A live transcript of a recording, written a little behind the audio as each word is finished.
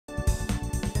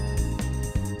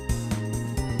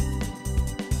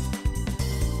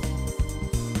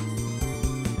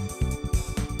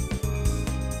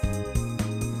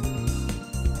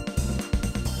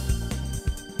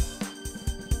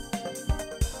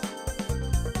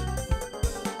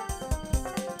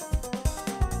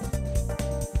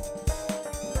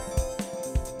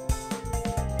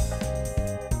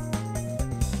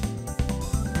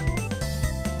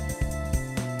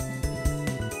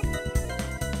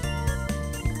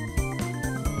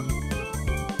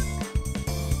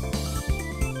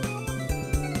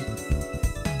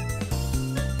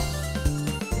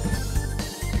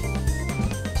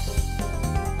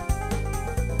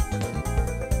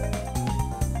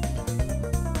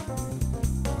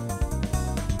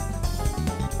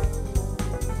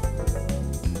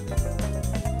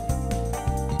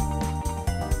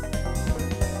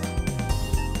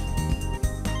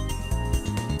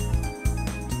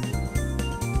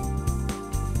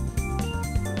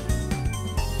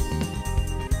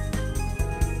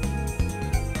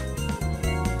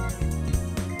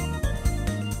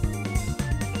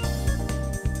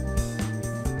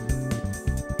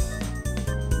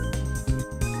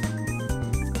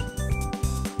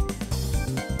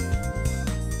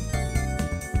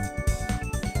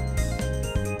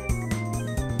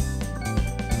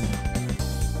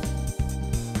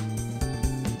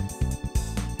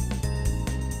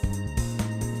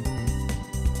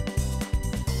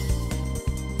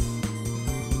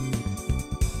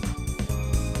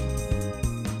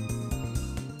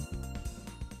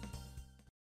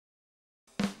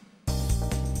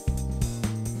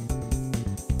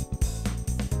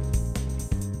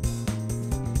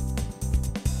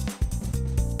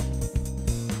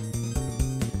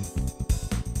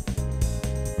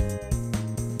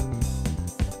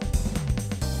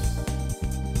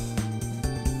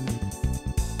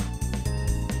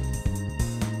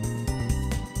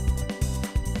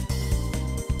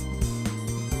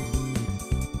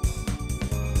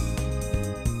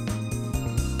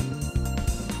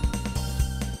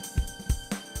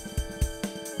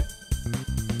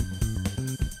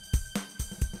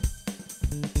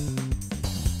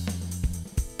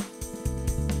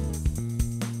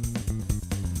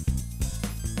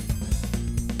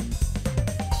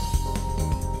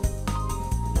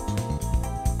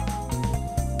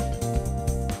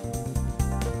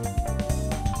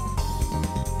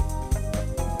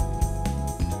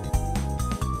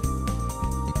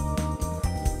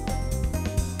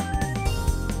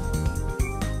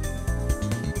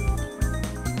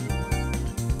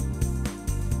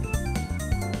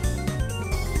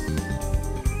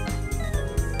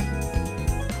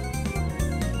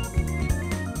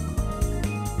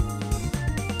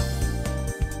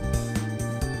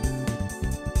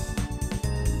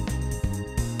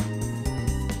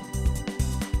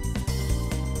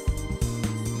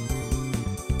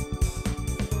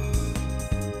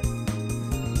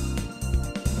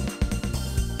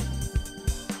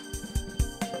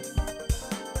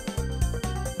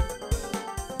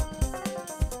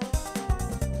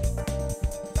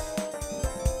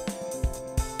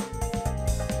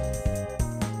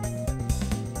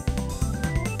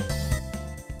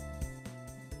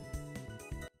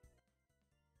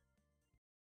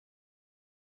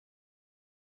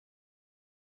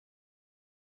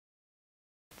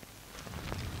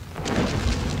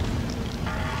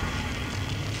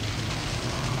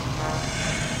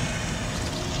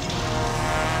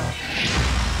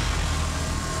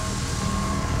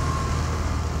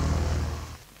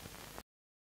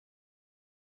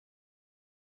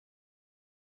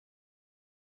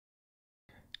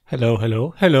Hello,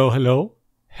 hello, hello, hello,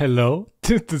 hello.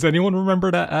 Does anyone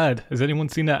remember that ad? Has anyone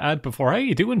seen that ad before? How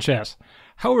you doing, chat?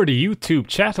 How are the YouTube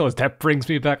chattos? That brings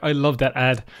me back. I love that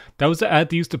ad. That was the ad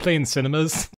they used to play in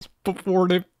cinemas before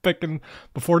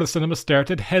the cinema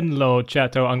started. Hello,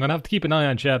 chatto. I'm gonna have to keep an eye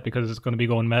on chat because it's gonna be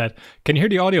going mad. Can you hear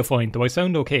the audio fine? Do I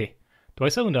sound okay? Do I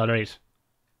sound alright?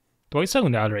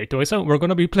 We're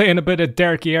gonna be playing a bit of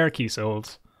Darky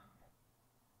Souls.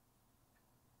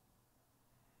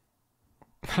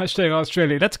 Hashtag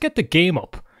Australia. Let's get the game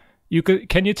up.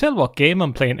 Can you tell what game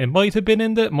I'm playing? It might have been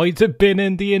in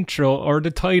the intro or the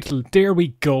title. There we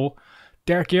go.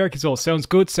 Darky Souls. Sounds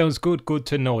good. Good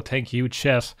to know. Thank you,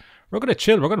 chat. We're gonna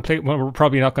chill. We're gonna play. Well, we're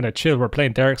probably not gonna chill. We're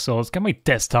playing Dark Souls. Get my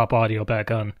desktop audio back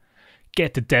on.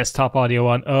 Get the desktop audio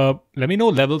on. Let me know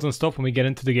levels and stuff when we get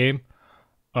into the game.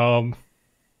 Yeah,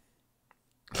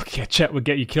 chat would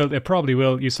get you killed. It probably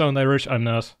will. You sound Irish. I'm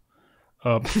not.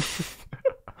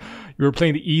 You were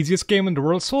playing the easiest game in the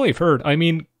world, so I've heard. I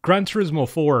mean, Gran Turismo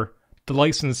 4, the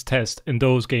license test in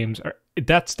those games,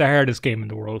 that's the hardest game in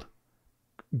the world.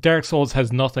 Dark Souls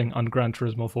has nothing on Gran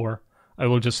Turismo 4. I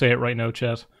will just say it right now,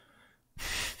 chat.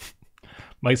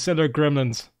 My Cellar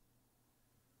Gremlins.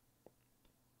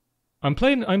 I'm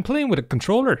playing with a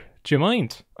controller. Do you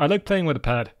mind? I like playing with a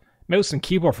pad. Mouse and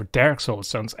keyboard for Dark Souls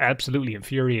sounds absolutely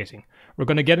infuriating. We're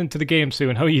going to get into the game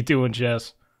soon. How you doing,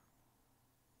 Jess?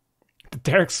 The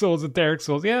Dark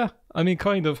Souls. Yeah, I mean,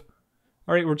 kind of.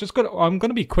 Alright, I'm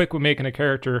gonna be quick with making a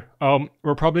character.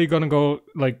 We're probably gonna go,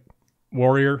 like,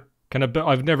 warrior.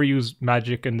 I've never used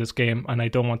magic in this game, and I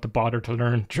don't want to bother to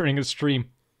learn during a stream.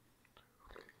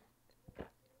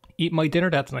 Eat my dinner,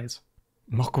 that's nice.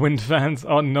 Muckwind fans,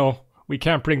 oh no. We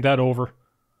can't bring that over.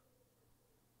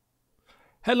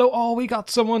 Hello, oh, we got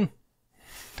someone.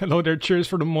 Hello there, cheers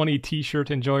for the money, t-shirt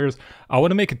enjoyers. I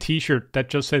want to make a t-shirt that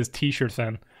just says t-shirt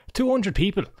fan. 200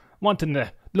 people wanting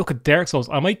to look at Dark Souls.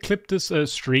 I might clip this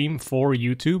stream for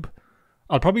YouTube.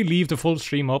 I'll probably leave the full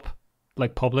stream up,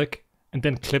 like public, and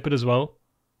then clip it as well.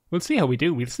 We'll see how we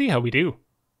do.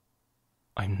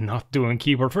 I'm not doing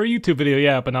keyboard for a YouTube video,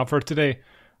 yeah, but not for today.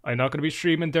 I'm not going to be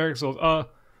streaming Dark Souls.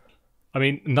 I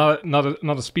mean, not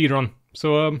a speed run.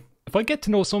 So, if I get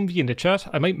to know some of you in the chat,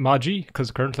 I might mod you,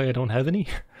 because currently I don't have any.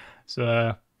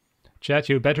 So, chat,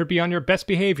 you better be on your best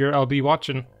behavior. I'll be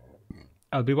watching.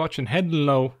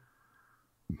 Hello.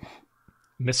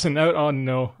 Missing out? Oh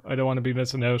no, I don't want to be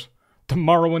missing out.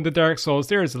 Tomorrow in the Dark Souls,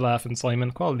 there's the laughing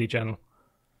Simon. Quality channel.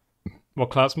 What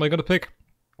class am I going to pick?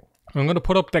 I'm going to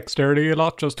put up dexterity a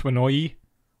lot just to annoy you.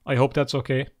 I hope that's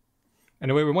okay.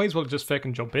 Anyway, we might as well just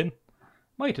fucking jump in.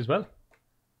 Might as well.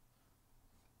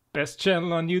 Best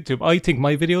channel on YouTube. I think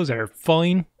my videos are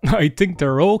fine. I think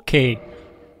they're okay.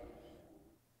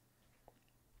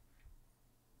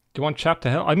 Do you want chat to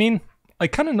hell? I mean, I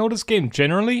kind of know this game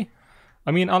generally.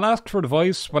 I mean, I'll ask for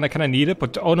advice when I kind of need it,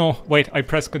 but oh no, wait, I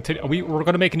press continue. We're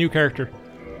going to make a new character.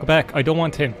 Go back, I don't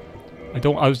want him.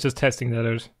 I was just testing that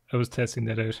out.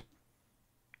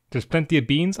 There's plenty of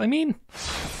beans. I mean,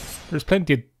 there's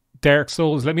plenty of Dark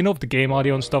Souls. Let me know if the game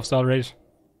audio and stuff's alright.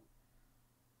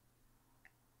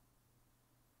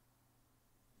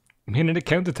 I'm hitting an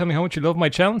account to tell me how much you love my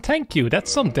channel. Thank you,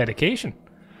 that's some dedication.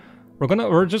 We're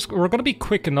gonna be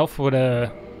quick enough with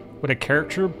a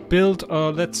character build.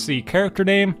 Let's see, character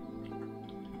name.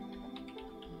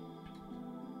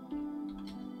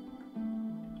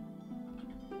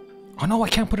 Oh no, I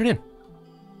can't put it in.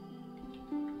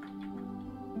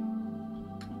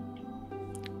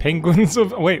 Penguins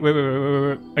of wait.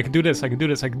 I can do this.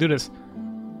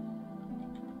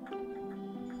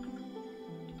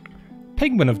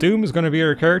 Penguin of Doom is gonna be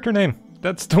our character name.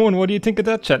 That's the one. What do you think of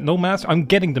that, chat? No master. I'm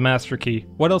getting the master key.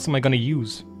 What else am I gonna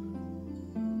use?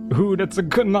 Ooh, that's a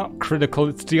good, not critical.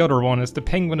 It's the other one. It's the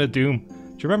Penguin of Doom. Do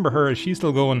you remember her? Is she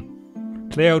still going?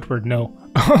 Play outward? No.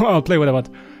 I'll play what I want.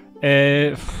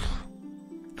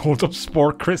 Hold up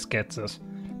sport. Chris gets it.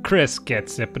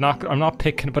 I'm not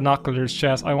picking binoculars,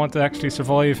 chat. I want to actually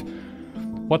survive.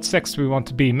 What sex do we want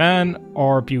to be? Man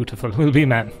or beautiful? We'll be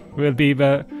man. We'll be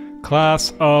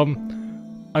class.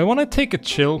 I want to take a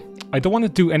chill. I don't want to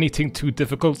do anything too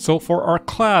difficult. So for our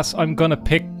class, I'm gonna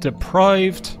pick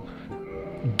deprived.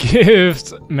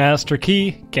 Gift master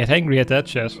key. Get angry at that,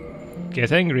 chat.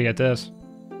 Get angry,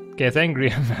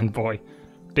 man, boy.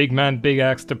 Big man, big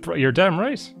axe. You're damn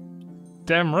right.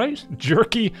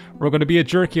 Jerky. We're gonna be a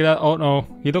jerky lad. Oh no,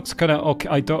 he looks kind of okay.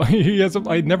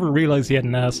 I never realized he had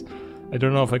an ass. I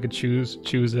don't know if I could choose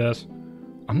that.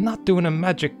 I'm not doing a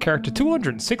magic character.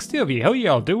 260 of you. How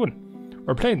y'all doing?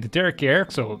 We're playing the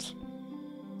Dark Souls.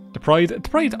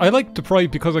 Deprived. I like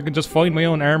Deprived because I can just find my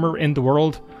own armor in the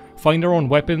world. Find our own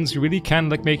weapons. You really can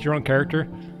like make your own character.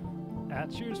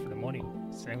 cheers for the money.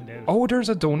 Sound out. Oh, there's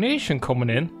a donation coming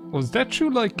in. Was that true?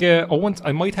 Like,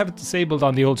 I might have it disabled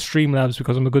on the old Streamlabs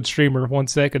because I'm a good streamer. 1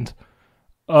 second.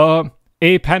 A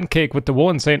pancake with the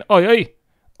one saying, oi, oi,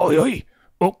 oi, oi,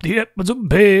 up the episode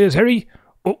base, Harry.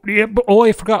 Up the oh,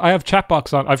 I forgot. I have chat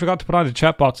box on. I forgot to put on the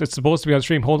chat box. It's supposed to be on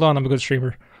stream. Hold on, I'm a good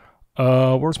streamer.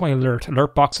 Where's my alert?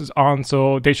 Alert box is on,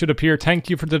 so they should appear. Thank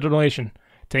you for the donation.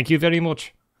 Thank you very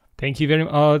much. Thank you very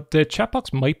much. The chat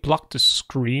box might block the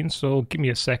screen, so give me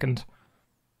a second.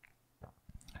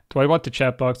 Do I want the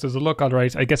chat box? Does it look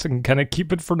alright? I guess I can kind of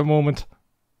keep it for the moment.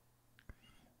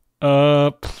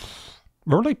 Where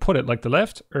would I put it? Like the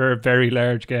left? Or very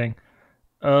large, gang?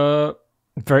 Yeah,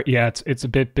 it's a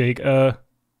bit big. Can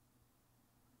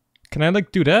I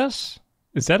like do that?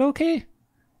 Is that okay?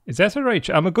 Is that alright?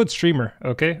 I'm a good streamer,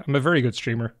 okay? I'm a very good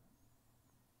streamer.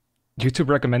 YouTube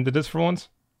recommended this for once.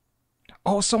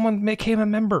 Oh, someone became a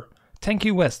member. Thank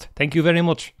you, West. Thank you very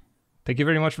much. Thank you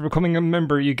very much for becoming a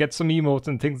member. You get some emotes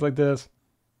and things like this.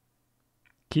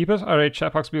 Keep it? Alright,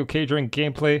 chat box will be okay during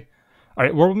gameplay.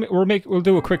 Alright, we'll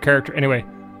do a quick character. Anyway.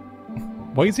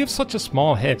 Why does he have such a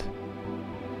small head?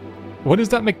 Why does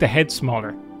that make the head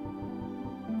smaller?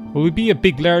 Will we be a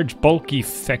big, large, bulky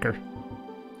fecker?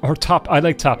 Or top? I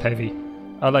like top heavy.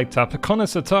 I like top.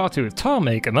 Conasatatu. Tom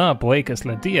making up. Boykas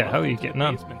Ladia. How are you getting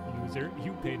on?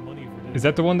 Is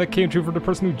that the one that came through for the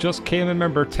person who just came?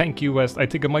 Remember, thank you, West. I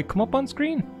think it might come up on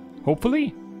screen.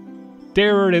 Hopefully.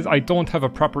 There it is. I don't have a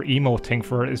proper emote thing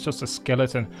for it. It's just a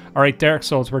skeleton. Alright, Dark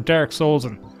Souls. We're Dark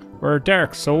Soulsing. We're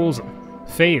Dark Soulsing.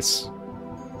 Face.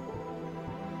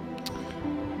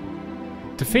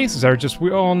 The faces are just...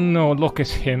 Oh no, look at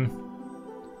him.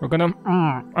 We're gonna...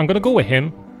 I'm gonna go with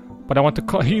him. But I want to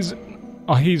cut... He's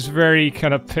very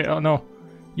kind of... Oh no.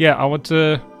 Yeah, I want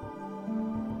to...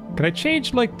 Can I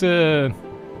change like the...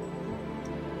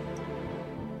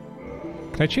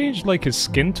 Can I change like his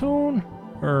skin tone?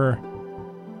 Or...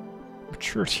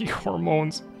 Maturity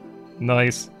hormones.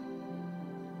 Nice.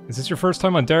 Is this your first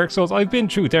time on Dark Souls? I've been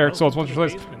through Dark Souls once or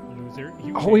twice.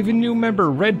 Oh, we have a new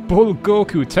member, Red Bull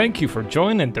Goku. Thank you for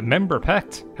joining the member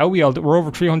pact. How we all do? We're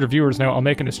over 300 viewers now. I'm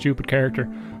making a stupid character.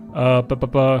 I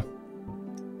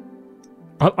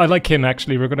like him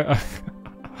actually. We're gonna...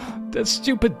 The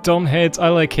stupid dumbheads. I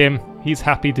like him. He's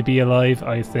happy to be alive,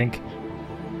 I think.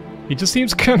 He just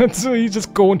seems kind of... He's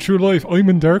just going through life. I'm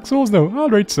in Dark Souls now.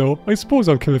 Alright, so. I suppose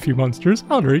I'll kill a few monsters.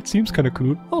 Alright, seems kind of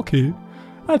cool. Okay.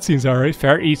 That seems alright.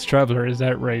 Far East Traveler, is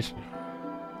that right?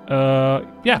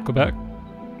 Yeah, go back.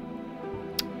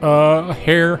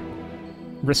 Hair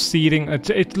receding.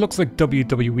 It looks like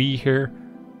WWE hair.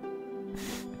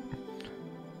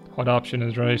 What option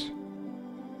is right?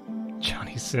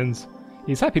 Johnny Sins.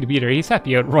 He's happy to be there. He's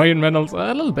happy out. Ryan Reynolds,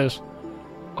 a little bit.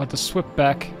 Oh, the swept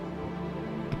back.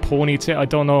 The ponytail, I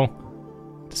don't know.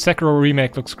 The Sekiro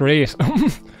remake looks great.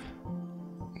 Oh,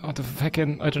 the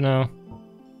fucking, I don't know.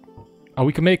 Oh,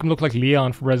 we can make him look like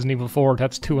Leon from Resident Evil 4.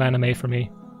 That's too anime for me.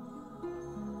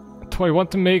 Do I want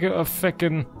to make a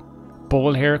fucking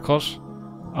bowl haircut?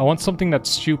 I want something that's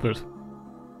stupid.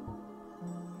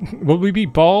 Will we be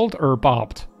bald or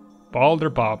bobbed? Bald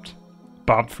or bobbed?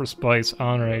 Bobbed for spice.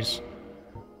 Alright.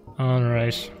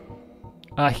 Alright.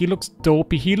 He looks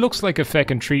dopey. He looks like a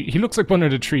fucking tree. He looks like one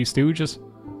of the Three Stooges.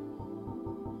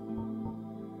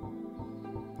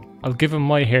 I'll give him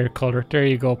my hair color. There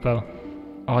you go, pal.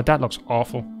 Oh, that looks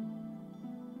awful.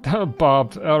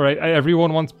 Bobbed. Alright,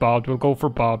 everyone wants bobbed. We'll go for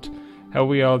bobbed. How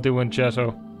we all doing,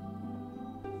 Jetto?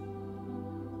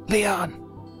 Leon!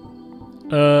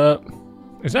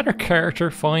 Is that our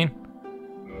character? Fine.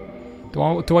 Do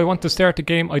I want to start the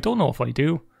game? I don't know if I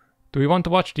do. Do we want to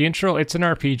watch the intro? It's an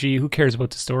RPG. Who cares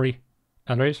about the story?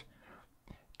 Alright.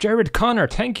 Jared Connor,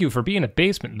 thank you for being a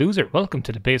Basement Loser. Welcome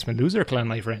to the Basement Loser clan,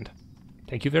 my friend.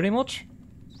 Thank you very much.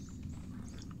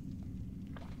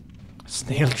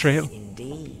 Snail Trail.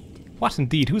 Indeed. What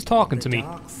indeed? Who's talking to me? The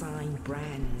dark side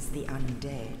brands the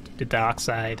undead. The dark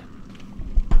side.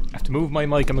 I have to move my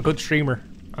mic. I'm a good streamer.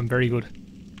 I'm very good.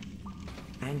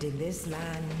 And in this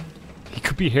land, He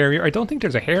could be hairier. I don't think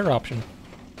there's a hair option.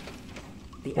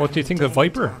 What do you think of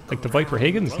Viper? Like the Viper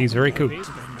Higgins? He's very cool.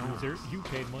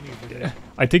 Yeah.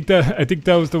 I think that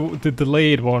was the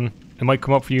delayed one. It might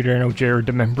come up for you there now, Jared,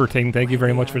 the member thing. Thank you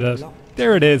very much for that.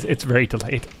 There it is. It's very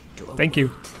delayed. Thank you.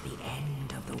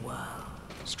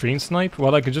 Stream snipe?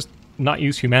 Well, I could just not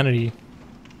use humanity.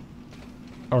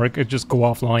 Or I could just go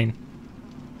offline.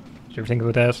 Did you ever think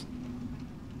about that?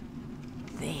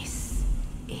 This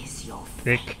is your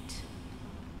Thick. fate.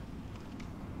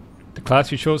 The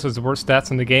class you chose has the worst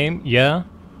stats in the game? Yeah.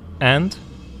 And?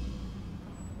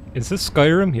 Is this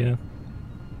Skyrim? Yeah.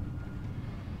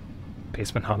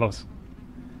 Basement Hollows.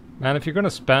 Man, if you're gonna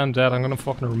spam that, I'm gonna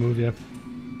fucking remove you.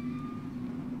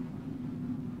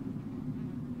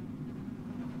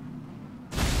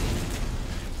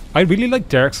 I really like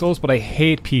Dark Souls, but I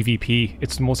hate PvP.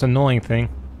 It's the most annoying thing.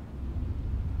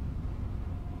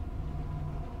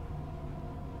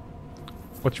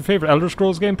 What's your favorite Elder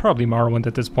Scrolls game? Probably Morrowind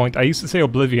at this point. I used to say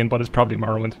Oblivion, but it's probably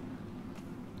Morrowind.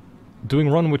 Doing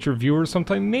run with your viewers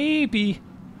sometime? Maybe.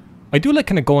 I do like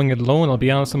kind of going it alone, I'll be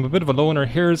honest. I'm a bit of a loner.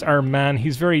 Here's our man.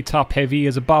 He's very top heavy. He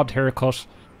has a bobbed haircut.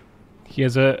 He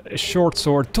has a short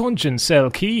sword. Dungeon cell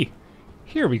key.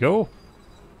 Here we go.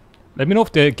 Let me know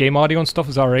if the game audio and stuff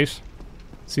is alright.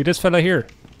 See this fella here?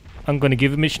 I'm gonna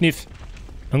give him a sniff.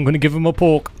 I'm gonna give him a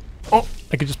poke. Oh,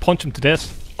 I could just punch him to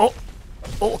death. Oh,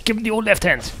 oh, give him the old left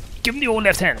hand. Give him the old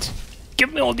left hand. Give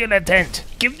him the old left hand.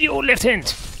 Give him the old left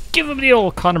hand. Give him the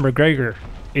old... Conor McGregor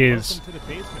is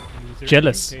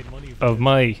jealous of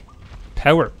my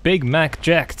power. Big Mac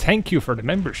Jack, thank you for the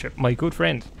membership, my good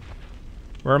friend.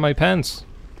 Where are my pants?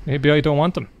 Maybe I don't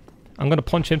want them. I'm gonna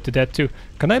punch him to death too.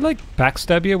 Can I like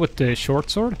backstab you with the short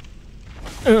sword?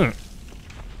 Oh,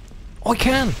 I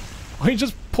can! I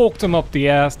just poked him up the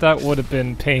ass. That would have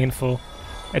been painful.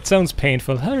 It sounds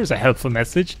painful. There's a helpful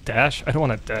message. Dash. I don't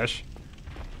want to dash.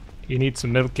 You need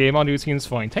some milk. Game audio seems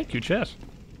fine. Thank you, chat.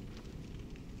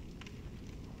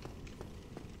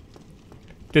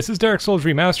 This is Dark Souls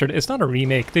Remastered. It's not a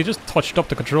remake. They just touched up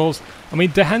the controls. I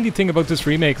mean, the handy thing about this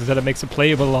remake is that it makes it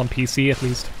playable on PC at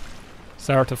least.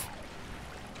 Sort of.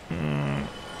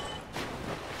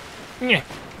 Yeah.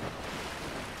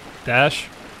 Dash.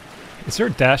 Is there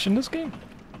a dash in this game?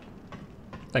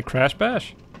 Like Crash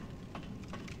Bash?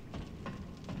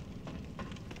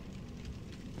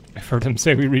 I've heard him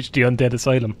say we reached the undead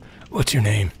asylum. What's your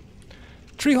name?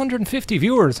 350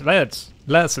 viewers, lads,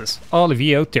 lasses, all of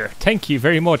you out there. Thank you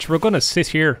very much. We're gonna sit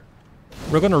here.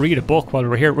 We're gonna read a book while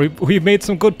we're here. We've made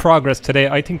some good progress today.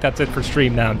 I think that's it for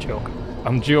stream now.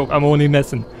 I'm joking. I'm only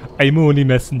messing. I'm only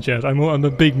messing, Jet. I'm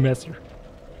a big messer.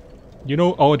 You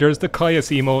know, oh, there's the Caius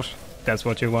emote. That's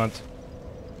what you want.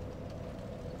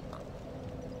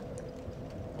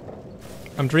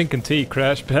 I'm drinking tea.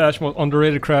 Crash Bash, most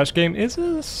underrated Crash game. Is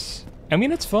this? I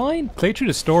mean, it's fine. Play through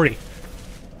the story.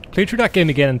 Play through that game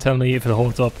again and tell me if it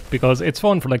holds up, because it's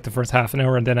fun for like the first half an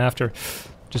hour and then after,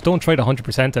 just don't try to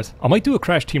 100% it. I might do a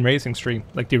Crash Team Racing stream,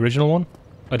 like the original one.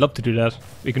 I'd love to do that.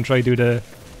 We can try do the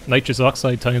nitrous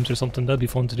oxide times or something. That'd be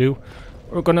fun to do.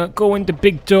 We're gonna go into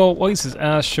Big Joe. Why is his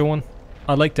ass showing?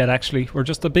 I like that actually. We're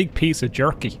just a big piece of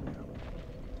jerky.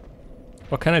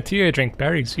 What kind of tea I drink?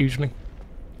 Berries usually,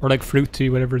 or like fruit tea,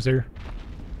 whatever's there.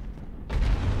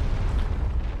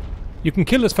 You can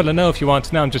kill this fella now if you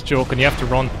want. Now I'm just joking. You have to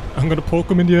run. I'm gonna poke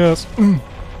him in the ass.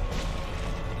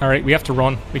 Alright, we have to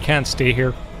run. We can't stay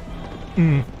here.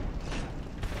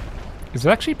 Is it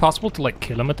actually possible to like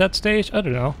kill him at that stage? I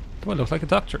don't know. Do I look like a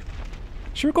doctor?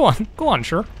 Sure, go on. Go on,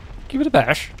 sure. Give it a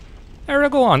bash.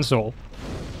 Alright, go on, soul.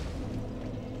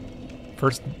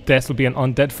 First death will be an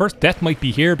undead. First death might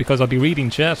be here because I'll be reading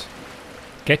chat.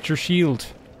 Get your shield.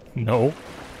 No.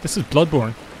 This is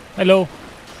Bloodborne. Hello.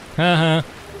 Haha.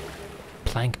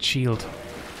 Plank shield.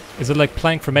 Is it like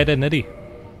Plank from Ed and Eddie?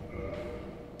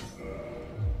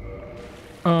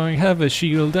 I have a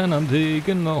shield and I'm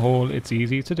digging a hole. It's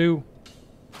easy to do.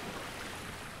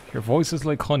 Your voice is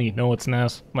like honey. No, it's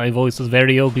not. My voice is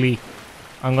very ugly.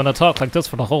 I'm gonna talk like this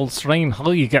for the whole stream.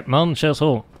 How you getting on,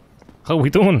 shithole? How we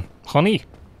doing, honey?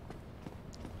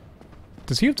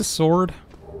 Does he have the sword?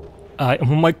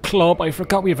 My club. I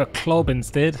forgot we have a club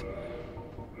instead.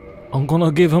 I'm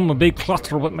gonna give him a big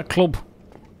clatter with my club.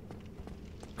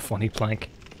 Funny Plank.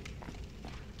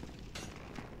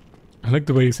 I like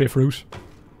the way you say fruit.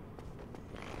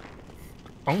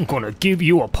 I'm gonna give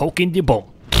you a poke in the bum.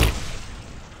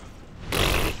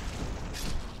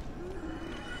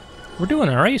 We're doing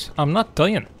alright. I'm not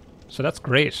dying. So that's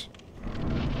great.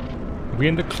 We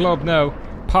in the club now.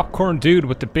 Popcorn Dude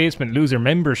with the Basement Loser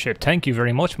membership. Thank you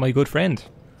very much, my good friend.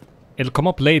 It'll come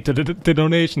up late. The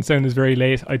donation sound is very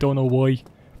late. I don't know why,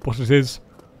 but it is.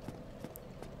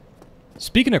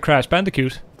 Speaking of Crash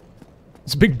Bandicoot,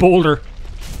 it's a big boulder.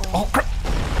 Oh, crap.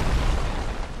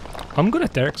 I'm good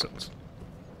at Dark Souls.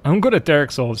 I'm good at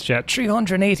Dark Souls, chat.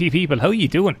 380 people. How you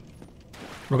doing?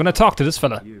 We're gonna talk to this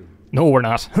fella. No, we're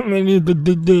not.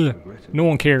 No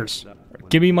one cares.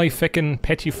 Give me my feckin'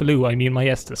 petit falou. I mean my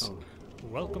Estes.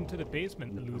 Welcome to the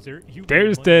basement, loser.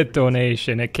 There's the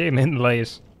donation. It came in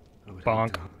late.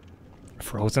 Bonk.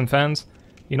 Frozen fans.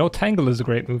 You know, Tangle is a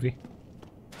great movie.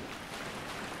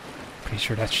 Pretty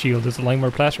sure that shield is a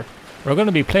Limeware platter. We're going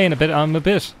to be playing a bit on a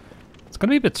bit. It's going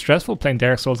to be a bit stressful playing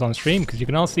Dark Souls on stream because you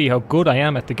can all see how good I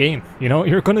am at the game. You know,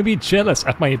 you're going to be jealous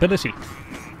at my ability.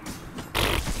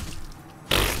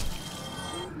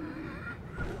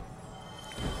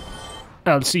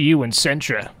 I'll see you in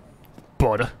Centra,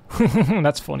 bud.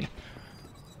 That's funny.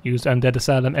 Used Undead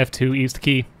Asylum, F2, use the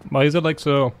key. Why is it like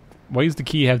so? Why does the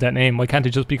key have that name? Why can't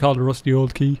it just be called a rusty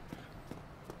old key?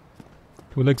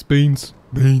 Who likes beans?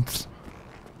 Beans.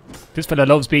 This fella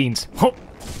loves beans. Oh.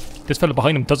 This fella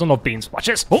behind him doesn't love beans. Watch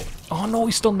this. Oh, oh no,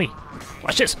 he stunned me.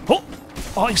 Watch this. Oh,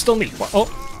 oh, he stunned me. Oh.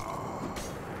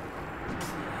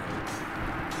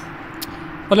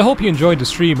 Well, I hope you enjoyed the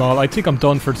stream, all. I think I'm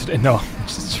done for today. No.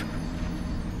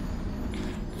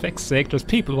 Feck's sake, there's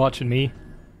people watching me.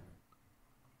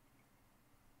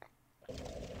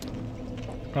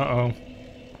 Uh-oh.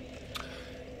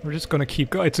 We're just gonna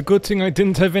keep going. It's a good thing I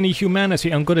didn't have any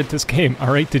humanity. I'm good at this game.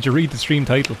 Alright, did you read the stream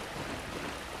title?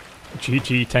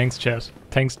 GG, thanks chat.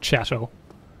 Thanks chatto.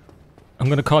 I'm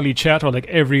gonna call you chatto like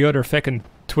every other feckin'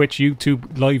 Twitch,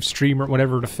 YouTube, live streamer,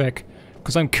 whatever the feck.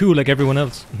 Because I'm cool like everyone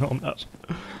else. No, I'm not.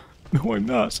 No, I'm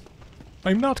not.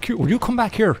 I'm not cool. Will you come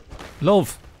back here?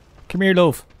 Love. Come here,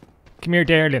 love. Come here,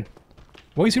 darling.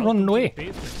 Why is he running away?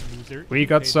 We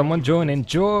got someone joining.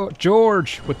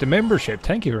 George with the membership.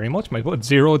 Thank you very much, my bud.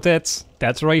 0 deaths.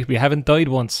 That's right, we haven't died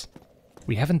once.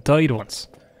 We haven't died once.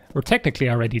 We're technically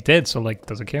already dead, so like,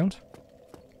 does it count?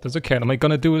 Does it count? Am I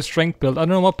gonna do a strength build? I don't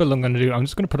know what build I'm gonna do. I'm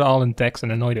just gonna put it all in dex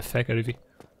and annoy the feck out of you.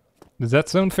 Does that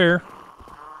sound fair?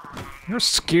 You're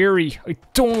scary. I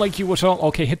don't like you at all.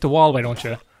 Okay, hit the wall, why don't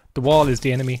you? The wall is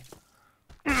the enemy.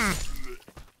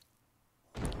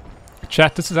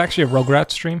 Chat, this is actually a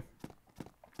Rugrats stream.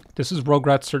 This is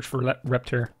Rugrats Search for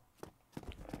Reptar.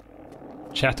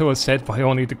 Chato has said by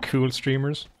only the cool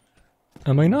streamers.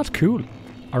 Am I not cool?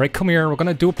 Alright, come here. We're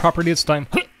gonna do it properly this time.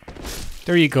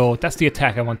 There you go. That's the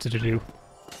attack I wanted to do.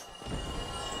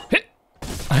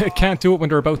 I can't do it when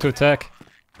they're about to attack.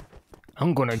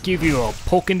 I'm gonna give you a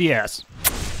poke in the ass.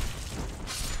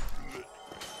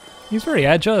 He's very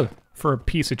agile for a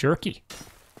piece of jerky.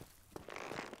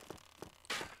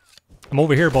 I'm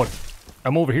over here, bud.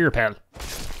 I'm over here, pal.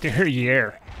 There you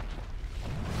are.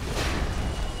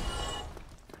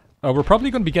 We're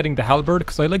probably going to be getting the halberd,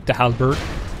 because I like the halberd.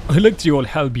 I like the old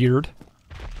halberd.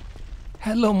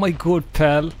 Hello, my good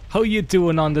pal. How you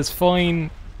doing on this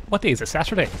fine... What day is it?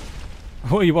 Saturday?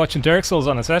 Oh, are you watching Dark Souls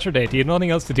on a Saturday? Do you have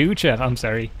nothing else to do, chat? I'm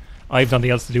sorry. I have nothing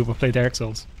else to do but play Dark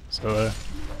Souls. So,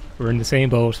 we're in the same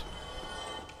boat.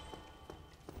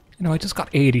 You know, I just got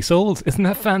 80 souls. Isn't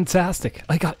that fantastic?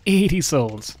 I got 80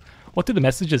 souls. What do the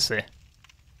messages say?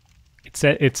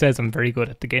 It says I'm very good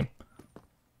at the game.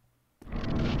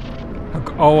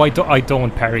 Oh, I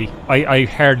don't parry. I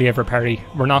hardly ever parry.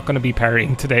 We're not going to be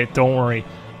parrying today. Don't worry.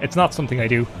 It's not something I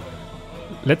do.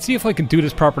 Let's see if I can do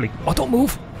this properly. Oh, don't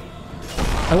move.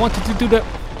 I wanted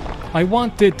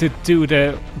to do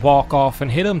the walk off and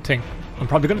hit him thing. I'm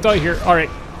probably going to die here. All right.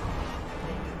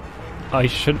 I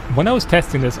should. When I was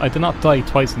testing this, I did not die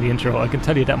twice in the intro. I can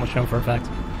tell you that much now for a fact.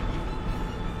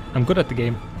 I'm good at the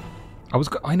game.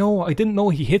 I know. I didn't know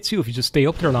he hits you if you just stay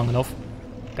up there long enough.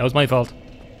 That was my fault.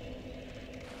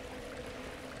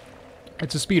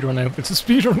 It's a speedrun now. It's a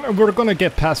speedrun and we're gonna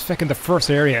get past feckin' the first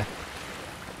area.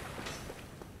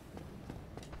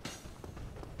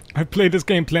 I've played this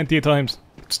game plenty of times.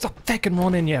 Stop feckin'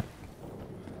 running, you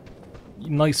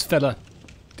nice fella.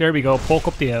 There we go, poke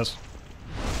up the ass.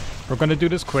 We're gonna do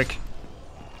this quick.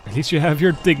 At least you have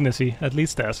your dignity, at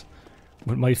least that.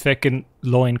 With my feckin'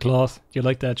 loincloth. Do you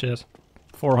like that, chat?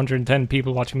 410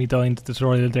 people watching me die in the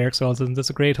tutorial of Dark Souls. Isn't this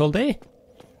a great whole day?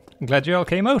 I'm glad you all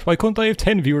came out. Why couldn't I have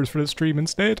 10 viewers for the stream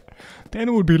instead? Then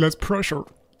it would be less pressure.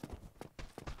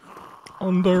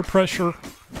 Under pressure.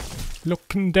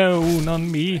 Looking down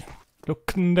on me.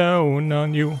 Looking down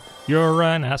on you. You're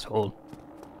an asshole.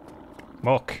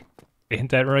 Muck.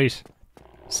 Ain't that right?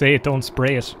 Say it, don't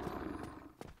spray it.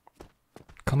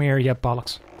 Come here, you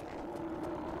bollocks.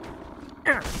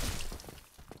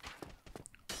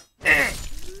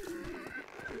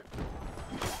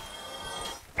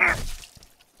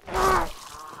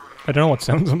 I don't know what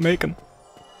sounds I'm making.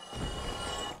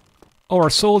 Oh, our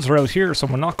souls are out here, so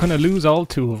we're not gonna lose all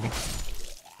 2 of them.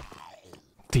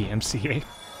 DMCA.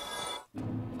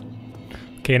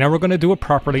 Okay, now we're gonna do it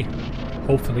properly.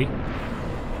 Hopefully.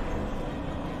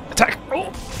 Attack!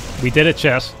 Oh! We did it,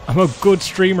 chat. I'm a good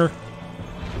streamer.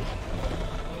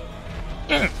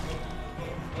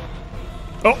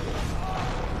 Oh!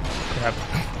 Crap.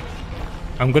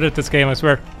 I'm good at this game, I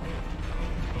swear.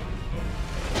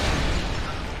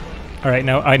 Alright,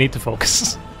 now I need to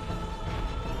focus.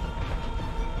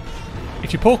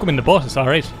 If you poke him in the butt, it's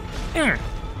alright.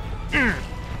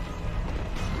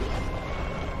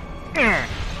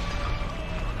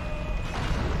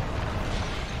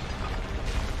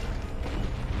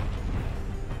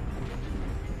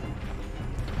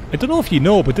 I don't know if you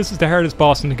know, but this is the hardest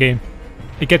boss in the game.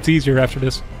 It gets easier after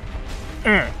this.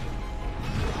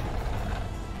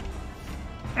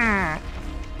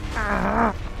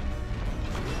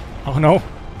 Oh no.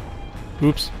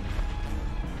 Oops.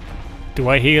 Do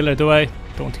I heal or do I?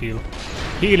 Don't heal.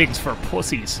 Healing's for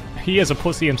pussies. He is a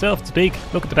pussy himself. It's big.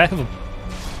 Look at the back of him.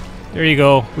 There you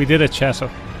go. We did it, Chasso.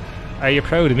 Are you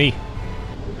proud of me?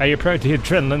 Are you proud the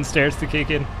adrenaline starts to kick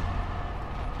in?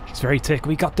 He's very thick.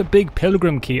 We got the big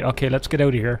pilgrim key. Okay, let's get out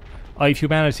of here. I've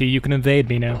humanity. You can invade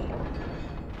me now.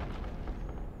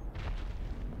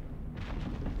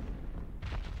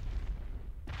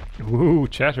 Ooh,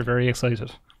 chat are very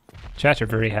excited. Chat are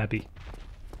very happy.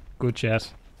 Good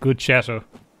chat. Good chatter.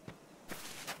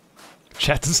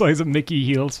 Chat the size of Mickey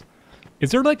heals.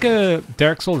 Is there like a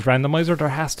Dark Souls randomizer? There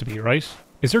has to be, right?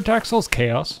 Is there Dark Souls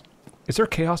Chaos? Is there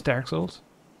Chaos Dark Souls?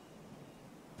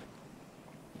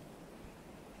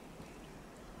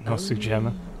 No,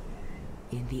 Sujama.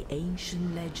 In the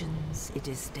ancient legends, it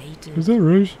is stated. Is that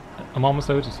right? I'm almost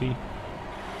out to see.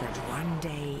 That one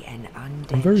day an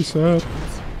undead. I'm very sad.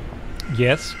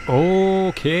 Yes.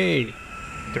 Okay.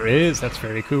 There is. That's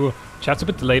very cool. Chat's a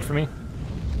bit delayed for me.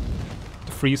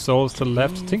 The free souls to the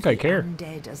left. I think I care.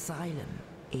 Undead asylum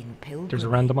in There's a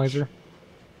randomizer.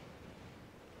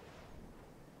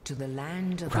 To the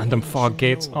land of Random the fog ancient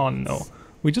gates. Oh lords. no.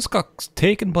 We just got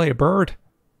taken by a bird.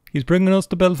 He's bringing us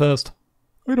to Belfast.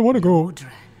 I don't want to go. Mordred.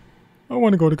 I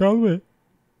want to go to Galway.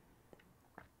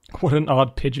 What an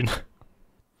odd pigeon.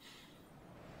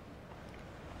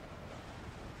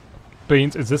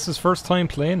 Beans, is this his first time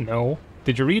playing? No.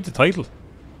 Did you read the title?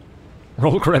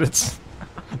 Roll credits.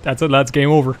 That's it, lads. Game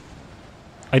over.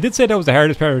 I did say that was the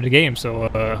hardest part of the game,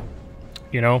 so,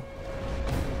 you know.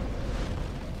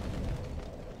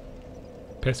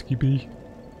 Pesky bee.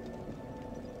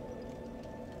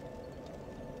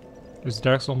 There's a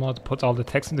Dark Souls mod that puts all the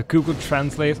text into Google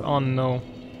Translate. Oh no.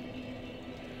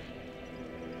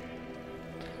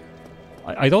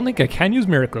 I don't think I can use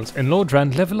miracles. In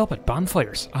Lodran, level up at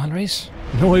bonfires. Alright.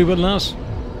 No, I will not.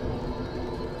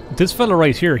 This fella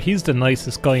right here, he's the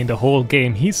nicest guy in the whole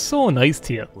game. He's so nice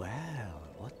to you. Well,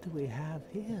 what do we have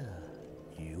here?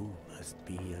 You must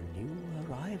be a new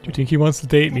arrival. Do you think he wants to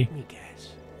date me? Let me guess.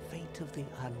 Fate of the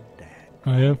undead.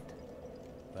 I am.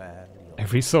 Well, you're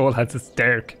Every soul has its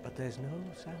dark. but there's no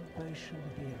salvation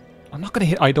here. I'm not gonna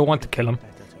hit. I don't want to kill him.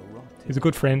 Better to rot He's a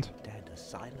good friend. in dead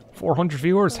asylum. 400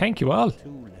 viewers. Thank you all. Too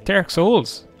late. Dark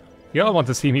Souls. You all want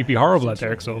to see me be horrible at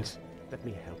Dark Souls. Let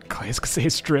me help you. Guys, can say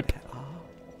strip.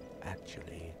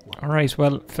 Actually, Alright,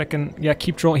 well, fucking, yeah,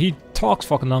 keep drawing. He talks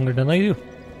fucking longer than I do.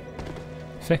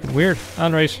 Fucking weird.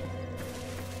 Alright.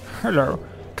 Hello.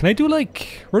 Can I do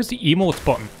like, where's the emotes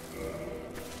button?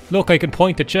 Look, I can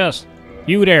point to chat.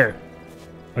 You there.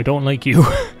 I don't like you.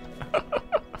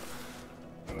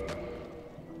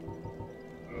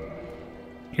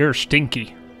 You're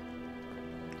stinky.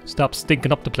 Stop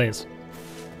stinking up the place.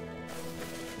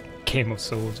 Game of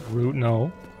Souls. Rude.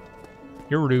 No.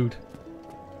 You're rude.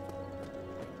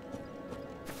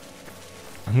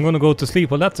 I'm gonna go to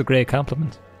sleep. Well, that's a great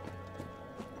compliment.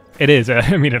 It is.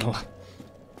 I mean, it'll...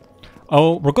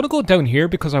 Oh, we're gonna go down here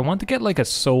because I want to get like a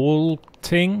soul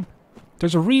thing.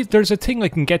 There's a thing I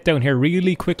can get down here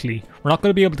really quickly. We're not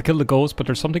gonna be able to kill the ghost, but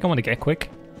there's something I want to get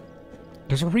quick.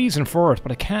 There's a reason for it,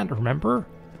 but I can't remember.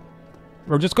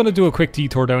 We're just gonna do a quick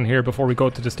detour down here before we go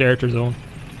to the starter zone.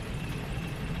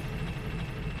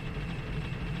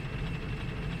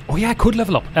 Oh yeah, I could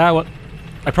level up. Ah, well,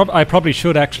 I probably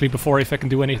should actually before if I can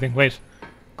do anything. Wait,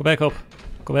 go back up,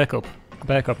 go back up, go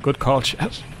back up. Good call,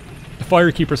 chat. The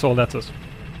Firekeeper soul. That's us.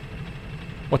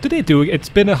 What did they do? It's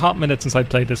been a hot minute since I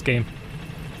played this game.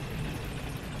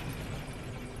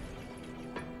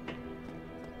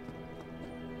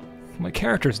 My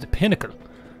character is the pinnacle.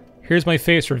 Here's my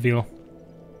face reveal.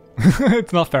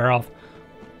 It's not far off.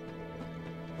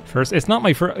 First, it's not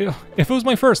my first. If it was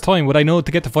my first time, would I know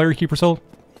to get the Firekeeper soul?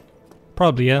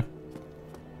 Probably, yeah.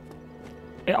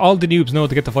 All the noobs know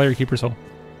to get the Firekeeper soul.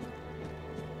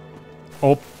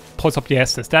 Oh, plus up the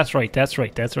Estes. That's right, that's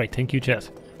right, that's right. Thank you, chat.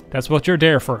 That's what you're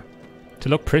there for. To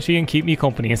look pretty and keep me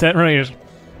company. Is that right?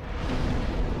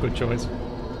 Good choice.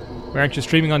 Why aren't you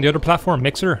streaming on the other platform?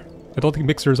 Mixer? I don't think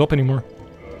Mixer is up anymore.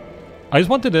 I just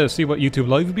wanted to see what YouTube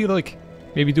Live would be like.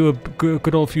 Maybe do a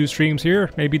good old few streams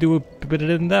here. Maybe do a bit of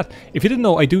this and that. If you didn't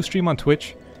know, I do stream on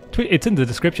Twitch. It's in the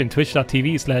description.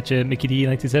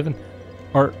 Twitch.tv/Micky97.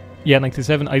 Or, yeah,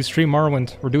 97. I stream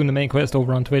Morrowind. We're doing the main quest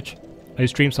over on Twitch. I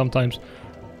stream sometimes.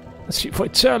 Let's see,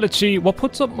 Vitality. What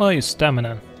puts up my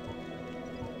stamina?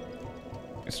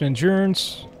 It's an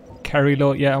endurance. Carry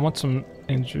low. Yeah, I want some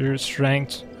endurance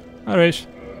strength. Alright.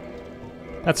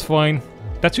 That's fine.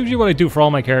 That's usually what I do for all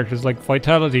my characters, like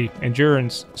vitality,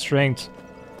 endurance, strength.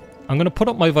 I'm gonna put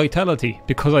up my vitality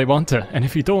because I want to, and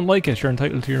if you don't like it, you're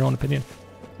entitled to your own opinion.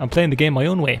 I'm playing the game my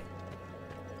own way.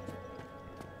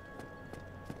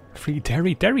 Free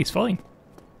Derry. Derry's fine.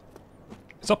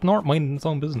 It's up north minding its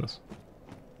own business.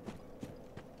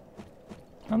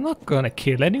 I'm not gonna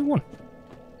kill anyone.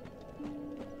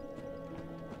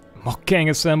 Mock gang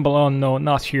assemble. Oh no,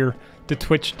 not here. The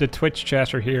Twitch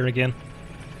chat are here again.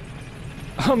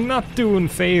 I'm not doing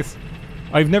faith.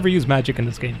 I've never used magic in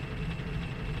this game.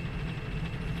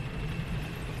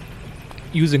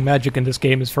 Using magic in this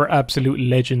game is for absolute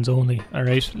legends only,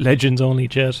 alright? Legends only,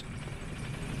 chat.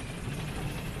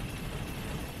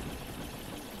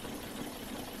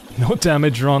 No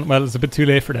damage run. Well, it's a bit too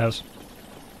late for that.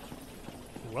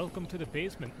 Welcome to the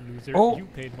basement, loser. Oh, you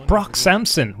paid money Brock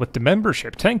Sampson with the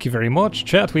membership. Thank you very much.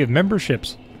 Chat, we have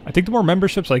memberships. I think the more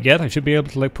memberships I get, I should be able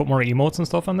to like put more emotes and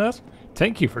stuff on that.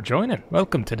 Thank you for joining.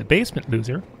 Welcome to the basement,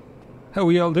 loser. How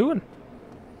are y'all doing?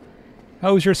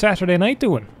 How's your Saturday night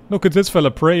doing? Look at this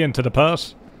fella praying to the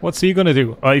past. What's he gonna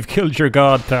do? I've killed your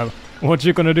god, pal. What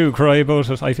you gonna do? Cry about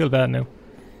it? I feel bad now.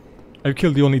 I've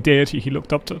killed the only deity he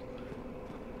looked up to.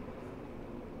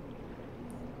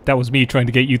 That was me trying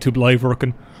to get YouTube Live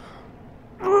working.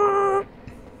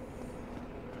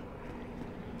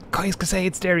 Guys,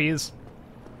 Casades, there he is.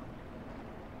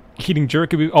 Eating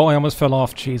jerky. Oh, I almost fell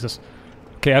off. Jesus.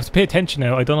 Okay, I have to pay attention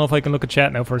now. I don't know if I can look at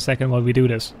chat now for a second while we do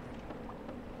this.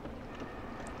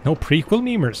 No prequel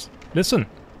memers. Listen,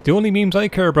 the only memes I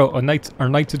care about are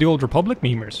Knights of the Old Republic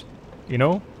memers. You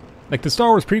know? Like the Star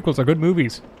Wars prequels are good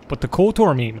movies, but the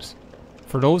KOTOR memes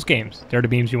for those games, they're the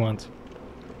memes you want.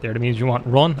 They're the memes you want.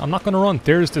 Run. I'm not going to run.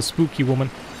 There's the spooky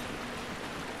woman.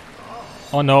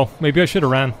 Oh no, maybe I should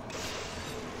have ran.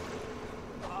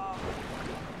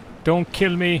 Don't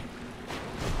kill me.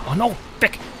 Oh no,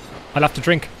 Dick. I'll have to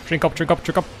drink. Drink up, drink up,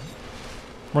 drink up.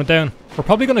 Run down. We're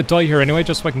probably going to die here anyway,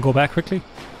 just so I can go back quickly.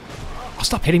 Oh,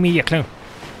 stop hitting me, you clown.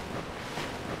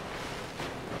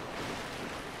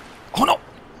 Oh no!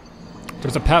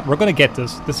 There's a path. We're going to get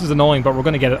this. This is annoying, but we're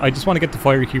going to get it. I just want to get the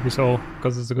Firekeeper Soul,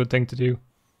 because it's a good thing to do.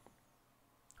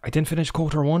 I didn't finish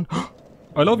KOTOR 1.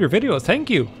 I love your videos.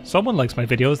 Thank you. Someone likes my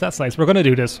videos. That's nice. We're going to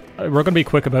do this. We're going to be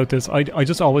quick about this. I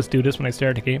just always do this when I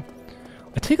start a game.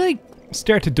 I think I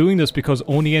started doing this because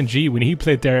OniNG, when he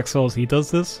played Dark Souls, he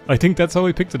does this. I think that's how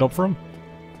I picked it up from.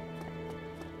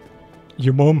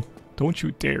 Your mum. Don't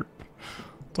you dare.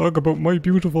 Talk about my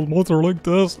beautiful mother like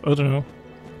this. I don't know.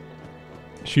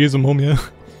 She is a mum, yeah.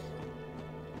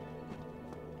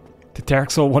 The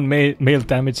Dark Soul 1 male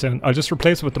damage sound. I'll just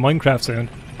replace it with the Minecraft sound.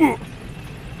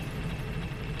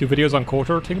 Do videos on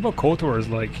KOTOR. The thing about KOTOR is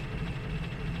like,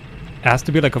 it has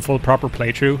to be like a full proper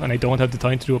playthrough, and I don't have the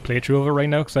time to do a playthrough of it right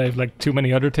now because I have like too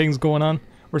many other things going on.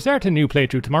 We're starting a new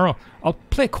playthrough tomorrow. I'll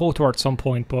play KOTOR at some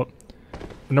point, but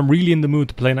when I'm really in the mood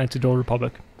to play Knights of the Old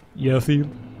Republic. Yeah, Theo.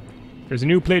 There's a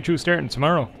new playthrough starting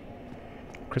tomorrow.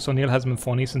 Chris O'Neill hasn't been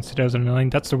funny since 2009.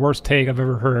 That's the worst take I've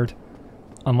ever heard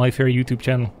on my fair YouTube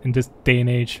channel in this day and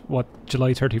age. What,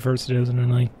 July 31st,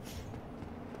 2009.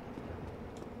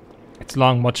 It's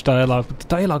long, much dialogue, but the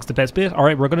dialogue's the best bit.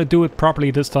 Alright, we're going to do it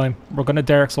properly this time. We're going to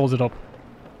Dark Souls it up.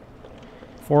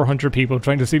 400 people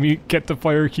trying to see me get the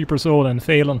Firekeeper Soul and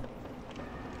failing.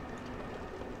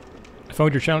 I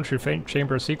found your channel through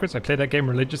Chamber of Secrets. I played that game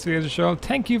religiously as a child.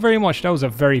 Thank you very much. That was a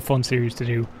very fun series to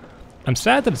do. I'm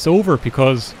sad that it's over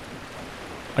because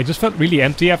I just felt really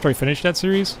empty after I finished that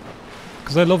series.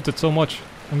 Because I loved it so much.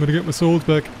 I'm going to get my souls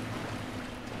back.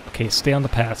 Okay, stay on the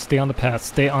path, stay on the path,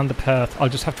 stay on the path. I'll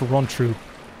just have to run through.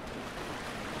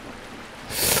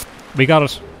 We got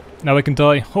it. Now I can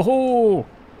die. Ho ho!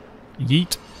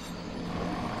 Yeet.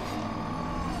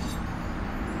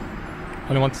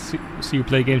 I want to see you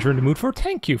play games you're in the mood for.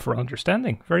 Thank you for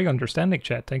understanding. Very understanding,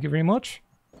 chat. Thank you very much.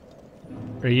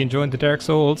 Are you enjoying the Dark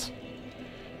Souls?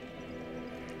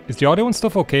 Is the audio and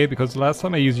stuff okay? Because the last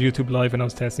time I used YouTube Live and I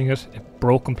was testing it, it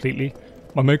broke completely.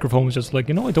 My microphone was just like,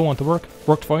 you know, I don't want to work.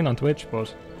 Worked fine on Twitch,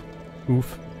 but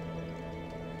oof.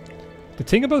 The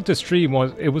thing about this stream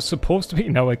was, it was supposed to be...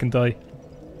 Now I can die.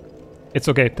 It's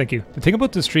okay, thank you. The thing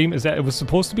about this stream is that it was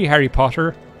supposed to be Harry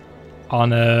Potter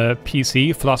on a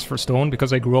PC, Philosopher's Stone,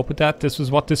 because I grew up with that. This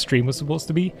was what this stream was supposed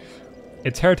to be.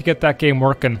 It's hard to get that game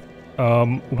working,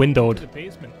 windowed.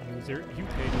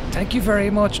 Thank you very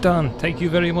much, Don. Thank you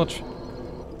very much.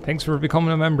 Thanks for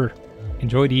becoming a member.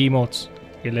 Enjoy the emotes.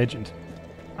 You're a legend.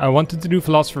 I wanted to do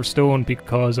Philosopher's Stone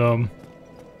because, I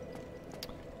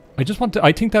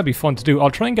think that'd be fun to do. I'll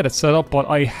try and get it set up, but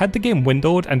I had the game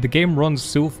windowed, and the game runs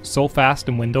so fast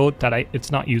in windowed that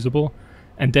it's not usable.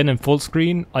 And then in full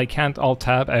screen, I can't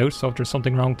alt-tab out, so if there's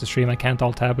something wrong with the stream, I can't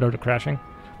alt-tab without it crashing.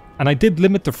 And I did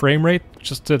limit the frame rate,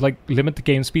 just to like limit the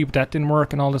game speed, but that didn't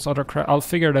work and all this other crap. I'll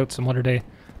figure it out some other day.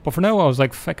 But for now, I was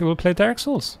like, fuck it, we'll play Dark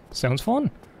Souls. Sounds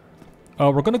fun.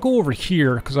 We're gonna go over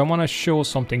here, because I want to show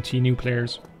something to you new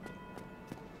players.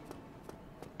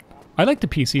 I like the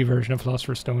PC version of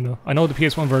Philosopher's Stone though. I know the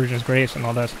PS1 version is great and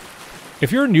all that.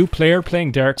 If you're a new player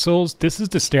playing Dark Souls, this is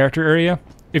the starter area.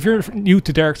 If you're new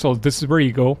to Dark Souls, this is where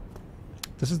you go.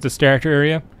 This is the starter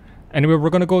area. Anyway, we're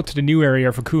gonna go to the new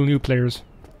area for cool new players.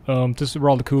 This is where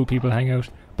all the cool people hang out.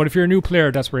 But if you're a new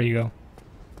player, that's where you go.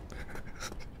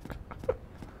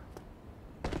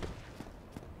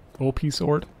 OP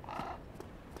sword.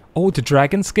 Oh, the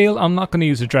dragon scale? I'm not going to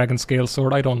use a dragon scale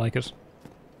sword. I don't like it.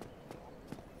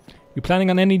 You planning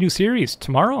on any new series?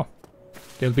 Tomorrow.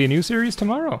 There'll be a new series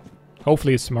tomorrow.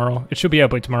 Hopefully it's tomorrow. It should be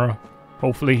out by tomorrow.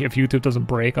 Hopefully, if YouTube doesn't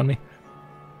break on me.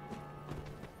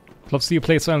 Love to see you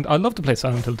play Silent. I'd love to play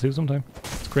Silent Hill 2 sometime.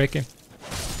 It's a great game.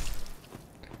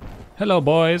 Hello,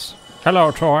 boys.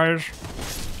 Hello, toys.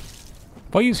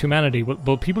 If I use humanity,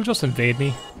 will people just invade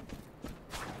me?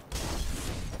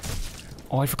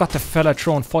 Oh, I forgot the fella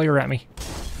throwing fire at me.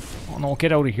 Oh no,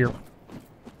 get out of here.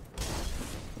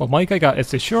 Well, Mike, I got,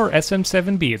 it's a Shure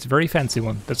SM7B. It's a very fancy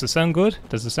one. Does it sound good?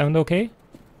 Does it sound okay?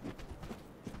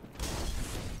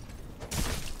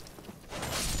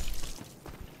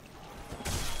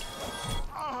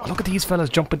 Oh, look at these fellas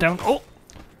jumping down. Oh!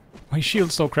 My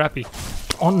shield's so crappy.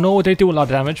 Oh no, they do a lot of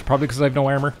damage. Probably because I have no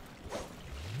armor.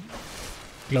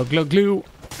 Glug, glug, glue.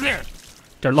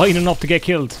 They're lining up to get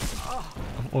killed.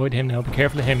 Avoid him now. Be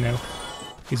careful of him now.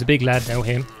 He's a big lad now,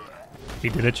 him. He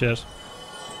did it, shit.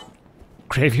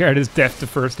 Graveyard is death the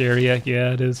first area.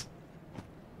 Yeah, it is.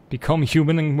 Become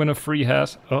human and win a free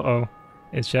hat. Uh-oh.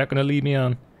 Is Jack gonna lead me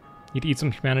on? You'd eat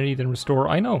some humanity, then restore.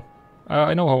 I know.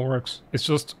 I know how it works. It's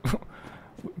just...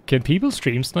 Can people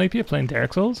stream snipe you playing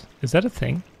Dark Souls? Is that a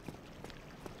thing?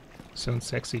 Sounds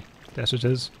sexy. That it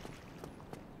is.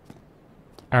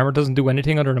 Armor doesn't do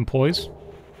anything other than poise.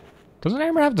 Doesn't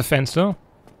armor have defense though?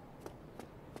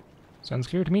 Sounds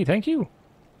clear to me, thank you.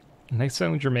 Nice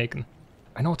sound you're making.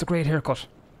 I know it's a great haircut.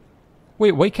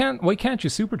 Wait, why can't you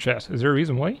super chat? Is there a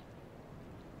reason why?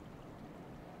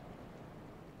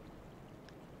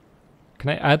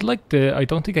 Can I add like the... I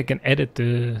don't think I can edit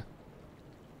the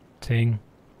thing.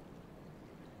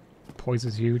 Poise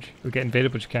is huge. You'll get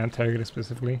invaded but you can't target it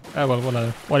specifically. Ah well,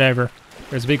 whatever.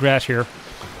 There's a big rat here.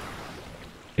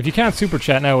 If you can't super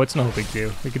chat now, it's no big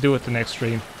deal. We could do it the next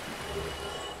stream.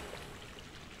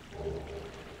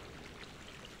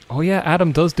 Oh yeah,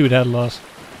 Adam does do that a lot.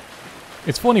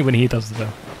 It's funny when he does it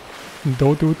though.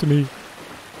 Don't do it to me.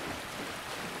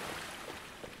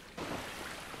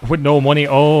 With no money?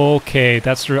 Okay,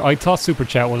 that's true. I thought super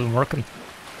chat wasn't working.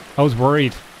 I was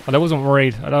worried. But I wasn't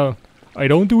worried. I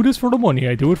don't do this for the money,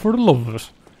 I do it for the love of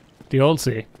it. They all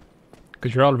say.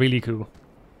 Because you're all really cool.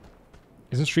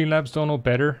 Isn't Streamlabs don't know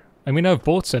better? I mean, I have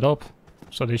both set up,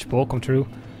 so they should both come through.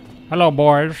 Hello,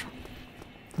 boys.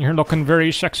 You're looking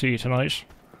very sexy tonight.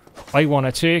 I want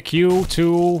to take you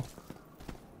to...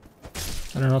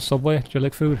 I don't know, Subway? Do you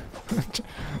like food?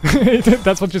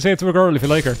 That's what you say to a girl if you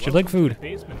like her. Do you like food?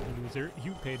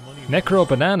 Necro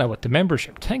Banana with the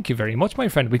membership. Thank you very much, my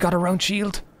friend. We got a round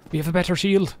shield. We have a better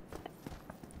shield.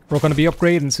 We're going to be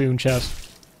upgrading soon, chat.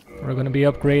 We're going to be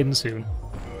upgrading soon.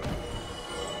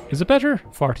 Is it better?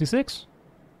 46?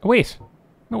 Oh, wait.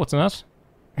 No, it's not.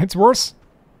 It's worse.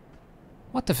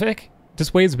 What the fuck?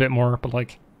 This weighs a bit more, but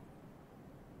like...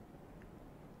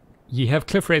 You have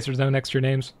cliff racers now next to your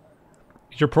names.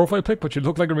 It's your profile pic, but you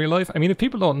look like in real life. I mean, if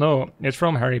people don't know, it's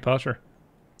from Harry Potter.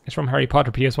 It's from Harry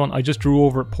Potter PS1. I just drew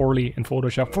over it poorly in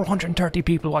Photoshop. 430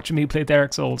 people watching me play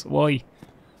Dark Souls. Why?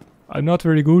 I'm not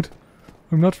very good.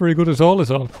 I'm not very good at all.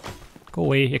 Go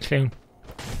away, you clown.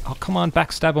 Oh, come on,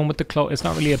 backstab him with the claw. It's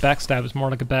not really a backstab, it's more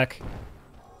like a back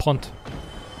punt.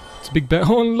 It's a big back.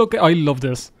 Oh, look, I love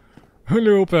this.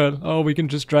 Hello, pal. Oh, we can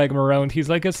just drag him around. He's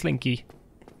like a slinky.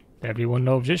 Everyone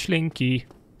loves a slinky.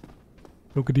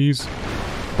 Look at these.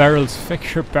 Barrels.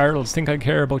 Fix your barrels. Think I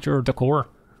care about your decor.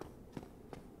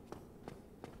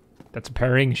 That's a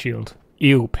parrying shield.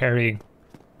 Ew, parrying.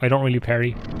 I don't really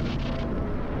parry.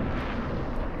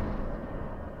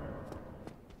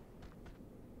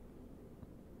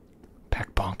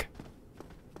 Back bonk.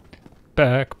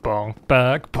 Back bonk,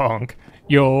 back bonk.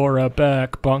 You're a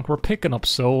back bonk. We're picking up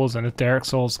souls in a Dark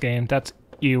Souls game. That's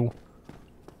ew.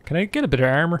 Can I get a bit of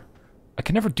armor? I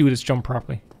can never do this jump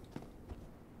properly.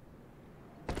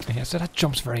 Yeah, so that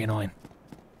jump's very annoying.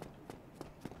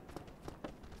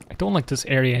 I don't like this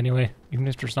area anyway, even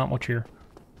if there's not much here.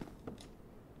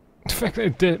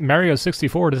 Mario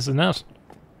 64, this is not.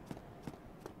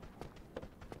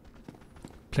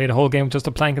 Play the whole game with just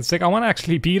a plank and stick. I want to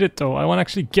actually beat it though. I want to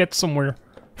actually get somewhere.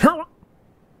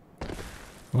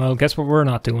 Well, guess what we're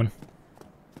not doing.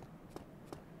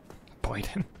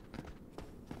 Biden.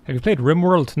 Have you played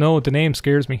RimWorld? No, the name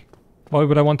scares me. Why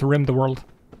would I want to rim the world?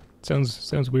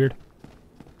 Sounds weird.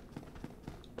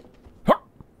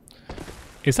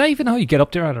 Is that even how you get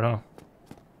up there? I don't know.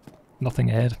 Nothing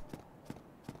ahead.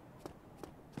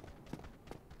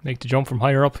 Make the jump from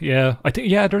higher up. Yeah, I think.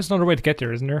 Yeah, there's another way to get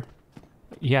there, isn't there?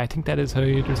 Yeah, I think that is how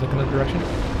there's like another direction.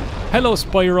 Hello,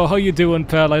 Spyro. How you doing,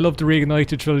 pal? I love the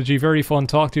Reignited trilogy. Very fun.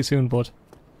 Talk to you soon, bud.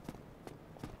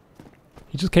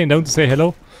 He just came down to say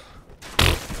hello.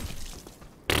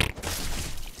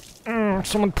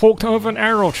 Someone poked out an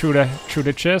arrow through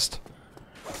the chest.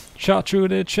 Shot through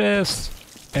the chest.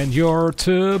 And you're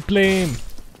to blame.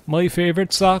 My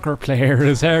favorite soccer player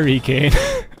is Harry Kane.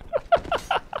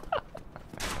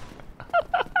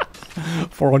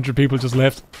 400 people just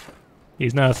left.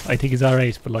 He's not. I think he's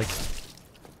alright, but like...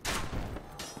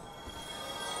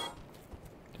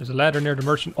 There's a ladder near the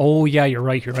merchant. Oh yeah, you're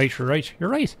right.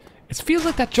 It feels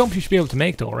like that jump you should be able to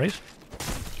make though, right?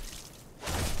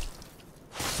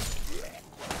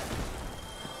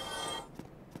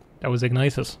 That was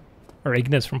Ignitus. Or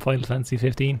Ignis from Final Fantasy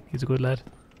 15. He's a good lad.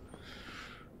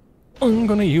 I'm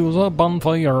gonna use a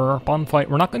bonfire.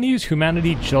 We're not gonna use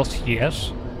humanity just yet.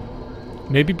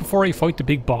 Maybe before I fight the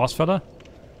big boss fella.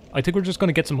 I think we're just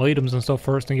gonna get some items and stuff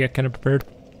first and get kind of prepared.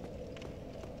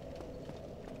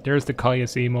 There's the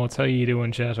Caius emotes. How you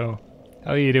doing, Chato?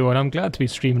 How you doing? I'm glad to be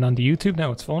streaming on the YouTube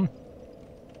now. It's fun.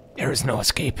 There is no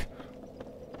escape.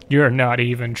 You're not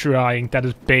even trying. That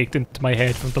is baked into my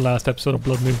head from the last episode of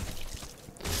Blood Moon.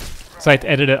 So I had to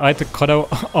edit it. I had to cut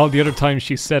out all the other times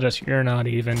she said it. You're not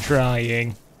even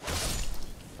trying.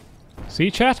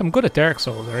 See, chat? I'm good at Dark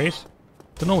Souls, alright?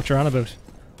 Don't know what you're on about.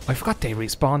 I forgot they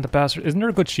respawned the bastard. Isn't there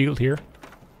a good shield here?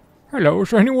 Hello, is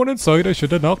there anyone inside? I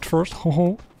should have knocked first.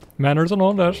 Ho manners and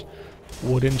all that.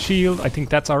 Wooden shield. I think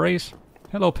that's alright.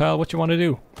 Hello, pal. What you want to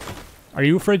do? Are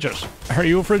you frigid? Are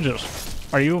you frigid?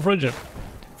 Are you frigid?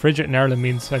 Frigid in Ireland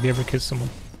means have you ever kissed someone?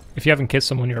 If you haven't kissed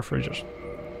someone, you're frigid.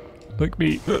 Like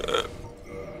me.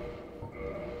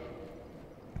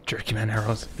 Jerky man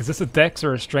arrows. Is this a dex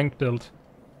or a strength build?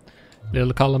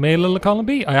 Little column A, little column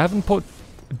B. I haven't put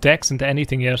dex into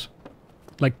anything yet.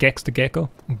 Like Gex the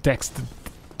Gecko. Dex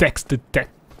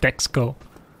go.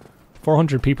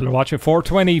 400 people are watching.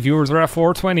 420 viewers are at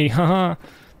 420. Haha.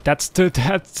 That's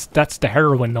the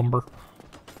heroin number.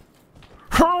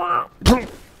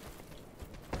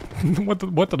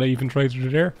 What did I even try to do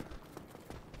there?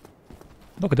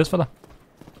 Look at this fella.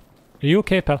 Are you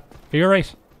okay, pal? Are you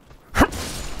alright?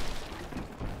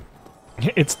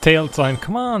 It's tail time.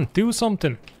 Come on, do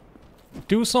something.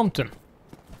 Do something.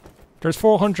 There's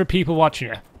 400 people watching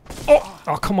you.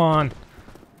 Oh, come on.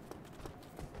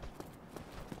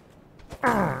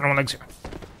 No one likes you.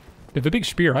 They have a big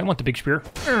spear. I want the big spear.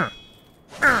 I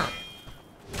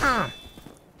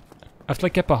have to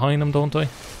like get behind him, don't I?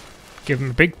 Give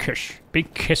him a big kiss.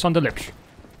 Big kiss on the lips.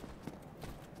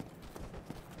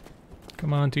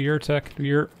 Come on, do your attack. Do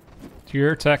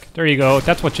your attack. There you go.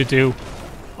 That's what you do.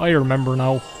 I remember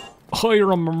now. I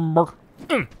remember.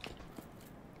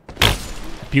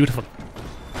 Beautiful.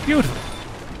 Beautiful.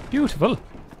 Beautiful.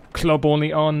 Club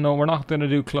only. Oh no, we're not going to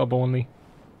do club only.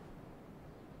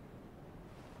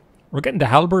 We're getting the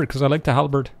halberd because I like the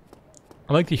halberd.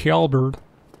 I like the halberd.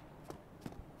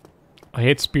 I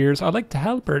hate spears. I like the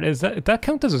halberd. Is that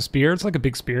count as a spear? It's like a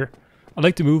big spear. I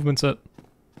like the movements that.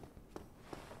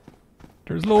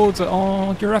 There's loads of...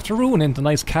 Oh, you're after ruining the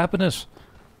nice cabinet.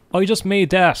 I just made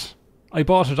that. I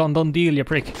bought it on Dundee, you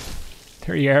prick.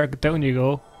 There you are. Down you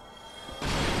go.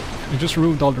 You just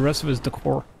ruined all the rest of his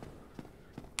decor.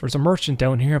 There's a merchant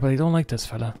down here, but I don't like this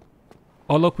fella.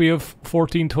 Oh look, we have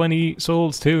 1420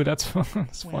 souls too. That's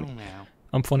that's funny. Well, now,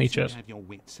 I'm funny, you chat. have your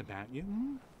wits about you,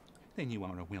 hmm? Then you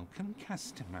are a welcome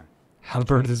customer.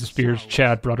 Halberd is a spears.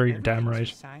 Chad, brother, you're damn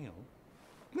right.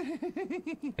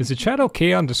 Is the chat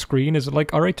okay on the screen? Is it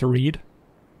like alright to read?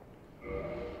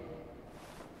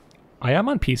 I am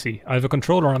on PC. I have a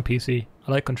controller on PC.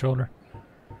 I like controller.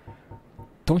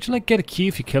 Don't you like get a key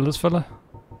if you kill this fella?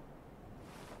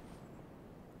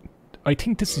 I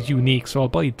think this is unique, so I'll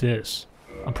buy this.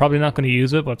 I'm probably not going to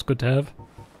use it, but it's good to have.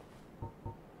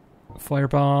 Fire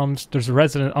bombs. There's a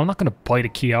resident. I'm not going to buy the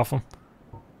key off him.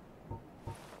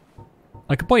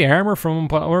 I could buy armor from him,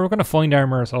 but we're going to find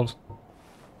armor ourselves.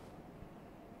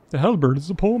 The halberd is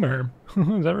a pole arm.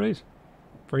 Is that right?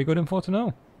 Very good info to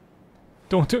know.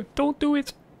 Don't do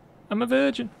it. I'm a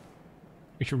virgin.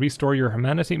 You should restore your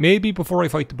humanity. Maybe before I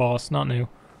fight the boss, not now.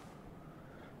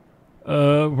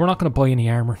 We're not going to buy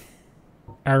any armor.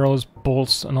 Arrows,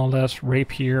 bolts, and all that.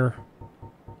 Rapier.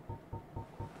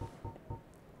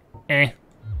 Eh.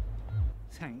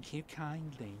 Thank you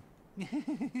kindly.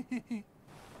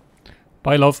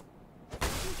 Bye, love.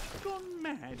 Gone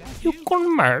mad, have You've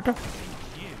gone mad.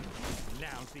 You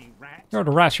lousy rat. You're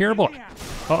the rat here, boy.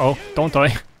 Uh-oh, don't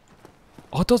die.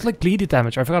 Oh, it does like bleeded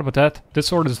damage. I forgot about that. This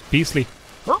sword is beastly.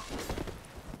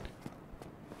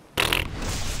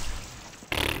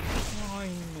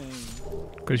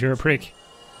 Because you're a prick.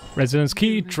 Residence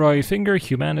key, dry finger,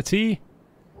 humanity.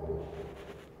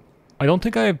 I don't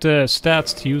think I have the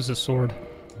stats to use this sword.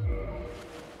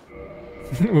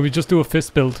 Will we just do a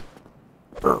fist build?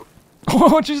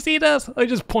 Oh, did you see that? I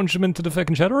just punched him into the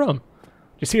fucking shadow realm.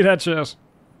 Did you see that, chat?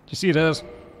 Did you see that?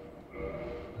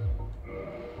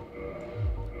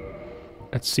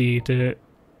 Let's see the...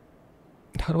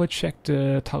 How do I check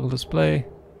the toggle display?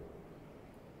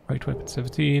 Right weapon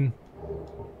 17.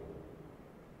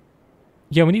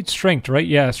 Yeah, we need strength, right?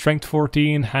 Yeah, strength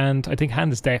 14, hand. I think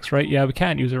hand is dex, right? Yeah, we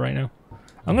can't use it right now.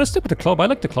 I'm gonna stick with the club. I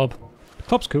like the club. The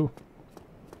club's cool.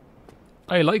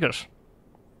 I like it.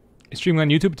 Streaming on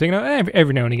YouTube, taking out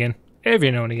every now and again.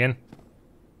 Every now and again.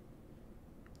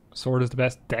 Sword is the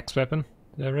best dex weapon.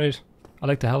 Is that right? I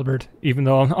like the halberd, even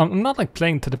though I'm not like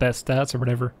playing to the best stats or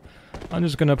whatever. I'm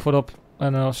just gonna put up, I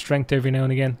don't know, strength every now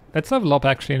and again. Let's level up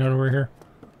actually now that we're here.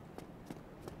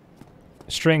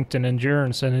 Strength and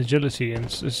endurance and agility and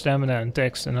stamina and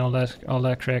dex and all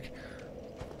that crack.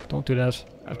 Don't do that.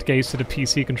 I have to get used to the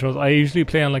PC controls. I usually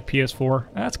play on like PS4.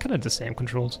 That's kind of the same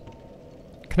controls.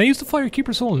 Can I use the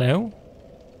Firekeeper Soul now?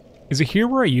 Is it here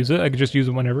where I use it? I could just use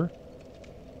it whenever.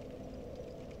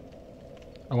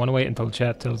 I want to wait until the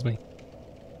chat tells me.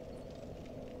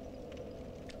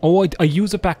 Oh, I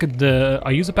use it back in the... I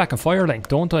use it back in Firelink,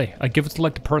 don't I? I give it to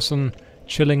like the person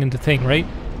chilling in the thing, right?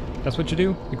 That's what you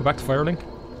do? You go back to Firelink?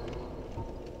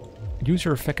 Use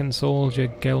your feckin' soul, you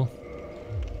girl.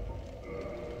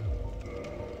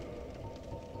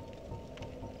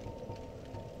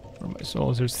 Where are my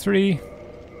souls? There's 3.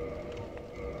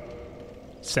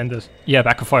 Send it. Yeah,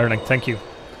 back to Firelink, thank you.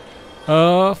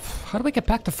 How do we get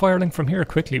back to Firelink from here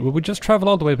quickly? Will we just travel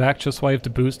all the way back just so I have to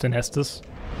boost in Estus?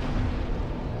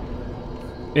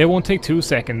 It won't take 2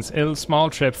 seconds. It'll small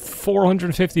trip.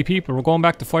 450 people. We're going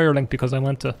back to Firelink because I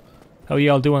went to... How are you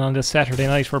all doing on this Saturday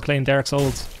night? We're playing Dark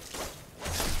Souls.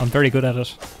 I'm very good at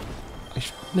it. I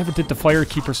never did the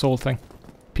Firekeeper Soul thing.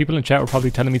 People in chat were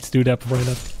probably telling me to do that before I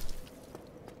left.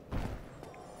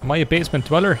 Am I a basement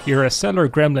dweller? You're a cellar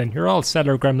gremlin. You're all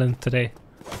cellar gremlin today.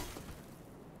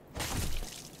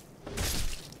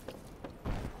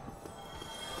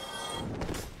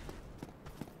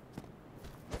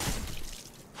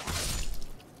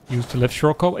 Use the lift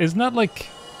shortcut. Isn't that like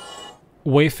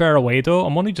way far away though?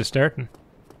 I'm only just starting.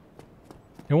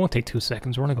 It won't take 2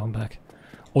 seconds. We're only going back.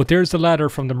 Oh, there's the ladder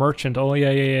from the merchant. Oh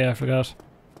yeah, I forgot.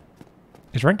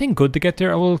 Is there anything good to get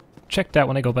there? I will check that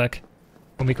when I go back.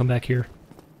 When we come back here.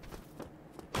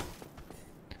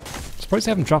 Surprised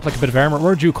I haven't dropped like a bit of armor.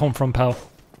 Where'd you come from, pal?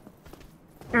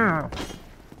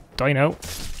 Die now.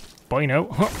 Bye now.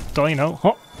 Huh. Die now.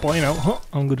 Huh. Bye now. Huh.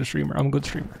 I'm a good streamer. I'm a good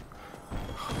streamer.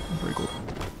 I'm very good.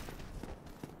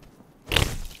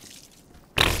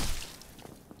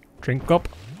 Drink up.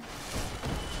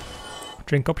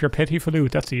 Drink up your petty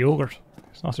flute. That's a yogurt.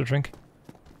 It's not a drink.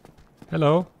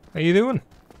 Hello. How you doing?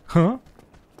 Huh?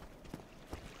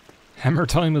 Hammer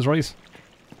time is right.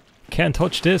 Can't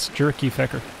touch this, jerky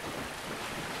fecker.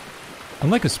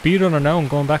 I'm like a speedrunner now. I'm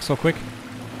going back so quick.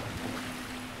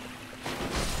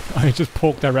 I just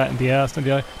poked that rat in the ass and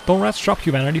the eye. Don't rats drop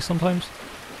humanity sometimes?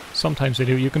 Sometimes they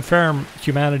do. You can farm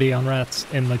humanity on rats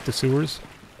in like the sewers.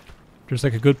 There's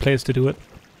like a good place to do it.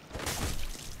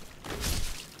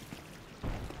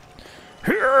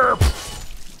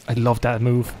 I love that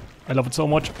move. I love it so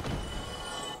much.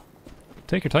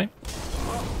 Take your time.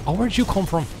 Oh, where'd you come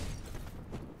from?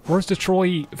 Where's the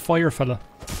Troy fire fella?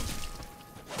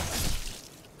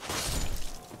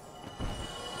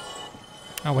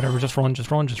 Oh, whatever. Just run, just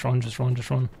run, just run, just run, just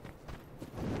run.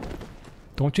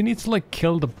 Don't you need to like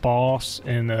kill the boss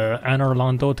in Anne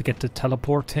Orlando to get the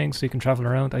teleport thing so you can travel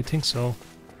around? I think so.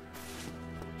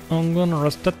 I'm gonna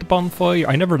rest at the bonfire.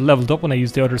 I never leveled up when I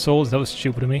used the other souls. That was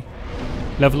stupid of me.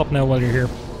 Level up now while you're here.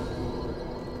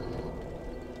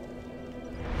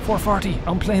 440.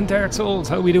 I'm playing Dark Souls.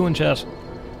 How we doing, chat?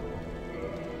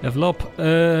 Level up.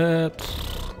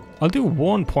 I'll do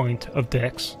 1 point of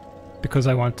dex because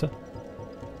I want to.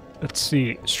 Let's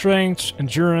see. Strength,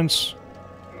 endurance.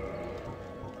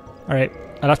 Alright.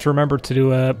 I'll have to remember to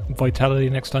do vitality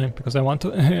next time because I want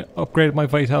to upgrade my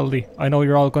vitality. I know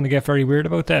you're all going to get very weird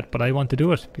about that, but I want to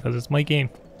do it because it's my game.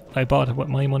 I bought it with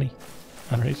my money.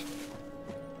 Alright.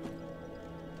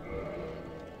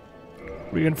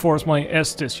 Reinforce my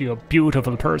Estes, you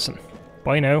beautiful person.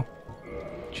 Bye now.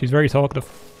 She's very talkative.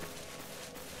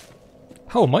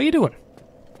 How am I doing?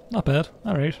 Not bad.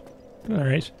 Alright. Doing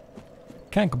alright.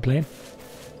 Can't complain.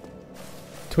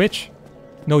 Twitch?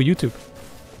 No, YouTube.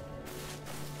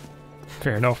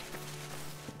 Fair enough.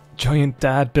 Giant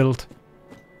dad build.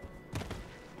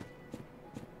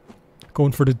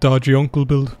 Going for the dodgy uncle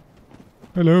build.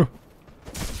 Hello.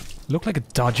 Look like a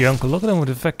dodgy uncle. Look at him with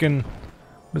the fucking...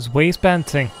 his waistband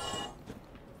thing.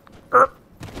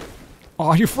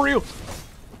 Oh, you're for real.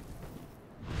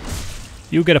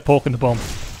 You get a poke in the bum.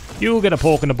 You get a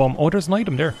poke in the bum. Oh, there's an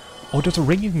item there. Oh, there's a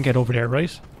ring you can get over there,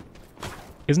 right?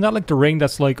 Isn't that like the ring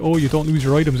that's like, oh, you don't lose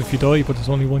your items if you die, but there's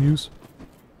only one use?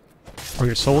 Or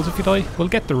your souls if you die? We'll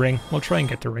get the ring. We'll try and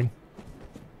get the ring.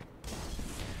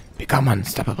 Become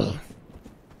unstoppable.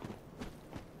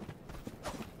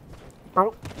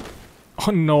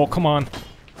 Oh no, come on.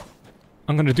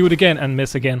 I'm gonna do it again and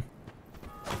miss again.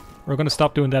 We're gonna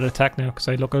stop doing that attack now because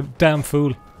I look a damn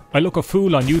fool. I look a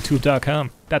fool on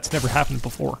YouTube.com. That's never happened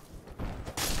before.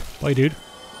 Bye, dude.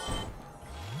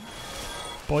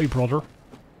 Bye, brother.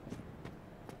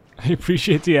 I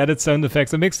appreciate the added sound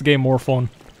effects. It makes the game more fun.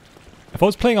 If I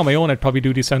was playing on my own, I'd probably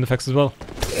do these sound effects as well.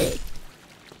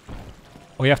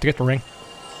 Oh, you have to get the ring.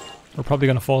 We're probably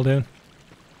gonna fall down.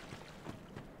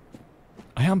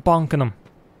 I am bonking them.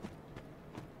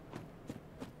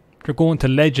 They're going to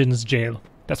Legends jail.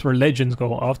 That's where legends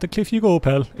go. Off the cliff you go,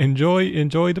 pal. Enjoy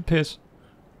the piss.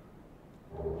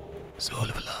 Soul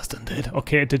of a lost undead.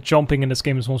 Okay, the jumping in this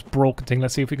game is the most broken thing.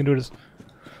 Let's see if we can do this.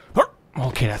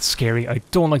 Okay, that's scary. I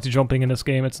don't like the jumping in this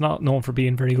game. It's not known for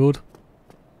being very good.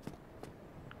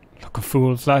 Look a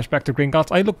fool. Flashback to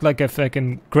Gringotts. I look like a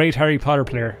fucking great Harry Potter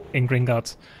player in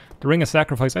Gringotts. The Ring of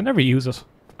Sacrifice. I never use it.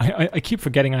 I keep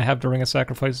forgetting I have the Ring of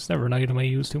Sacrifice. It's never an item I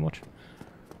use too much.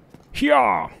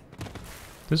 Yeah.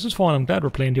 This is fun. I'm glad we're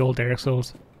playing the old Dark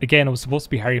Souls. Again, it was supposed to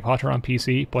be Harry Potter on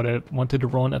PC, but I wanted to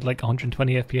run at like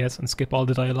 120 FPS and skip all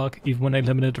the dialogue, even when I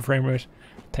limited the frame rate.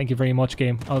 Thank you very much,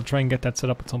 game. I'll try and get that set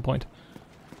up at some point.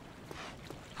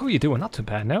 How are you doing? Not too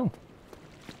bad now.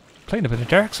 Playing a bit of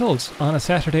Dark Souls on a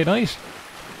Saturday night.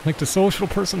 Like the social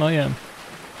person I am.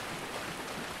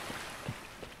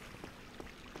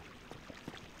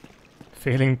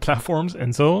 Failing platforms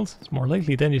in Souls? It's more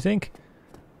likely than you think.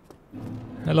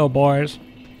 Hello, boys.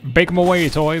 Bake them away,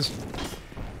 toys.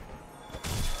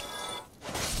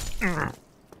 I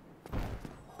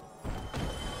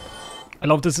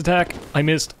love this attack. I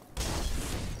missed.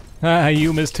 Ah,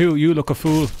 you missed too. You look a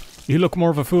fool. You look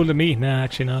more of a fool than me. Nah,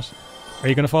 actually not. Are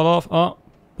you gonna fall off? Oh,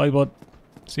 bye, bud.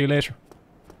 See you later.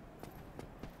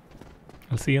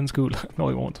 I'll see you in school. No,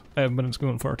 I won't. I haven't been in school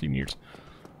in 14 years.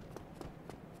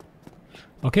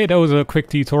 Okay, that was a quick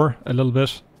detour. A little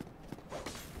bit.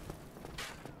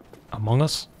 Among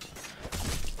Us?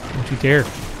 Don't you dare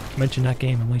mention that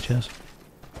game in my chat.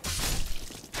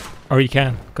 Or you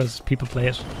can, because people play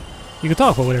it. You can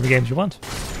talk about whatever games you want.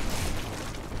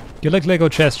 Do you like Lego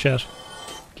chess, chat?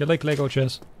 Do you like Lego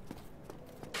chess?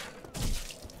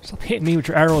 Stop hitting me with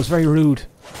your arrows, very rude.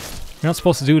 You're not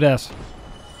supposed to do that.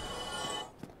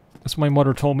 That's what my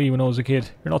mother told me when I was a kid.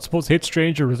 You're not supposed to hit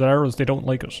strangers with arrows, they don't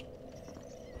like it.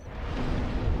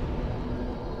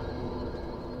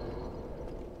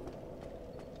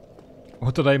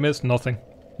 What did I miss? Nothing.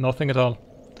 Nothing at all.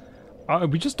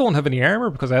 We just don't have any armor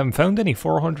because I haven't found any.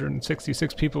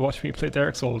 466 people watch me play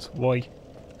Dark Souls. Why?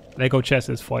 Lego chess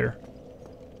is fire.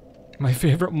 My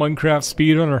favourite Minecraft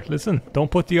speedrunner. Listen,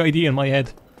 don't put the idea in my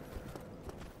head.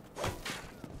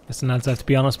 Listen, lads, I have to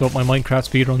be honest about my Minecraft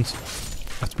speedruns.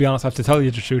 I have to be honest, I have to tell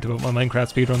you the truth about my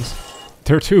Minecraft speedruns.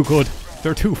 They're too good.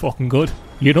 They're too fucking good.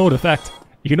 You know the fact.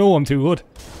 You know I'm too good.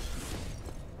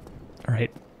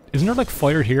 Alright. Isn't there like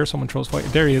fire here? Someone throws fire.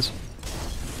 There he is.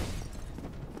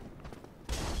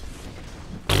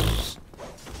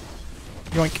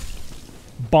 Yoink.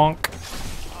 Bonk.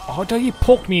 Oh, he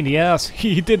poked me in the ass.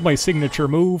 He did my signature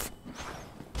move.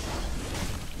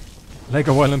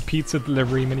 Lego Island pizza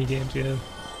delivery minigames, yeah.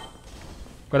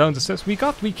 Go down to this. We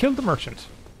killed the merchant.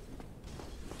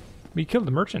 We killed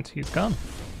the merchant. He's gone.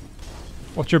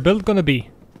 What's your build gonna be?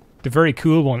 The very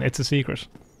cool one. It's a secret.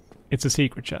 It's a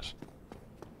secret, chat.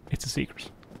 It's a secret.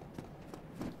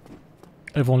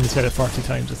 I've only said it 40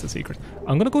 times, it's a secret.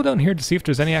 I'm gonna go down here to see if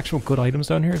there's any actual good items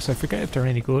down here, because I forget if they're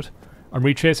any good. I'm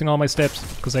retracing all my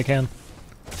steps, because I can.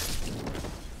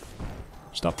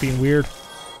 Stop being weird.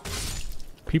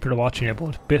 People are watching it,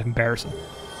 but a bit embarrassing.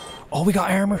 Oh, we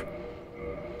got armor.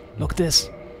 Look at this.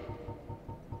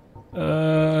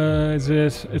 Is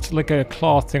it? It's like a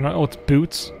cloth thing, right? Oh, it's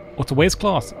boots. Oh, it's a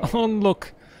waistcloth. Oh,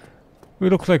 look. We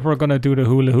look like we're gonna do the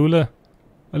hula hula.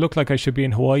 I look like I should be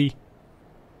in Hawaii.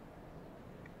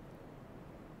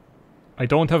 I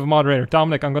don't have a moderator.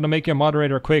 Dominic, I'm gonna make you a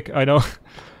moderator quick. I know.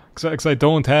 Because I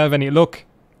don't have any. Look,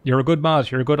 you're a good mod.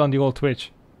 You're good on the old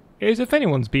Twitch. As if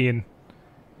anyone's being,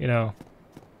 you know,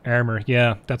 armor.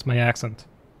 Yeah, that's my accent.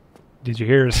 Did you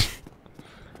hear it?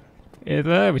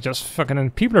 We just fucking...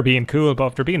 people are being cool, but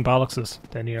if they're being bollockses,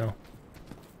 then, you know,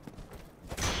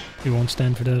 we won't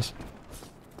stand for this.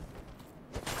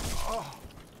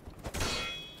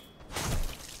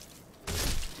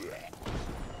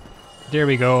 There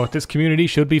we go. This community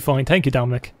should be fine. Thank you,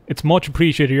 Dominic. It's much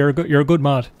appreciated. You're a good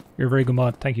mod. You're a very good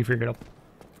mod. Thank you for your help.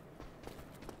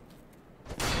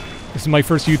 This is my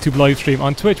first YouTube live stream.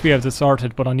 On Twitch we have this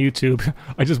sorted, but on YouTube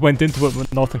I just went into it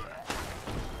with nothing.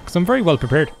 Because I'm very well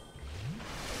prepared.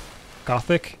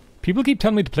 Gothic. People keep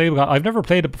telling me to play with Gothic. I've never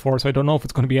played it before, so I don't know if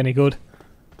it's going to be any good.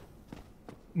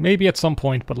 Maybe at some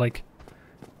point, but like...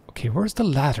 okay, where's the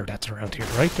ladder that's around here,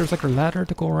 right? There's like a ladder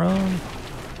to go around.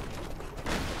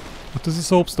 What does the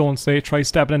soapstone say? Try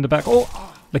stabbing in the back.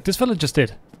 Oh! Like this fella just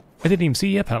did. I didn't even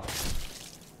see you, pal.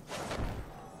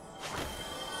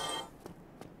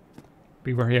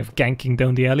 Beware of ganking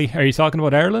down the alley. Are you talking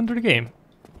about Ireland or the game?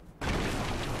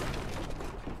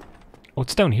 Oh,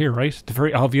 it's down here, right? The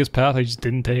very obvious path I just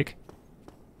didn't take.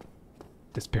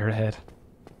 Despair ahead.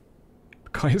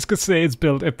 Guys could say it's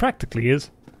built. It practically is.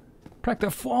 We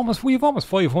have almost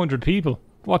 500 people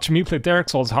watching me play Dark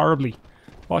Souls horribly.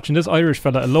 Watching this Irish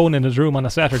fella alone in his room on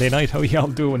a Saturday night. How y'all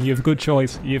doing? You have good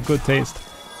choice. You have good taste.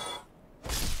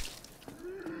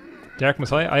 Dark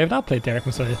Messiah? I have not played Dark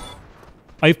Messiah.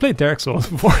 I've played Dark Souls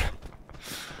before.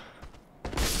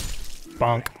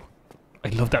 Bonk. I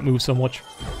love that move so much.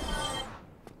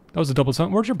 That was a double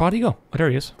sound. Where'd your body go? Oh, there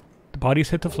he is. The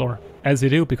bodies hit the floor. As they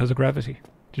do because of gravity.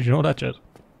 Did you know that, Jed?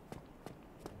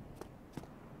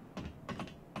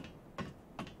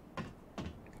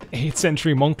 The 8th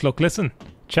century monk look. Listen.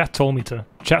 Chat told me to.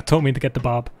 Chat told me to get the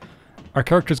bob. Our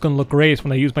character's gonna look great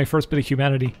when I use my first bit of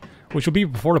humanity. Which will be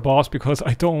before the boss because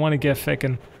I don't want to get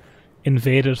fucking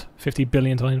invaded 50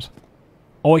 billion times.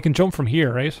 Oh, I can jump from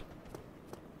here, right?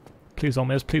 Please don't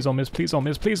miss, please don't miss, please don't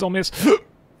miss, please don't miss.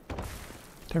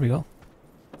 There we go.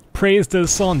 Praise the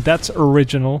sun, that's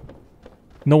original.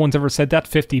 No one's ever said that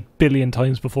 50 billion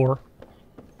times before.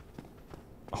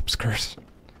 Upskirt.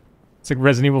 It's like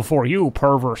Resident Evil 4, you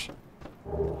pervert.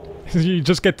 You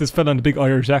just get this fella in a big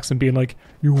Irish accent being like,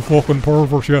 you fucking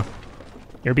pervert, yeah.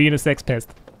 You're being a sex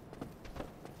pest.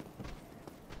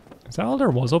 Is that all there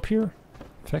was up here?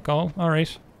 Feck all,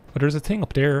 alright. But there's a thing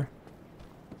up there.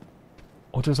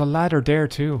 Oh, there's a ladder there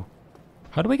too.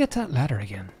 How do I get to that ladder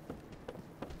again?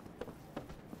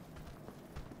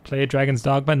 Play Dragon's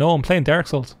Dogma? No, I'm playing Dark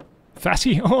Souls.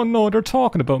 Fatty? Oh no, they're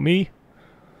talking about me.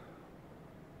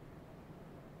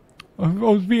 I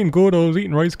was being good, I was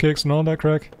eating rice cakes and all that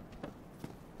crack.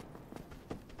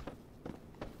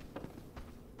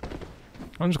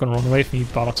 I'm just gonna run away from you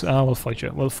bollocks. Ah, we'll fight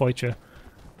you, we'll fight you.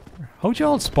 How'd you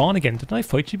all spawn again? Didn't I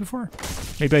fight you before?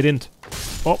 Maybe I didn't.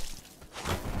 Oh.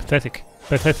 Pathetic.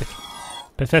 Pathetic.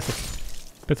 Pathetic.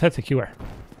 Pathetic you are.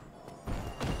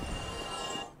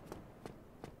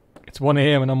 It's 1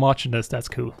 AM and I'm watching this. That's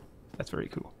cool. That's very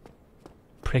cool.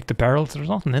 Break the barrels. There's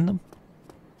nothing in them.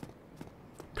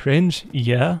 Cringe?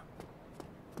 Yeah.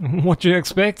 What do you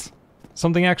expect?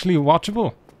 Something actually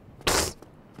watchable?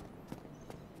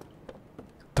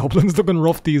 Dublin's looking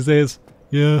rough these days.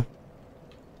 Yeah.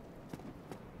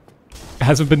 It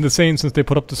hasn't been the same since they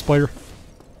put up the spire.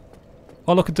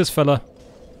 Oh, look at this fella.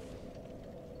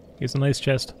 He has a nice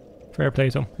chest. Fair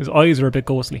play to him. His eyes are a bit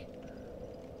ghostly.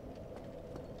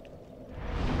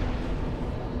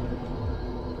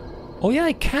 Oh yeah,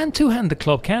 I can two-hand the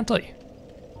club, can't I?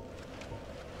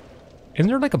 Isn't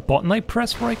there like a button I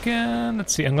press where I can...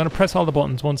 Let's see, I'm gonna press all the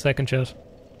buttons. 1 second, chat.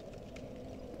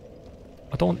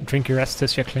 Oh, don't drink your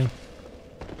Estus yet, clean.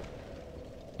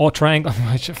 Oh, triangle.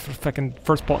 I should fucking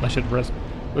first button I should press.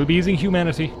 We'll be using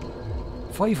humanity.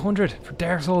 500 for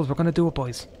Dark Souls. We're gonna do it,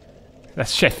 boys.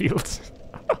 That's Sheffield.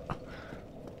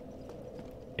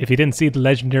 If you didn't see the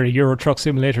legendary Euro Truck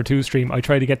Simulator 2 stream, I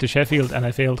tried to get to Sheffield and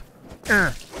I failed.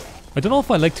 I don't know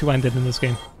if I like two-handed in this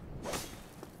game.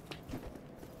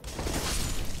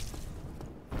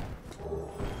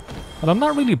 But I'm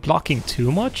not really blocking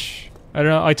too much. I don't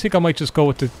know, I think I might just go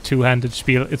with the two-handed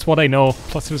spiel. It's what I know.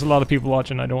 Plus there's a lot of people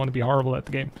watching. I don't want to be horrible at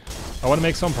the game. I want to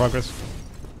make some progress.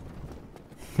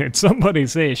 Did somebody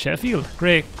say Sheffield?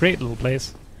 Great, great little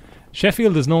place.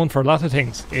 Sheffield is known for a lot of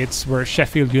things. It's where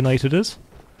Sheffield United is.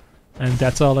 And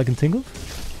that's all I can think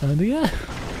of. And yeah.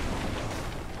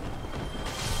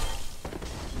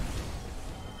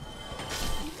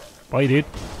 Bye, dude.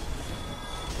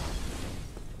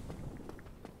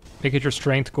 Make it your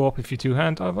strength go up if you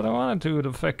two-hand. Oh, but I want to do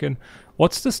the fucking...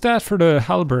 What's the stat for the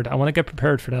halberd? I want to get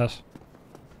prepared for that.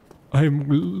 I'm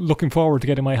looking forward to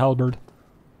getting my halberd.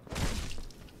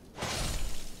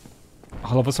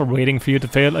 All of us are waiting for you to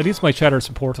fail. At least my chat are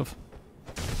supportive.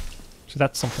 So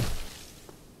that's something.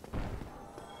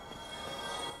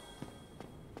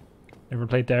 Never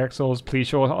played Dark Souls? Please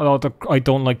show... Oh, I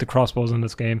don't like the crossbows in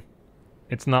this game.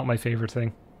 It's not my favourite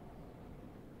thing.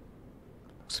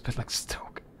 It's a bit like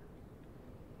Stoke.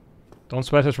 Don't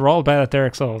sweat it, we're all bad at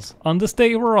Dark Souls. On this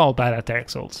day, we're all bad at Dark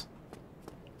Souls.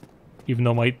 Even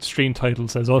though my stream title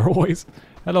says otherwise.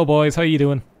 Hello boys, how you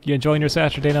doing? You enjoying your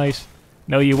Saturday night?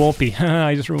 No, you won't be.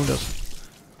 I just ruined it.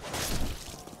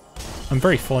 I'm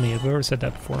very funny, I've ever said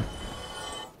that before.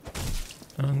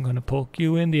 I'm gonna poke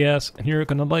you in the ass, and you're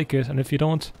gonna like it, and if you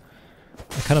don't,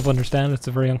 I kind of understand it's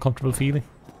a very uncomfortable feeling.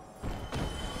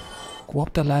 Go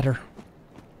up the ladder.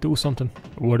 Do something.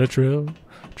 What a thrill.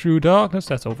 True darkness.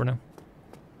 That's over now.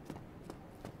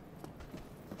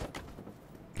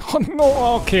 Oh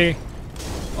no, okay.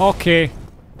 Okay.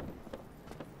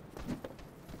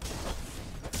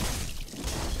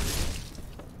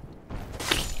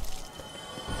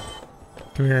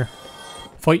 Come here.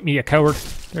 Fight me, you coward.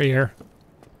 There you are.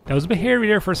 That was a bit hairy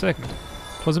there for a second.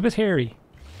 It was a bit hairy.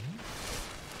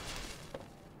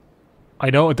 I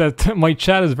know that my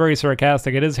chat is very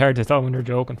sarcastic. It is hard to tell when they're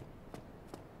joking.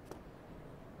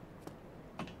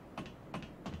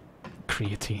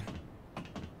 Creatine.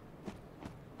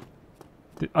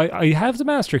 I have the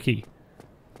master key.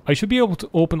 I should be able to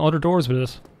open other doors with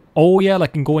it. Oh yeah, like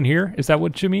I can go in here? Is that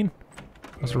what you mean?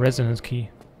 That's a resonance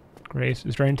key. Great.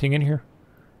 Is there anything in here?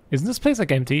 Isn't this place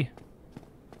like empty?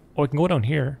 Oh, I can go down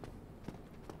here.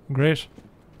 Great.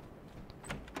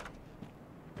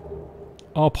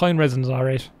 Oh, pine resin's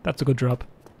alright. That's a good drop.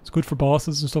 It's good for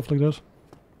bosses and stuff like that.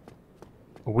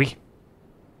 Oui.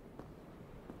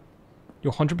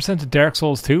 You're 100% of Dark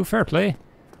Souls 2? Fair play.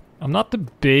 I'm not the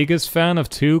biggest fan of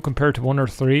 2 compared to 1 or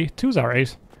 3. 2's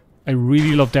alright. I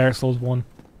really love Dark Souls 1.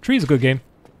 3's a good game.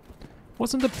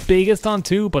 Wasn't the biggest on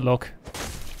 2, but look.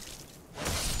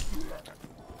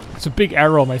 It's a big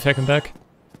arrow on my fucking back.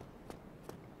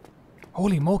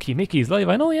 Holy moky, Mickey's live.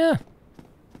 I know, yeah.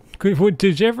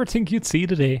 Did you ever think you'd see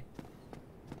today?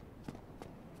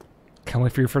 Can't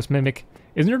wait for your first mimic.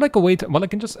 Isn't there like a way to... Well, I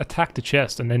can just attack the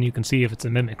chest and then you can see if it's a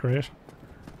mimic, right?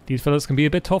 These fellas can be a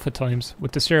bit tough at times.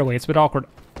 With the stairway, it's a bit awkward.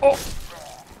 Oh!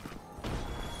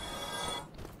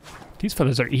 These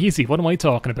fellas are easy. What am I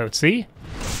talking about? See?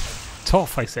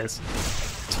 Tough, I says.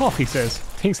 Tough, he says.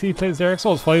 Thinks he plays Dark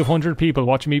Souls. 500 people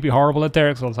watching me be horrible at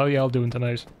Dark Souls. How y'all doing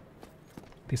tonight?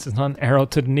 This is not an arrow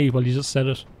to the knee. Well, you just said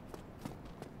it.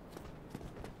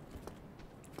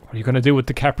 What are you gonna do with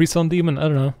the Capri Sun Demon? I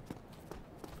don't know.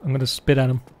 I'm gonna spit at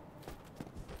him.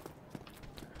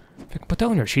 Put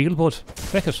down your shield, bud.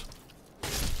 Feck it.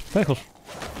 Feck it.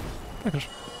 Feck it.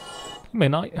 He may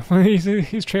not.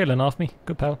 He's trailing off me.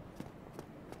 Good pal.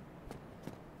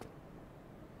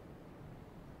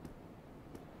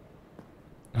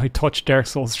 I touched Dark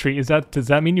Souls 3. Does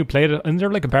that mean you played it? Isn't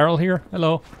there like a barrel here?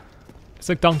 Hello. It's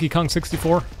like Donkey Kong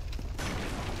 64.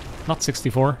 Not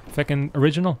 64. Fucking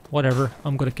original. Whatever.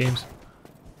 I'm good at games.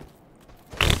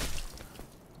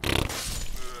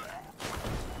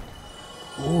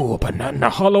 Ooh, banana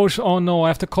hollow. Oh no, I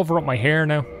have to cover up my hair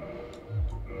now.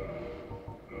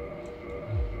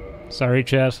 Sorry,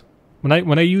 chat. When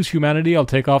I use humanity, I'll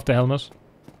take off the helmet.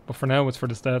 But for now, it's for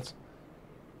the stats.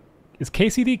 Is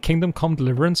KCD Kingdom Come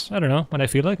Deliverance? I don't know. When I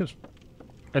feel like it.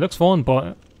 It looks fun,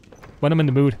 but when I'm in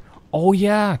the mood. Oh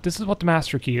yeah, this is what the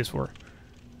master key is for.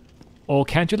 Oh,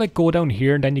 can't you like go down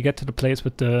here and then you get to the place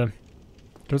with the...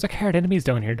 There's like hard enemies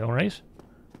down here though, right?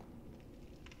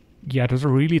 Yeah, there's a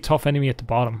really tough enemy at the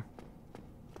bottom.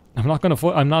 I'm not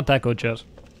that good yet.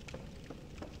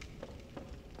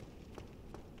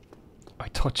 I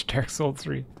touched Dark Souls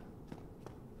 3.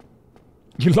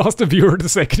 You lost a viewer the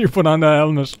second you put on that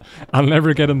helmet. I'll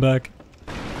never get him back.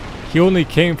 He only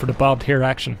came for the bobbed hair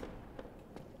action.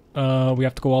 We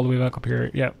have to go all the way back up here.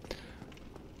 Yeah.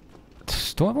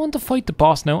 Do I want to fight the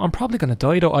boss now? I'm probably gonna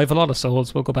die though. I have a lot of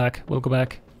souls. We'll go back. We'll go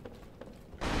back.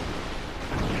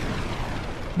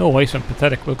 No, wait, I'm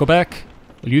pathetic. We'll go back.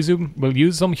 We'll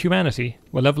use some humanity.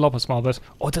 We'll level up a small bit.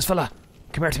 Oh, this fella!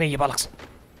 Come here to me, you bollocks!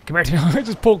 Come here to me. I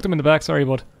just poked him in the back. Sorry,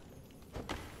 bud.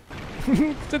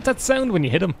 that sound when you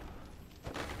hit him.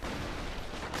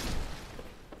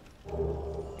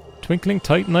 twinkling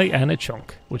titanite and a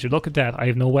chunk. Would you look at that? I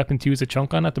have no weapon to use a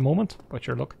chunk on at the moment, but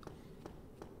sure, look.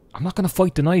 I'm not going to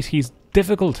fight the knight. He's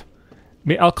difficult.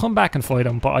 I'll come back and fight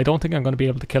him, but I don't think I'm going to be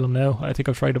able to kill him now. I think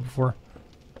I've tried it before.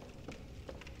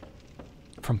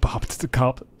 From Bob to the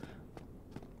cop.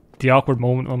 The awkward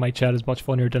moment when my chat is much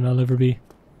funnier than I'll ever be.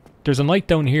 There's a knight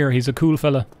down here. He's a cool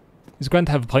fella. He's going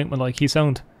to have a pint with, like, he's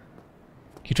sound.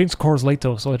 He drinks Coors Light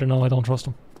though, so I don't know. I don't trust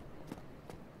him.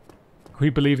 We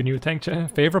believe in you. Thank you.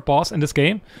 Favorite boss in this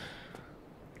game?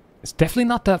 It's definitely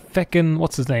not that feckin'...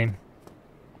 what's his name?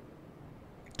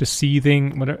 The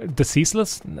seething... whatever, the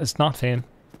ceaseless? It's not him.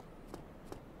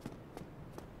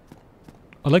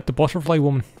 I like the butterfly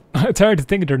woman. It's hard to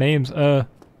think of their names. I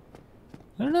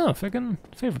don't know. Feckin'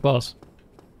 favorite boss.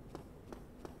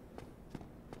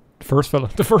 The first fella.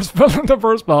 The first fella. The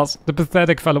first boss. The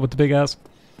pathetic fella with the big ass.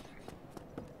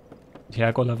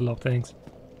 Yeah, go level up. Thanks.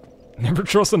 Never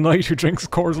trust a knight who drinks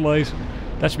Coors Light.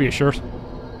 That should be a shirt.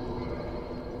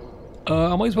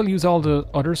 I might as well use all the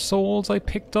other souls I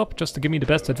picked up just to give me the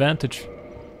best advantage.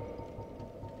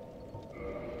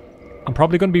 I'm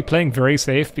probably going to be playing very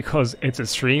safe because it's a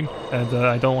stream and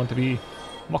I don't want to be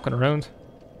mucking around.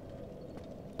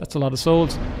 That's a lot of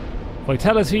souls.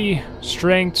 Vitality,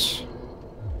 strength.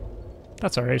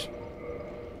 That's alright.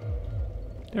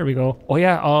 There we go. Oh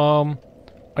yeah,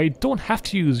 I don't have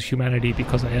to use humanity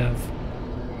because I have.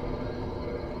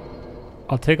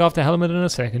 I'll take off the helmet in a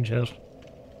second, chat.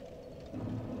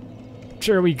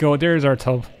 There we go, there's our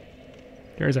tub.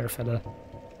 There's our fella.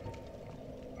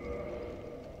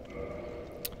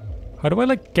 How do I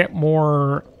like get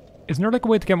more... Isn't there like a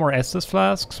way to get more Estus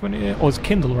flasks when you... Oh, it's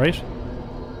Kindle, right?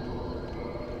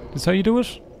 That's how you do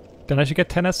it? Then I should get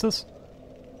 10 Estus?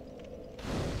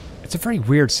 It's a very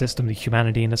weird system, the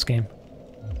humanity in this game.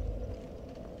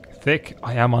 Thick,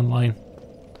 I am online.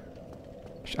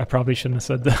 I probably shouldn't have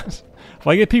said that. If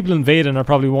I get people invading, I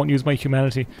probably won't use my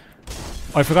humanity.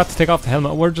 I forgot to take off the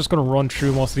helmet. We're just going to run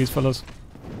through most of these fellas.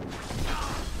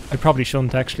 I probably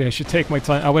shouldn't, actually. I should take my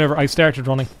time. Oh, whatever. I started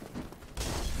running.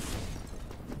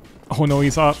 Oh no,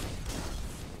 he's hot.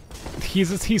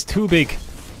 He's too big.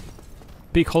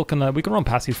 Big hulking lad. We can run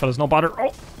past these fellas, no bother.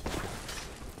 Oh!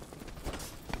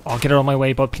 Oh, get out of my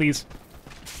way, bud, please.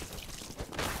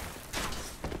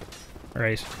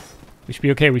 Alright. We should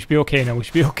be okay. We should be okay now. We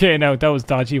should be okay now. That was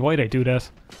dodgy. Why did I do that?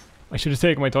 I should have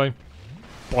taken my time.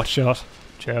 Bot shot.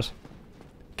 Chat.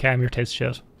 Calm your tits,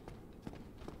 chat.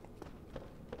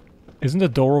 Isn't the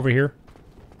door over here?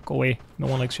 Go away. No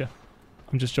one likes you.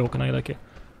 I'm just joking. I like it.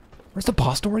 Where's the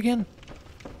boss door again?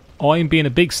 Oh, I'm being a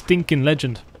big stinking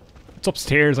legend. It's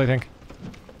upstairs, I think.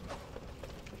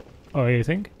 Oh, you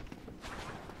think?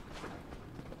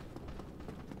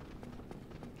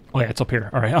 Oh yeah, it's up here.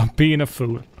 Alright, I'm being a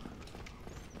fool.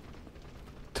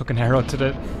 Took an arrow to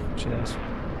the chest.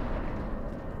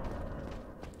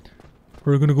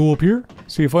 We're gonna go up here.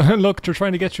 See if I... Look, they're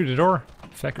trying to get through the door.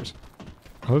 Feckers.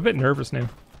 I'm a bit nervous now.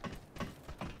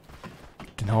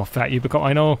 Don't know how fat you become.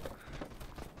 I know.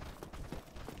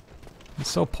 He's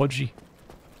so pudgy.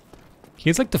 He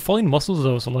has like defined muscles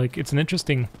though, so like it's an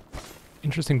interesting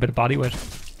bit of body weight.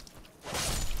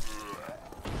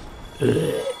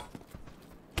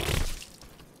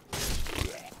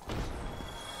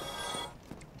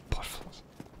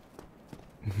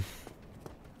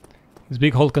 He's a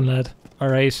big hulking lad.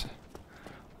 Alright.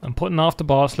 I'm putting off the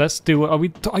boss. Let's do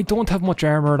it. I don't have much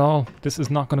armor at all. This is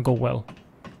not going to go well.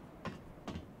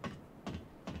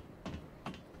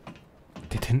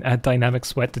 They didn't add dynamic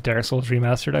sweat to Dark Souls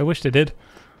Remastered. I wish they did.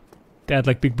 They had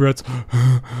like big breaths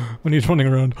when he's running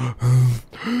around.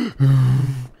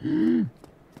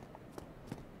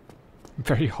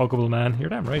 Very huggable man. You're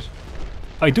damn right.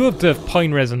 I do have the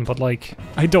pine resin, but like,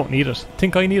 I don't need it.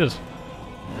 Think I need it.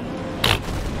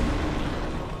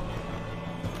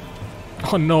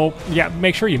 Oh no. Yeah,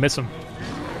 make sure you miss him.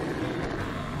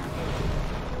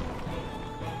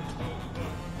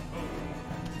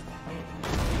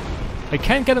 I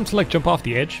can't get him to like jump off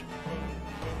the edge.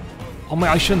 Oh my,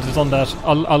 I shouldn't have done that.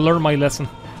 I'll learn my lesson.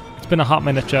 It's been a hot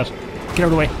minute, chat. Get out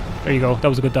of the way. There you go. That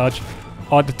was a good dodge.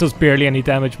 Oh, that does barely any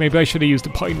damage. Maybe I should have used the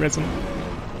pine resin.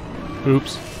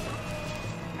 Oops.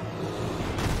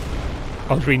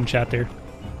 I was reading chat there.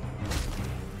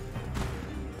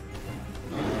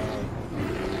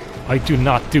 I do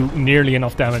not do nearly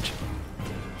enough damage.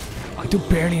 I do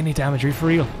barely any damage, are you for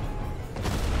real?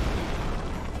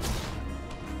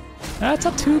 That's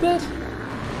not too bad.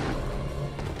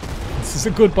 This is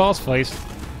a good boss fight.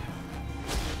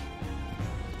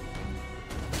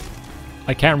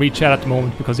 I can't read chat at the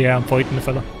moment because yeah, I'm fighting the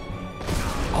fella.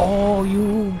 Oh,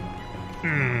 you...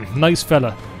 nice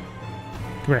fella.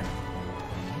 Come here.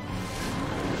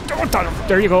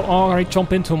 There you go. Oh, alright,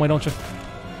 jump into him, why don't you?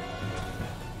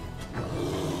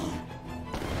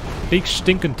 Big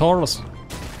stinking Taurus.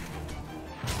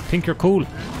 Think you're cool.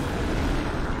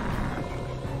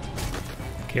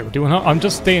 Okay, we're doing... I'm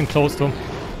just staying close to him.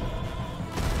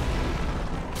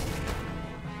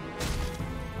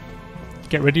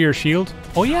 Get rid of your shield.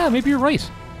 Oh yeah, maybe you're right.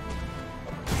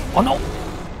 Oh no!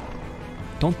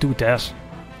 Don't do that.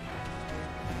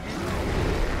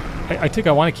 I think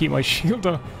I want to keep my shield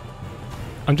on.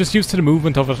 I'm just used to the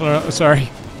movement of it. Sorry.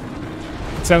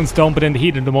 It sounds dumb, but in the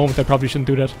heat of the moment I probably shouldn't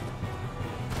do that.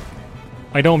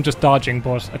 I know I'm just dodging,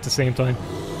 but at the same time.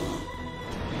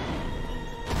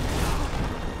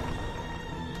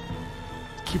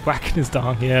 Keep whacking his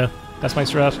dong, yeah. That's my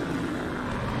strat.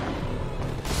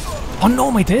 Oh no,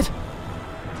 I did!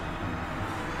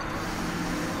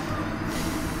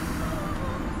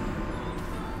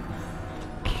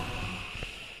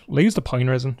 Will I use the pine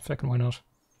resin? Fucking why not?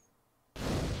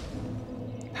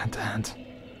 Hand to hand.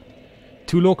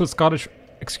 2 local Scottish...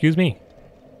 Excuse me.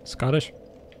 Scottish?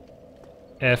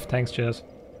 F, thanks, Jez. Do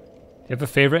you have a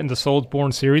favourite in the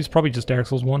Soulsborne series? Probably just Dark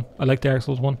Souls 1. I like Dark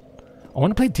Souls 1. I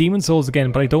want to play Demon Souls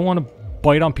again, but I don't want to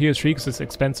buy it on PS3 because it's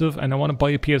expensive, and I want to buy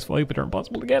a PS5, but they're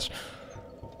impossible to get.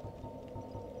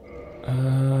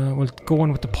 We'll go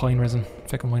in with the pine resin.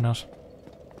 Fucking why not?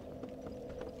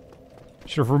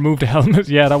 Should have removed the helmet.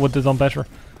 Yeah, that would have done better.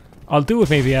 I'll do it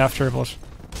maybe after, but...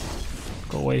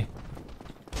 Go away.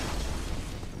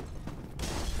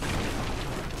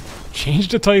 Change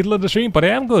the title of the stream, but I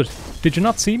am good. Did you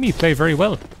not see me play very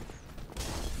well?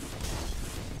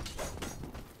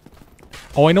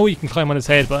 Oh, I know you can climb on his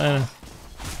head, but...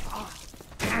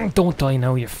 Don't die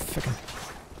now, you fucking...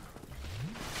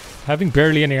 Having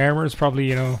barely any armor is probably,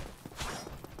 you know...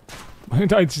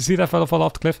 Did you see that fella fall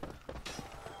off the cliff?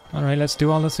 Alright, let's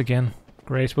do all this again.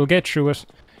 Great, we'll get through it.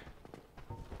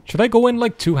 Should I go in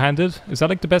like two-handed? Is that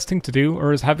like the best thing to do?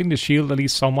 Or is having the shield at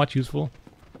least somewhat useful?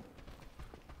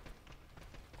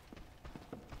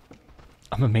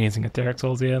 I'm amazing at Dark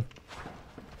Souls, yeah.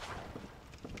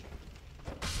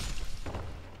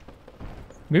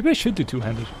 Maybe I should do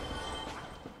two-handed.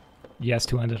 Yes,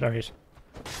 two-handed, alright.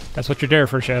 That's what you're there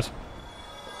for, chat.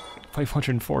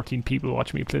 514 people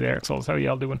watching me play Dark Souls. How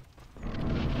y'all doing?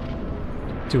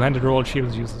 Two-handed roll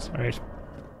shields uses. Alright.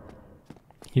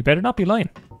 You better not be lying.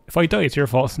 If I die, it's your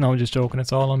fault. No, I'm just joking.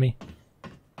 It's all on me.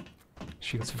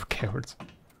 Shields for cowards.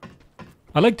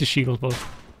 I like the shield, but...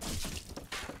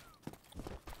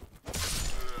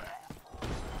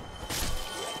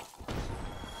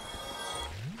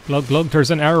 Glug glug,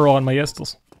 there's an arrow on my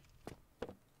Estals.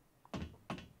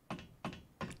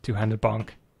 Two-handed bonk.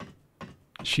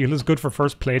 Shield is good for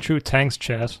first playthrough. Thanks,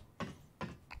 chat.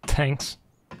 Thanks.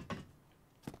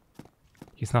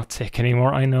 He's not sick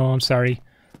anymore. I know, I'm sorry.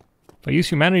 If I use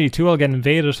humanity too, I'll get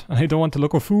invaded. And I don't want to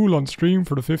look a fool on stream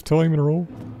for the 5th time in a row.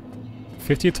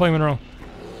 50th time in a row.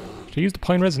 Should I use the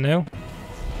pine resin now?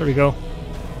 There we go.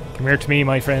 Come here to me,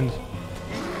 my friend.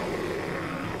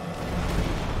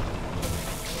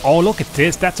 Oh, look at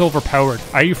this. That's overpowered.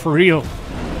 Are you for real?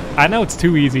 I know it's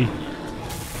too easy.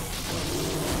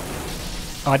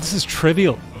 Ah, this is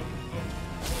trivial.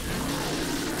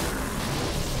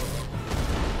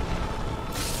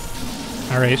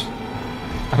 Alright.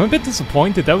 I'm a bit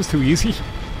disappointed. That was too easy.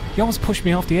 He almost pushed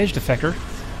me off the edge, the fecker.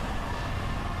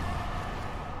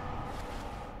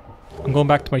 I'm going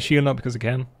back to my shield now because I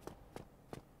can.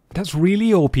 That's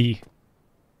really OP.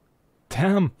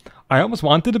 Damn. I almost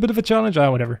wanted a bit of a challenge.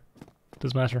 Ah, whatever.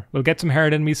 Doesn't matter. We'll get some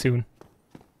hard enemies soon.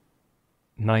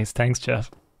 Nice. Thanks, chat.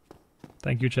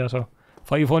 Thank you, Chato.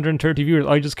 530 viewers.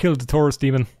 I just killed the Taurus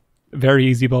demon. Very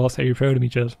easy, boss. Are you proud of me,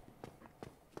 chat?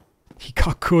 He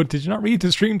got good. Did you not read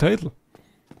the stream title?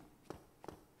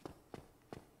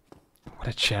 What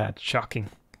a chat. Shocking.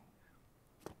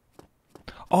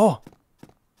 Oh!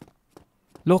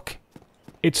 Look.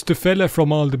 It's the fella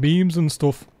from all the memes and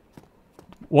stuff.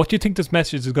 What do you think this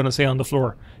message is going to say on the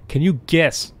floor? Can you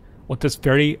guess what this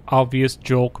very obvious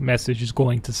joke message is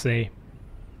going to say?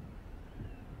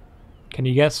 Can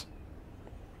you guess?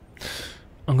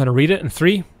 I'm going to read it in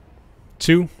 3,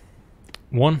 2,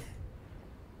 1.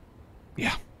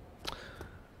 Yeah.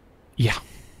 Yeah.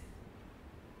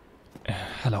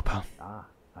 Hello, pal. Ah,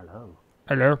 hello.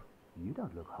 Hello. You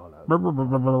don't look hollow.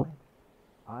 Ligma.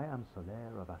 I am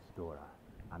Soler of Astora,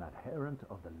 an adherent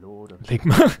of the Lord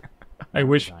of... I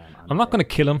wish. I'm not going to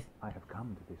kill him. I have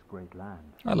come to this great land.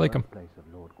 I like him. The birthplace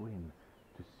of Lord Gwyn,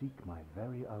 to seek my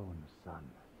very own son.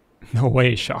 No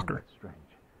way, shocker. Strange.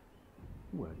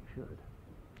 Well, you should.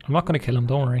 I'm not going to kill him,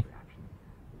 don't worry.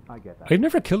 I get that. I've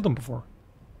never killed him before.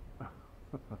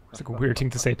 It's like a weird thing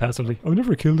to say passively. I've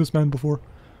never killed this man before.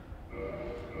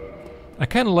 I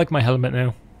kind of like my helmet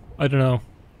now. I don't know.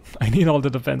 I need all the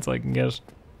defense I can get.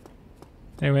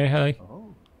 Anyway, hi.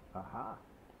 Oh, aha.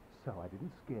 So I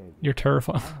didn't scare you. You're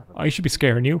terrifying. I should be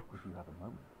scaring you. If you have a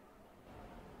moment.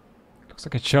 Looks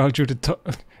like a child drew the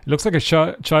it looks like a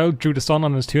child drew the sun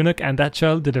on his tunic, and that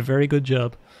child did a very good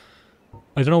job.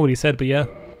 I don't know what he said, but yeah.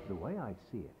 The way I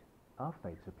see it, our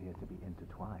fates appear to be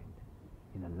intertwined.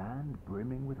 In a land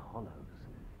brimming with hollows,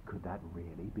 could that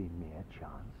really be mere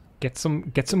chance? Get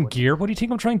some gear. What do you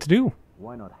think I'm trying to do?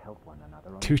 Why not help one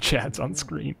another? Two chads on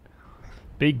screen.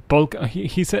 Big bulk.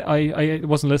 He said I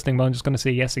wasn't listening, but I'm just gonna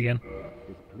say yes again.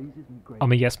 This pleases me greatly.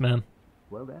 I'm a yes man.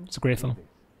 Well then, It's a great do film.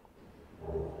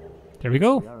 this. There we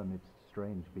go. We are amidst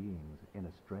strange beings in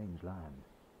a strange land.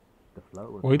 The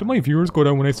flow of Why did my viewers go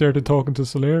down when I started talking to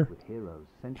Solaire? with heroes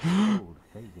centuries old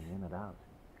phasing in and out.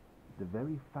 The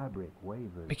very fabric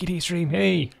wavers. Mickey D stream.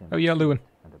 Hey, how y'all doing?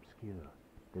 And obscure.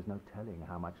 There's no telling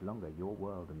how much longer your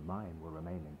world and mine will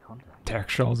remain in contact. Dark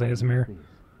Shawls ASMR. This,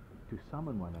 to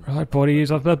summon one another. Right, buddies.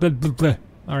 Blah, blah, blah, blah.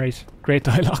 Alright, great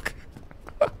dialogue.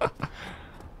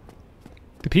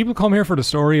 Do people come here for the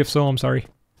story? If so, I'm sorry.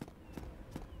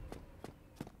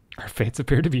 Our fates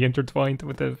appear to be intertwined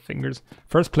with the fingers.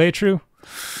 First playthrough?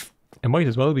 It might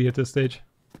as well be at this stage.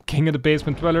 King of the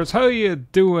Basement Dwellers, how you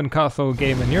doing, Cotho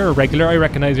Gaming? You're a regular, I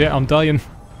recognise you. I'm dying.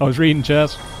 I was reading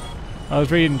chat.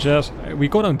 We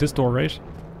go down this door, right?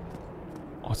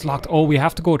 Oh, it's locked. Oh, we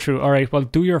have to go through. Alright, well,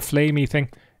 do your flamey thing.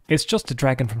 It's just a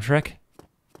dragon from Shrek.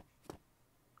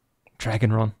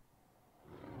 Dragon Run.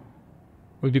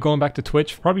 We'll be going back to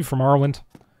Twitch, probably from Morrowind.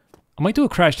 I might do a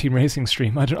Crash Team Racing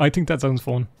stream. I think that sounds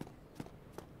fun.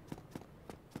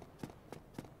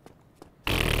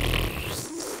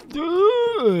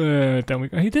 Down we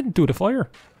go. He didn't do the fire.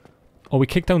 Oh, we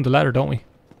kick down the ladder, don't we?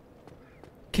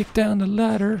 Kick down the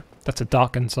ladder. That's a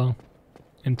Dawkins song.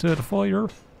 Into the fire.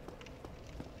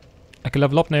 I can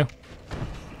level up now.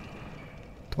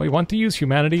 Do I want to use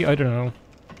humanity? I don't know.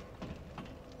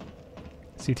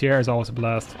 CTR is always a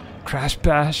blast. Crash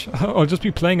Bash. I'll just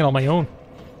be playing it on my own.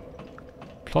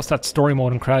 Plus that story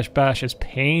mode in Crash Bash is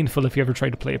painful if you ever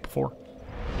tried to play it before.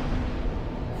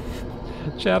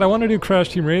 Chad, I want to do Crash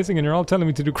Team Racing and you're all telling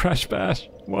me to do Crash Bash.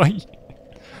 Why?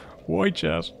 Why,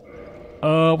 Chad?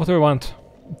 What do I want?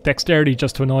 Dexterity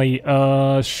just to annoy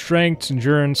you. Strength,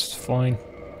 endurance, fine.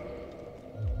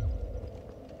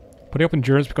 Putting up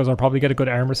endurance because I'll probably get a good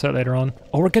armor set later on.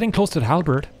 Oh, we're getting close to the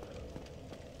halberd.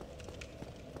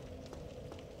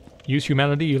 Use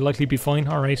humanity, you'll likely be fine.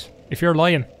 Alright. If you're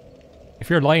lying,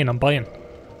 I'm buying.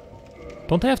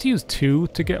 Don't I have to use 2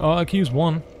 to get... Oh, I can use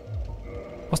 1.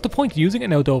 What's the point of using it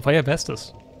now, though, if I have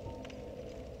Estus?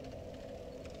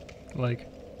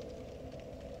 Like...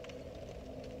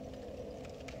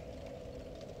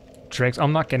 Drake's...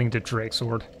 I'm not getting the Drake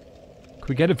sword. Could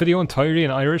we get a video entirely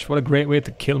in Irish? What a great way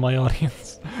to kill my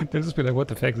audience. They'll just be like, what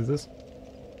the fuck is this?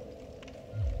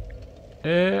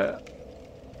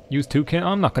 Use 2 can.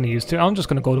 I'm not going to use 2. I'm just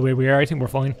going to go the way we are. I think we're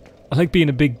fine. I like being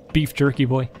a big beef jerky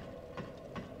boy.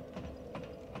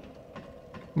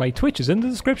 My Twitch is in the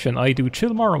description. I do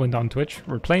Chill Morrowind on Twitch.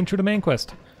 We're playing through the main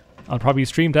quest. I'll probably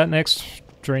stream that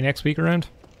during next week around.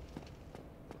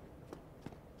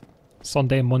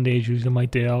 Sunday and Monday is usually my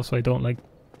day off, so I don't like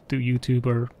do YouTube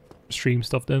or stream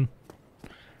stuff then.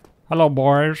 Hello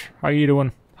boys, how you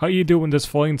doing? How you doing this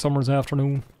fine summer's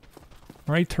afternoon?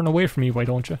 Alright, turn away from me, why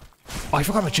don't you? Oh, I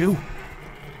forgot about you!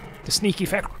 The sneaky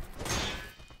feck.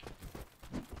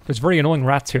 There's very annoying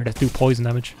rats here that do poison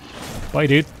damage. Bye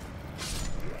dude.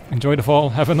 Enjoy the fall,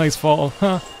 have a nice fall.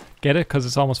 Huh. Get it? Because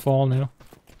it's almost fall now.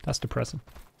 That's depressing.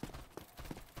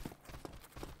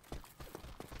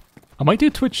 I might do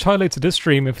Twitch highlights of this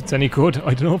stream if it's any good.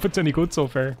 I don't know if it's any good so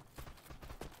far.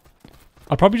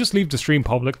 I'll probably just leave the stream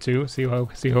public too, see how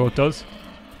it does.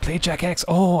 Play Jack X.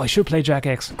 Oh, I should play Jack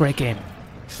X. Great game.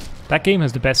 That game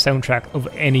has the best soundtrack of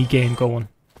any game going.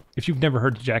 If you've never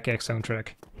heard the Jack X soundtrack,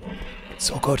 it's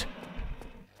so good.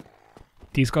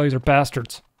 These guys are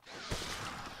bastards.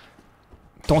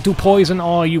 Don't do poison.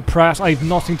 Oh, you prat. I have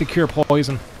nothing to cure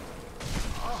poison.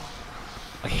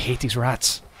 I hate these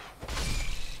rats.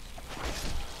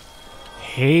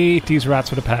 Hate these rats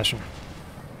with a passion.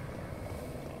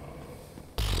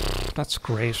 That's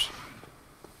great.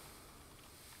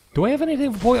 Do I have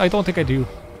anything for poison? I don't think I do.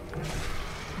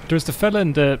 There's the fella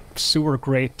in the sewer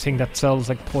grate thing that sells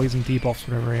like poison debuffs,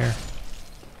 whatever here.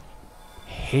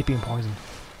 Hate being poisoned.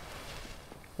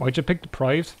 Why'd you pick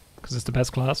Deprived? Because it's the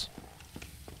best class.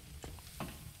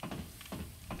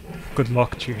 Good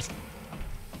luck, cheers.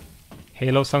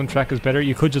 Halo soundtrack is better.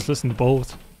 You could just listen to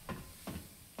both.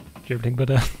 Do you ever think about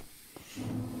that?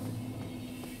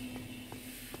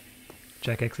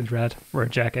 Jack X is red. We're a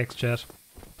Jack X jet.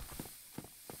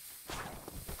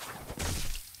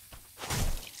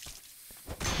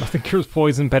 Nothing cures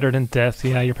poison better than death.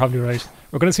 Yeah, you're probably right.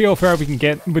 We're gonna see how far we can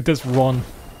get with this run.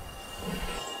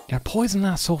 Yeah, poison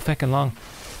lasts so fucking long.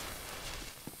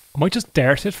 I might just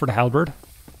dart it for the halberd.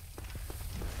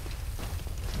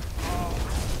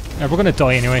 Yeah, we're gonna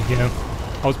die anyway, you know.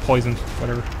 I was poisoned,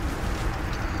 whatever.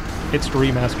 It's the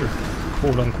remaster,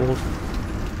 quote unquote.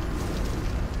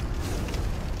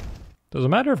 Doesn't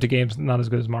matter if the game's not as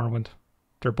good as Morrowind.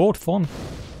 They're both fun.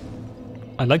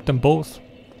 I like them both.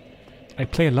 I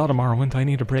play a lot of Morrowind, I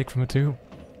need a break from it too.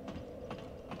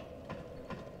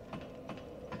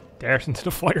 Dart into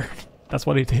the fire. That's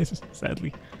what it is,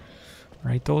 sadly.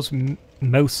 Right, those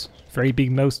mouse, very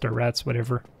big mouse or rats,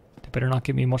 whatever. They better not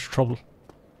give me much trouble.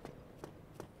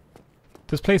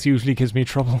 This place usually gives me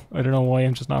trouble. I don't know why,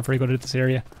 I'm just not very good at this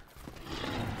area.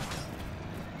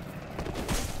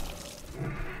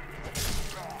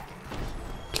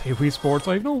 Play Wii Sports,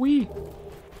 I have no Wii.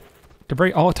 They're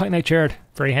very, oh, Titanite Shard,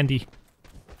 very handy.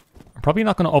 I'm probably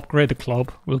not going to upgrade the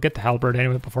club. We'll get the halberd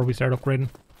anyway before we start upgrading.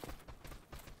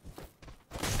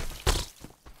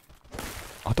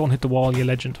 Oh, don't hit the wall, you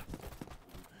legend.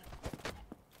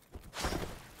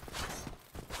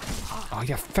 Oh,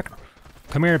 you fucker.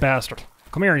 Come here, bastard.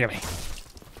 Come here, Yummy.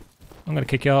 I'm gonna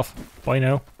kick you off. Bye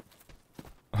now.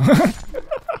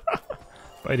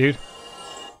 Bye, dude.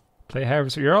 Play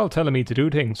Harvester. You're all telling me to do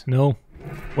things. No.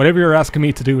 Whatever you're asking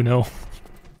me to do, no.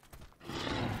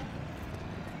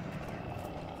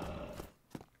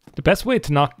 The best way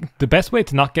to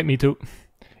not get me to...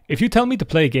 If you tell me to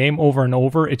play a game over and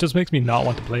over, it just makes me not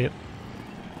want to play it.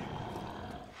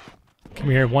 Come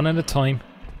here, one at a time.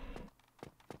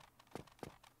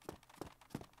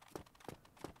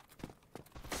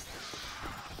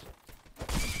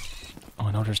 Oh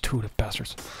no, there's two of the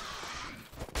bastards.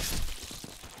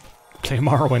 Play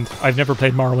Morrowind. I've never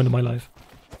played Morrowind in my life.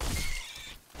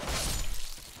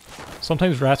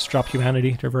 Sometimes rats drop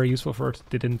humanity. They're very useful for it.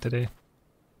 They didn't today.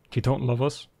 You don't love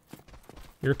us?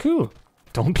 You're cool.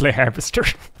 Don't play Harvester.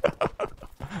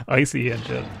 I see you,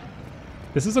 Jill.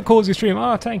 This is a cozy stream.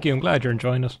 Oh, thank you. I'm glad you're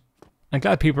enjoying it. I'm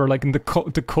glad people are liking the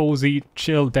cozy,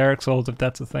 chill Dark Souls, if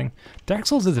that's a thing. Dark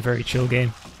Souls is a very chill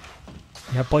game.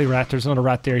 Yeah, boy rat. There's another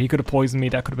rat there. He could have poisoned me.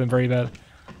 That could have been very bad.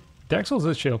 Dark Souls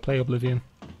is chill. Play Oblivion.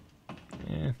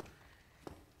 Yeah.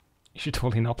 You should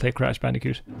totally not play Crash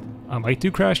Bandicoot. I might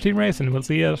do Crash Team Racing. We'll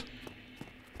see it.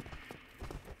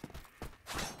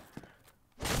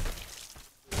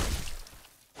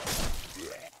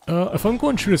 If I'm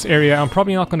going through this area, I'm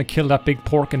probably not going to kill that big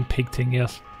pork and pig thing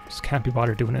yet. Just can't be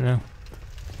bothered doing it now.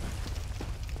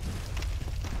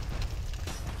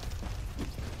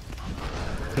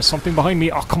 There's something behind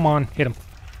me. Oh, come on. Hit him.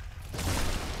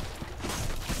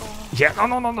 Yeah,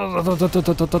 no.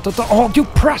 Oh, you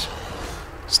prat!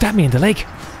 Stab me in the leg.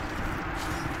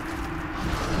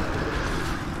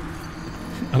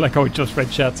 I like how I just read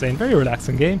chat saying, very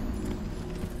relaxing game.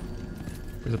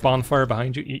 There's a bonfire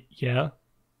behind you. Yeah.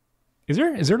 Is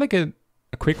there like a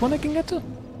quick one I can get to?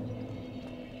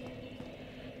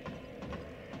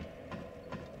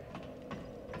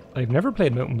 I've never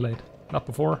played Mountain Blade. Not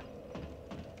before.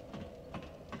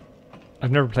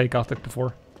 I've never played Gothic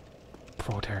before.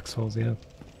 Pro Dark Souls, yeah.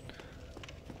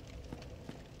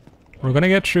 We're gonna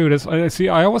get through this. I see,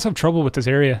 I always have trouble with this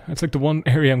area. It's like the one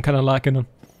area I'm kind of lacking in.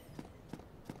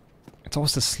 It's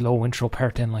always the slow intro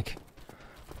part then, like.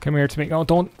 Come here to me. Oh,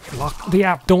 don't lock the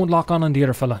app. Don't lock on the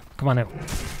other fella. Come on out.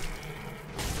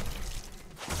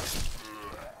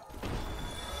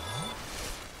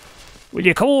 Will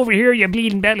you come over here, you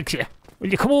bleeding Belix, you? Will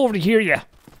you come over here, you?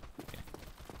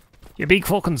 You big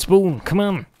fucking spoon. Come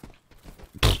on.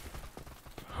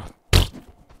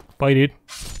 Bye, dude.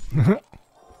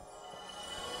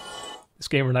 This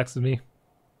game relaxes me.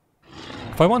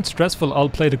 If I want stressful, I'll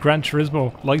play the Gran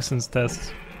Turismo license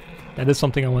test. That is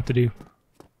something I want to do.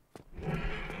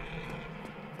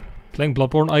 Playing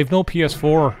Bloodborne. I have no PS4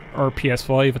 or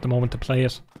PS5 at the moment to play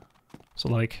it. So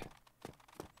like...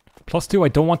 Plus 2, I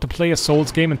don't want to play a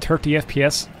Souls game in 30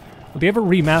 FPS. Will they ever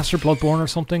remaster Bloodborne or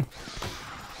something?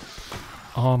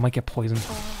 Oh, I might get poisoned.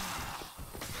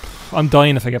 I'm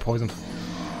dying if I get poisoned.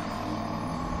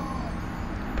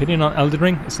 Opinion on Elden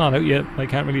Ring? It's not out yet. I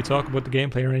can't really talk about the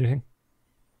gameplay or anything.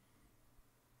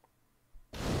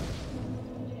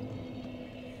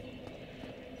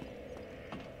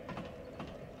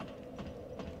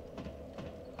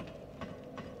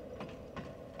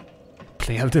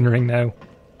 Play Elden Ring now.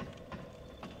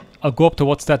 I'll go up to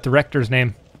what's that director's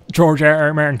name? George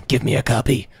R.R. Martin. Give me a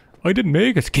copy. I didn't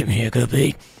make it. Give me a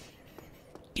copy.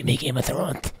 Give me Game of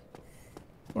Thrones.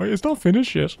 Oh, it's not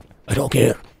finished yet. I don't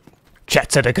care.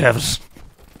 Chat said I could have it.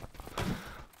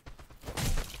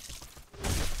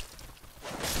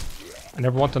 I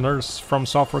never want another From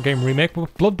Software game remake,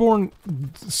 but Bloodborne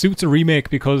suits a remake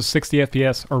because 60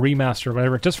 FPS, or remaster,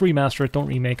 whatever. Just remaster it, don't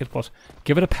remake it, but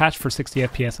give it a patch for 60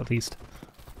 FPS at least.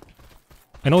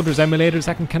 I know there's emulators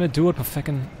that can kind of do it, but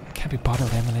fucking can't be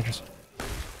bothered with emulators.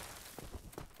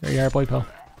 There you are, boy pal.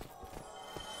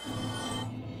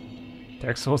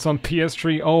 Dark Souls on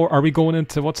PS3. Oh, are we going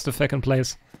into, what's the fucking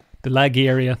place? The laggy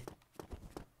area.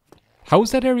 How's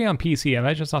that area on PC? I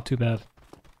imagine it's not too bad.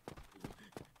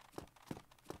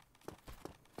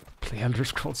 Play Elder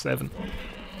Scrolls 7.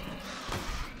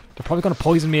 They're probably going to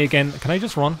poison me again. Can I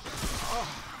just run?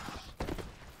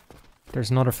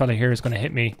 There's another fella here who's going to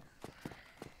hit me.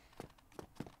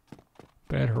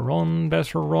 Better run,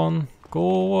 better run.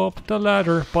 Go up the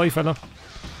ladder. Bye, fella.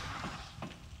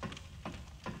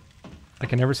 I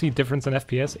can never see difference in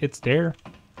FPS. It's there.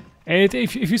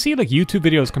 If you see like YouTube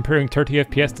videos comparing 30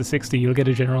 FPS to 60, you'll get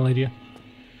a general idea.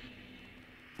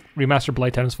 Remastered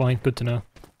Blighttown is fine. Good to know.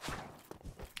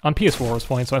 On PS4 it's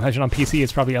fine, so I imagine on PC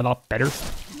it's probably a lot better.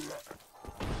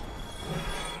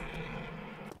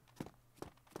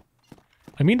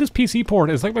 I mean, this PC port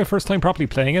is like my first time properly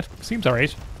playing it. Seems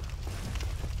alright.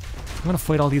 I'm gonna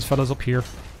fight all these fellas up here.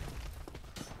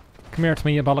 Come here to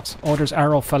me, you bollocks. Oh, there's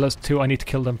arrow fellas too. I need to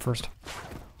kill them first.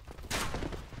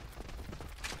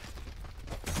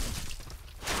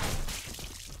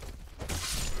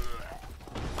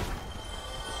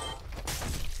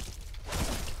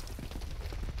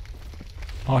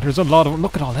 Oh, there's a lot of them.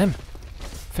 Look at all them.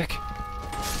 Feck.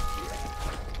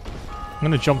 I'm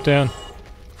gonna jump down.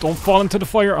 Don't fall into the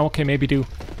fire. Okay, maybe do.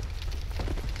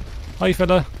 Hi,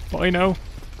 fella. Bye now.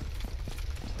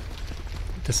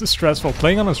 This is stressful.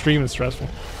 Playing on a stream is stressful.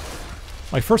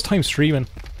 My first time streaming,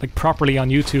 like properly on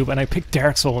YouTube, and I picked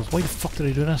Dark Souls. Why the fuck did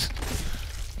I do that?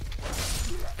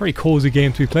 Very cozy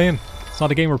game to be playing. It's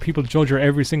not a game where people judge your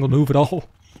every single move at all.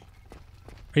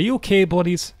 Are you okay,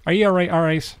 buddies? Are you alright?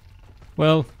 Alright.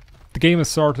 Well, the game has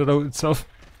sorted out itself.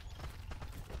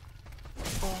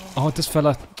 Oh, this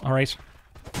fella. Alright.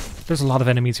 There's a lot of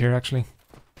enemies here, actually.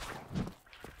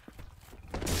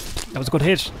 That was a good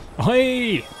hit.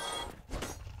 Hey!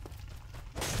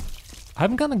 I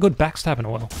haven't gotten a good backstab in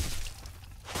a while.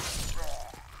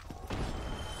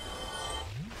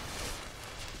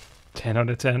 "10 out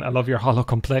of 10. I love your hollow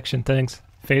complexion, thanks.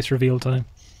 Face reveal time."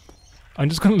 I'm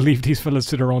just going to leave these fellas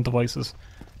to their own devices.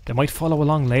 They might follow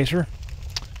along later.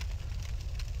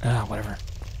 Ah, whatever.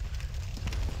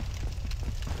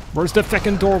 Where's the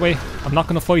feckin' doorway? I'm not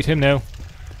going to fight him now.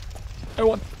 I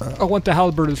want the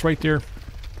halberd is right there.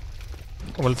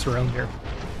 Oh, well, it's around here.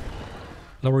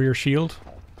 Lower your shield.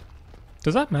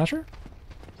 Does that matter?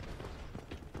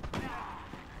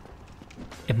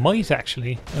 It might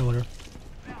actually. I wonder.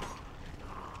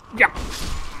 Yeah.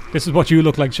 This is what you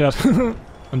look like, chat.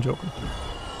 I'm joking.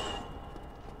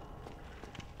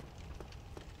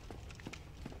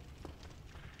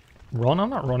 Run? I'm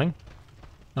not running.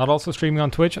 Not also streaming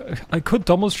on Twitch. I could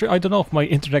double stream. I don't know if my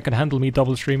internet can handle me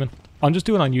double streaming. I'm just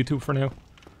doing it on YouTube for now.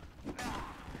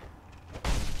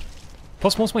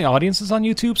 Plus, most of my audience is on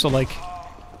YouTube, so like,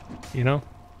 you know.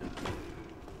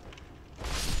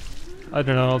 I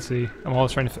don't know. I'll see. I'm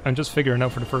always trying to. I'm just figuring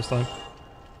out for the first time.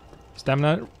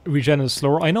 Stamina regen is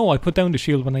slower. I know. I put down the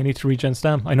shield when I need to regen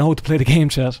stam. I know how to play the game,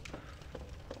 chat.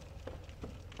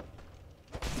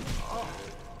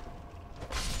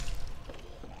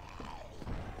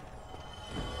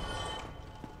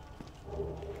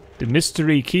 The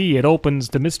mystery key, it opens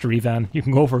the mystery van. You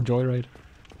can go for a joyride.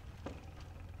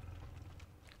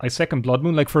 I second Blood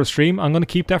Moon, like for a stream. I'm going to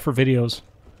keep that for videos.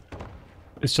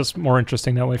 It's just more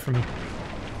interesting that way for me.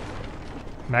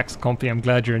 Max Comfy, I'm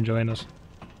glad you're enjoying it.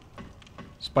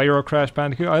 Spyro, Crash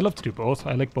Bandicoot, I love to do both.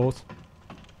 I like both.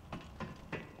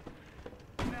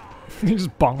 You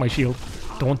just bonk my shield.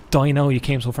 Don't die now, you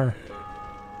came so far.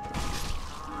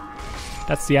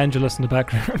 That's the Angelus in the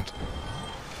background.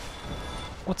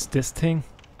 What's this thing?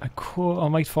 I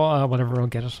might fall. Whatever, I'll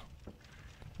get it.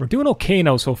 We're doing okay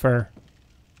now so far.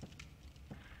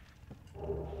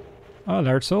 Oh,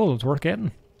 large soul, it's worth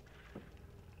getting.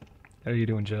 How are you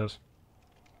doing, Jazz?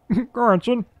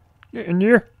 Garrison, get in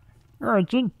here.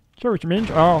 Garrison, see what you mean?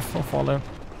 Oh, I'll fall down.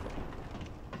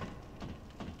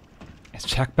 It's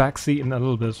check back seating a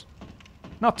little bit.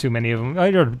 Not too many of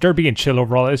them. They're being chill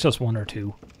overall. It's just one or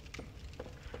two.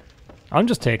 I'm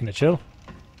just taking a chill.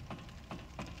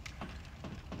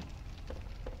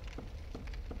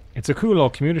 It's a cool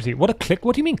old community. What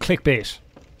do you mean clickbait?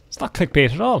 It's not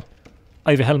clickbait at all.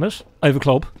 I have a helmet. I have a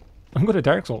club. I'm good at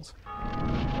Dark Souls.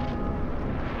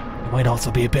 It might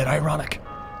also be a bit ironic.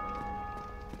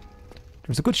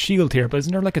 There's a good shield here, but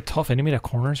isn't there like a tough enemy that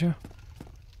corners you?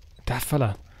 That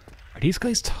fella. Are these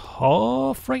guys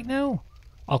tough right now?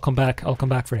 I'll come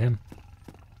back for him.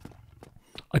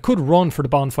 I could run for the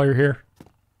bonfire here.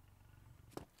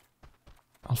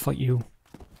 I'll fight you.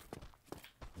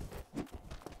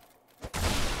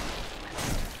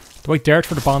 Do I dart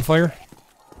for the bonfire?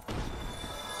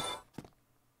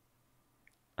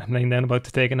 I'm laying down about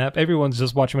to take a nap. Everyone's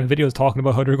just watching my videos talking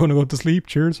about how they're going to go to sleep.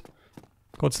 Cheers.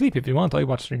 Go to sleep if you want. I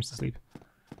watch streams to sleep.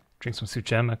 Drink some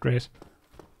Suchema. Great.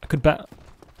 I could bet.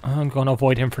 I'm going to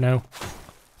avoid him for now.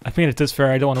 I've made it this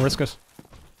far. I don't want to risk it.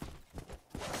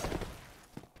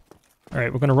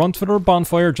 Alright, we're going to run to the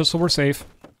bonfire just so we're safe.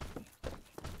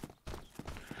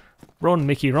 Run,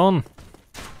 Mickey, run.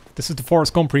 This is the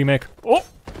Forrest Gump remake. Oh!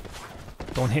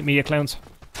 Don't hit me, you clowns.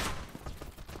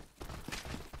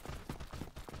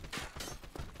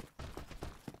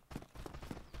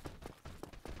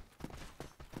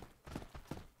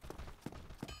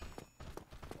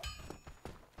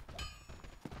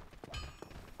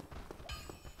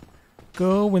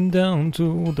 Going down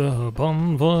to the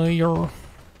bonfire.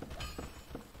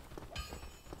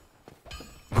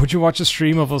 Would you watch a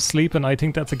stream of us sleeping? I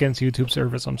think that's against YouTube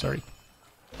service, I'm sorry.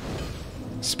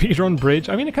 Speedrun bridge?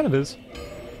 I mean, it kind of is.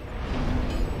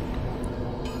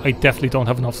 I definitely don't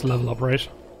have enough to level up, right?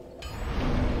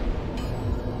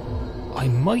 I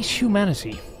might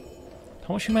humanity.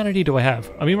 How much humanity do I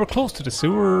have? I mean, we're close to the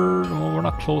sewer. Well, we're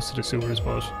not close to the sewers,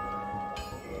 but... How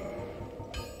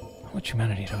much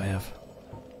humanity do I have?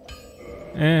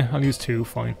 I'll use 2,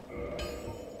 fine.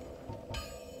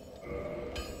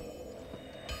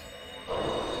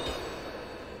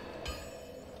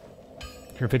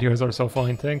 Your videos are so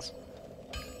fine, thanks.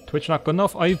 Twitch not good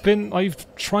enough? I've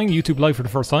trying YouTube Live for the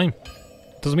first time.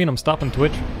 Doesn't mean I'm stopping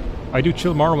Twitch. I do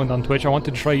chill Morrowind on Twitch. I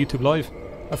wanted to try YouTube Live.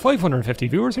 I have 550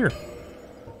 viewers here.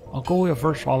 I'll go with a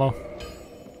first follow.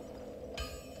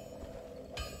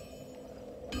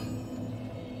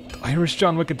 Irish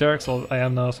John Wick at Dark Souls. I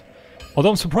am not.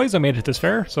 Although I'm surprised I made it this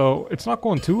far, so it's not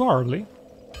going too horribly.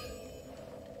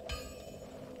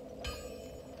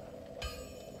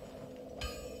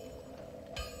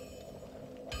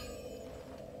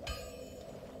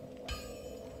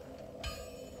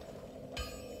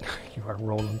 You are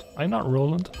Roland. I'm not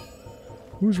Roland.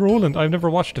 Who's Roland? I've never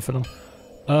watched the film.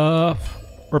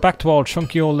 We're back to all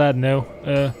chunky old lad now.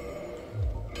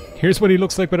 Here's what he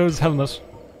looks like without his helmet.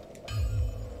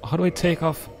 How do I take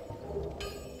off?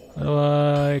 How do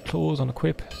I close on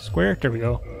equip? Square? There we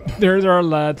go. There's our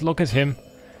lad. Look at him.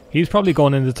 He's probably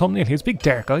going in the thumbnail. He's big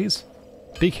dark eyes.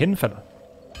 Big hidden fella.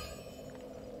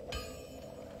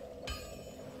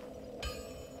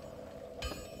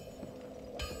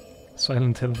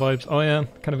 Silent Hill vibes. Oh yeah,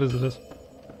 kind of is it.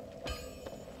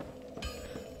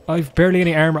 I've barely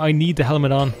any armor. I need the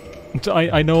helmet on.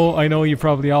 I know you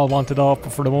probably all want it off,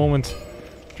 but for the moment,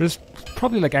 there's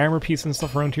probably like armor pieces and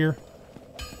stuff around here.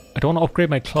 I don't want to upgrade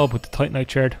my club with the Titanite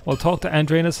shard. We'll talk to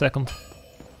Andre in a second.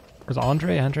 Or is it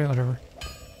Andre? Andre, whatever.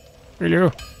 Hello.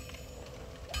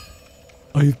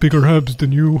 I have bigger abs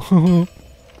than you.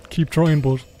 Keep trying,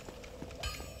 bud.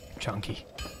 Chunky.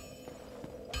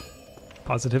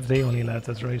 Positively only, lads,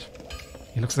 that's right.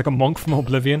 He looks like a monk from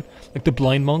Oblivion. Like the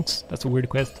blind monks. That's a weird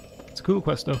quest. It's a cool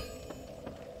quest though.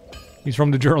 He's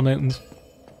from the Jurl Mountains.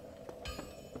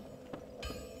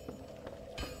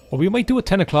 What we might do at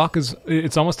 10 o'clock is...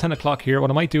 It's almost 10 o'clock here. What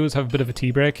I might do is have a bit of a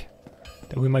tea break.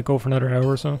 Then we might go for another hour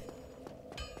or so.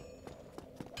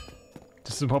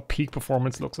 This is what peak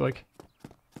performance looks like.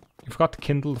 You forgot to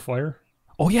kindle the fire.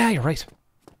 Oh yeah, you're right.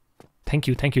 Thank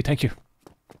you, thank you, thank you.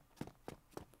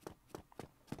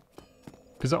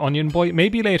 Visit Onion Boy?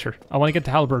 Maybe later. I want to get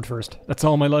to Halberd first. That's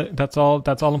all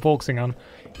that's all I'm focusing on.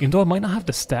 Even though I might not have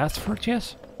the stats for it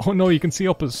yet. Oh no, you can see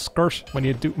up his skirt when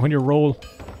you roll.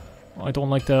 Oh, I don't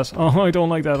like that. Oh, I don't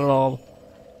like that at all.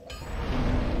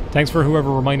 Thanks for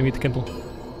whoever reminded me to kindle.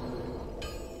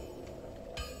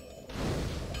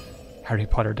 Harry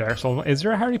Potter Dark Souls. Is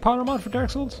there a Harry Potter mod for Dark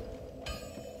Souls?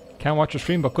 Can't watch a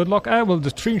stream, but good luck. Well, the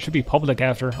stream should be public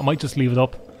after. I might just leave it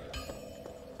up.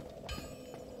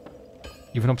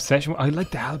 You have an obsession with... I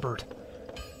like the halberd.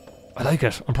 I like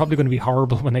it. I'm probably going to be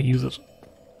horrible when I use it.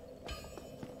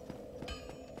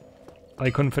 I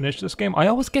couldn't finish this game. I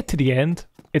always get to the end.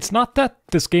 It's not that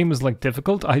this game is like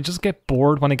difficult. I just get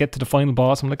bored when I get to the final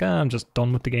boss. I'm like, I'm just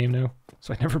done with the game now.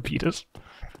 So I never beat it.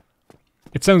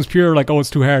 It sounds pure like, oh, it's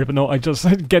too hard. But no, I just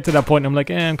get to that point and I'm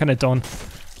like, I'm kind of done.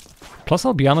 Plus,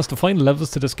 I'll be honest, the final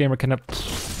levels to this game are kind of...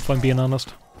 If I'm being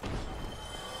honest.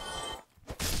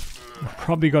 We're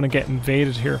probably going to get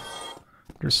invaded here.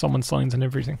 There's summon signs and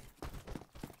everything.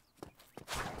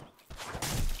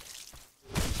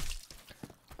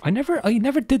 I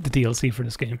never did the DLC for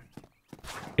this game.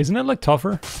 Isn't it like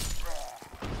tougher?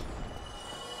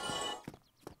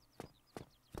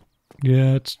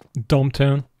 Yeah, it's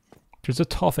Dumptown. There's a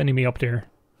tough enemy up there.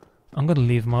 I'm gonna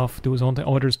leave him off, do his own thing.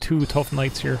 Oh, there's 2 tough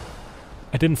knights here.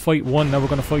 I didn't fight 1, now we're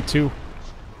gonna fight 2.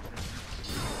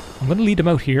 I'm gonna lead them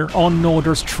out here. Oh no,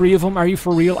 there's 3 of them. Are you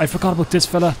for real? I forgot about this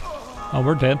fella. Oh,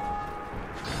 we're dead.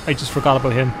 I just forgot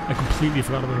about him. I completely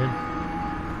forgot about him.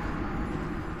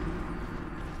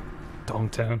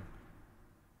 Dongtown.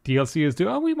 DLC is due.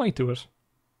 Oh, we might do it.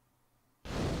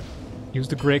 Use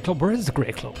the Grey Club. Where is the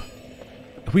Grey Club?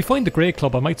 If we find the Grey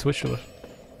Club, I might switch to it.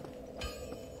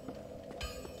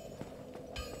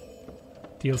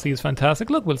 DLC is fantastic.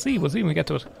 Look, we'll see when we get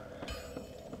to it.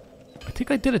 I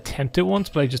think I did attempt it once,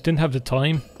 but I just didn't have the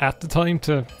time at the time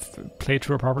to play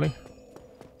through it properly.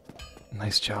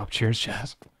 Nice job. Cheers,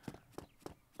 chat.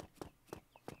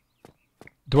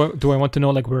 Do I want to know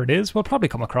like where it is? We'll probably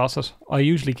come across it. I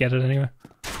usually get it anyway.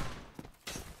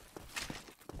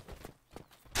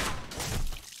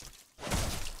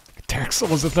 Dark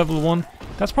Souls at level 1.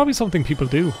 That's probably something people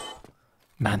do.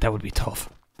 Man, that would be tough.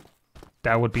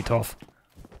 That would be tough.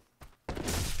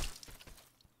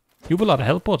 You have a lot of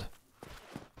help, bud.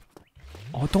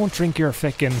 Oh, don't drink your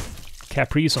fucking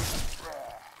Capri Sun.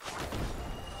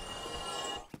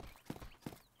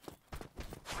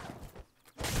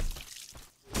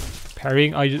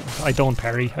 Parrying? I don't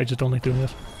parry. I just don't like doing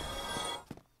it.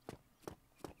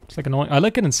 It's like annoying. I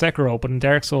like it in Sekiro, but in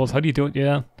Dark Souls, how do you do it?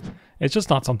 Yeah. It's just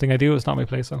not something I do. It's not my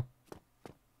playstyle.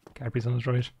 Capri Sun is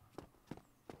right.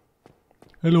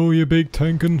 Hello, you big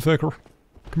tanking fecker.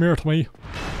 Come here to me.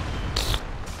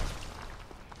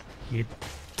 He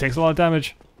takes a lot of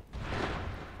damage.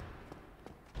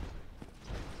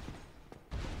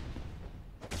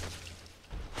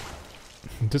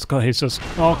 This guy is just...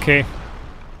 Okay.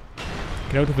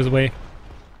 Get out of his way.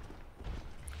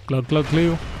 Glug glug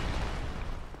glue.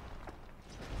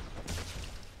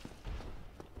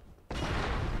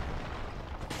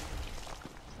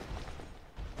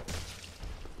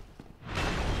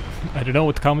 I don't know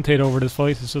what to commentate over this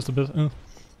fight. It's just a bit...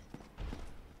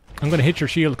 I'm gonna hit your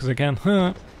shield because I can.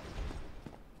 Huh.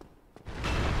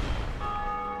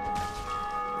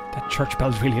 That church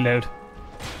bell's really loud.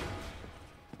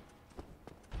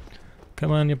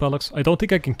 Come on, you bollocks. I don't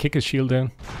think I can kick his shield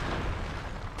down.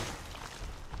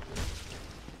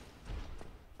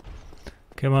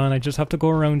 Come on, I just have to go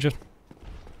around you.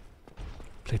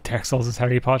 Play Dark Souls as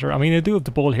Harry Potter. I mean, I do have the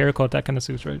bold haircut. That kind of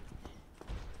suits, right?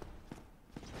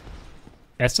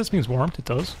 Estus means warmth. It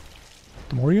does.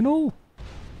 The more you know.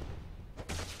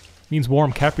 Means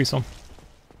warm Capri Sun.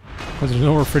 Because there's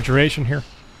no refrigeration here.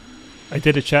 I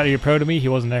did a chat. Are you proud of me? He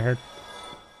wasn't there.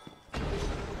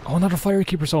 Oh, another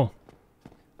Firekeeper soul.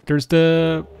 There's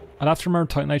the... I'll have to remember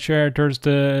Titanite share. There's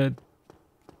the...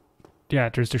 Yeah,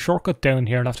 there's the shortcut down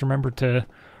here. I'll have to remember to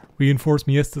reinforce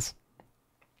my Estus.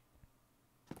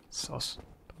 Sus.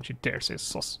 Don't you dare say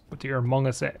sus with your Among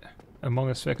Us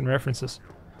fucking references.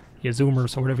 You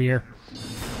zoomers or whatever you're.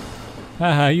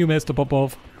 Haha, you missed up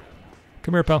above.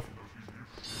 Come here, pal.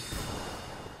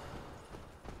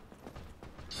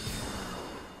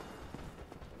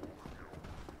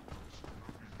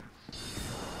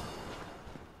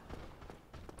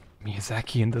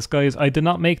 Miyazaki in disguise. I did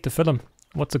not make the film.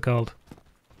 What's it called?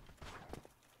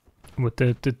 With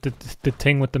the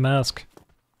thing with the mask.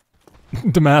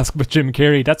 The Mask with Jim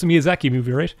Carrey. That's a Miyazaki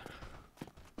movie, right?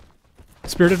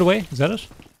 Spirited Away? Is that it?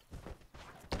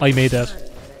 I made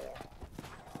that.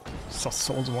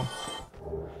 Souls one.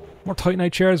 More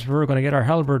Titanite chairs. We're gonna get our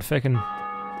halberd fucking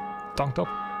donked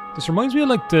up. This reminds me of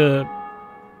like the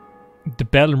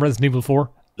bell in Resident Evil 4.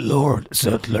 Lord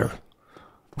Settler.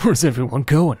 Where's everyone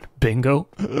going? Bingo.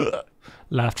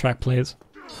 Laugh track plays.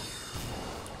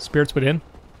 Spirits within.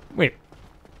 Wait.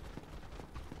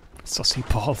 Sussy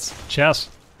balls. Chess.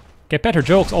 Get better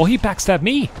jokes. Oh, he backstabbed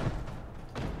me.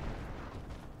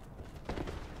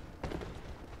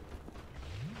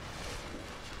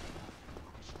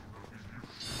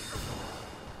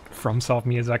 FromSoft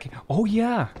Miyazaki. Oh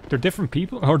yeah, they're different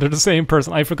people, or they're the same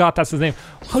person. I forgot that's his name.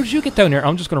 How did you get down here?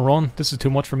 I'm just gonna run. This is too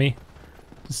much for me.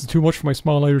 This is too much for my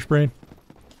small Irish brain.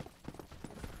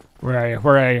 Where are you?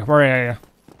 Where are you? Where are you?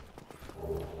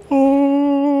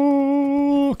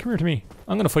 Oh, come here to me.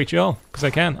 I'm gonna fight you all because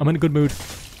I can. I'm in a good mood.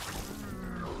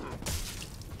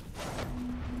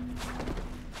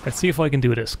 Let's see if I can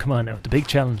do this. Come on now, the big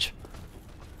challenge.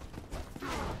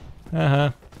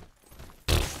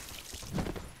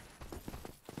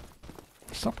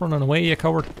 Stop running away, you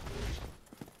coward.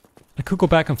 I could go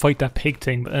back and fight that pig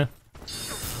thing, but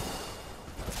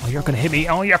Oh, you're gonna hit me.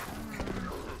 Oh, yeah.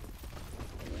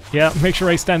 Yeah, make sure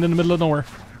I stand in the middle of nowhere.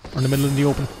 Or in the middle of the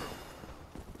open.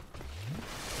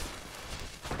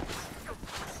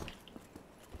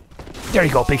 There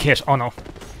you go, big hit. Oh no.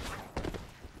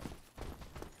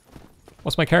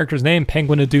 What's my character's name?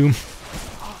 Penguin of Doom.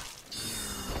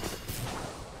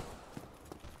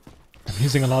 I'm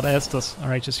using a lot of Estus.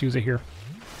 Alright, just use it here.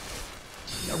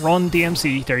 Run,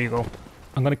 DMC. There you go.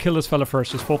 I'm gonna kill this fella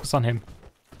first. Just focus on him.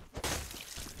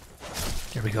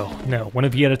 There we go. No, one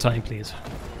of you at a time, please.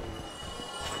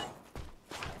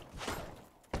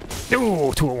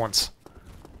 Oh, two at once.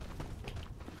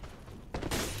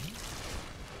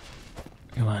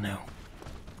 Come on now.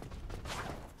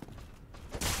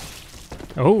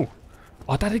 Oh!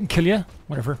 Oh, that didn't kill you.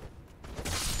 Whatever.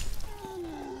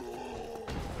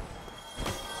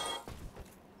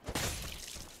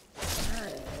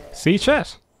 See,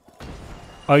 chat?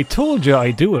 I told you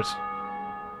I'd do it.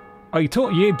 I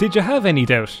told you. Did you have any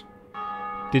doubt?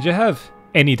 Did you have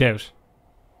any doubt?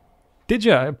 Did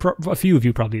you? A few of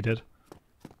you probably did.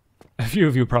 A few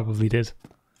of you probably did.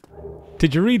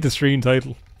 Did you read the stream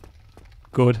title?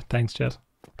 Good. Thanks, chat.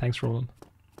 Thanks, Roland.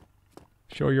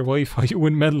 Show your wife how you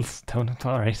win medals.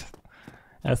 Alright.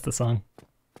 That's the song.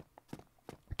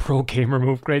 Pro gamer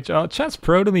move. Great job. Chat's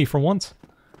proud of me for once.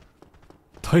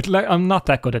 I'm not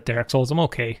that good at Dark Souls. I'm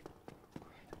okay.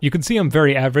 You can see I'm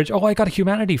very average. Oh, I got a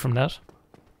humanity from that.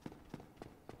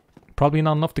 Probably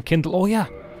not enough to kindle. Oh, yeah.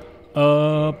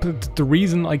 The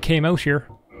reason I came out here.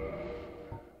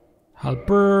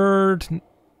 Halberd.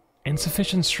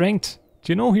 Insufficient strength.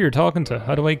 Do you know who you're talking to?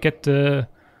 How do I get the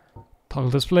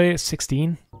toggle display?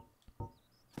 16.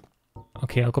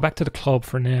 Okay, I'll go back to the club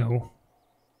for now.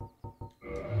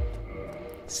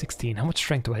 16. How much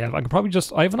strength do I have? I could probably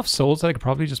just... I have enough souls that I could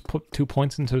probably just put 2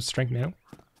 points into strength now.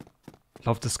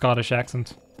 Love the Scottish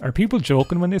accent. Are people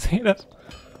joking when they say that?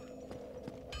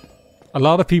 A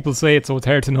lot of people say it, so it's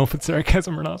hard to know if it's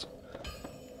sarcasm or not.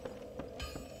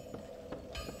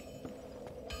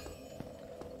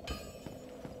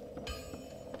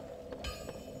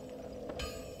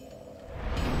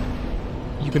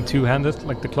 You can two-hand it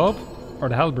like the club or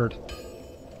the halberd.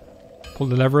 Pull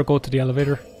the lever, go to the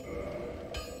elevator.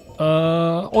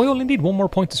 Oh, I only need 1 more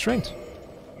point of strength.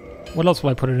 What else will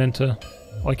I put it into?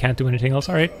 Oh, I can't do anything else.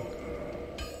 Alright.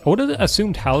 I would have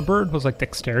assumed halberd was like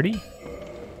dexterity.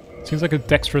 Seems like a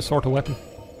dexterous sort of weapon.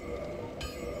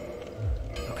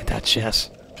 Look at that chess.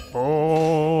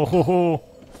 Oh, ho, ho.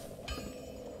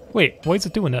 Wait, why is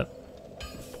it doing that?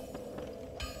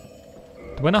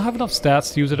 Do I not have enough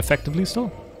stats to use it effectively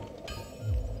still?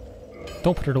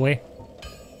 Don't put it away.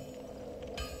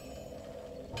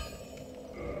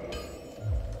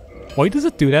 Why does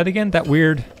it do that again? That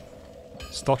weird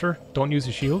stutter. Don't use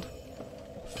a shield.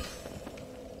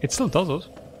 It still does it.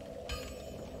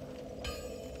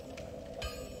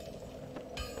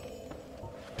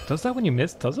 Does that when you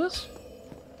miss? Does it?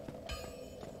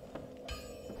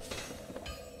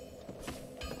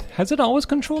 Has it always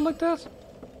controlled like that?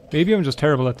 Maybe I'm just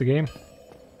terrible at the game.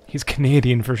 He's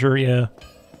Canadian for sure, yeah.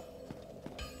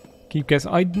 Keep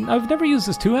guessing. I've never used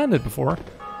this two-handed before.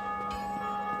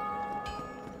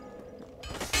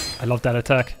 I love that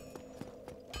attack.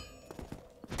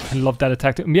 I love that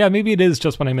attack. Yeah, maybe it is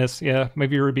just when I miss. Yeah,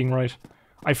 maybe you're being right.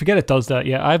 I forget it does that.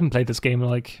 Yeah, I haven't played this game in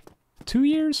like 2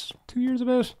 years? 2 years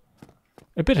about?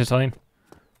 A bit of time.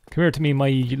 Come here to me, my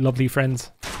lovely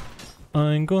friends.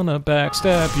 I'm gonna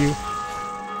backstab you.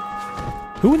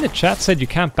 Who in the chat said you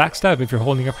can't backstab if you're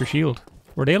holding up your shield?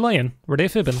 Were they lying? Were they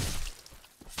fibbing?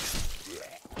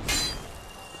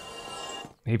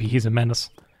 Maybe he's a menace.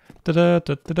 I'm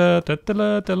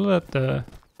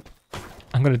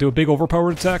gonna do a big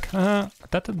overpowered attack. That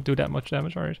didn't do that much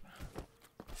damage, alright.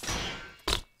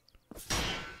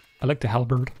 I like the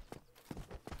halberd.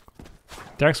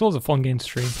 Dark Souls is a fun game to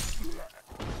stream.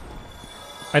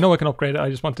 I know I can upgrade it,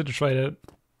 I just wanted to try it out.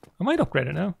 I might upgrade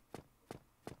it now.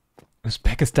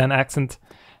 Uzbekistan accent.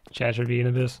 Chat should be in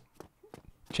a bit.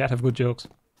 Chat have good jokes.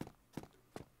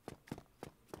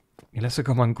 Let's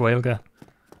go on Gaelga.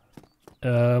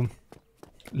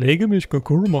 Lege mich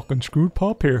gekuru machen screwed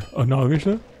pop here.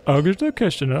 Anagista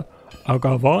Kishina.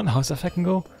 Agavan. How's that fucking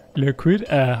go? Liquid.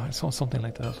 Something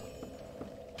like that.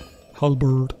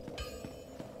 Halberd.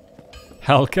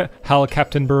 Hal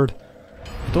Captain Bird.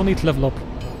 I don't need to level up.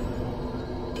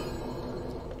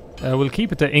 We'll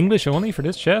keep it to English only for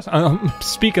this chat. I'm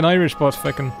speaking Irish, but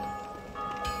fucking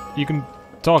you can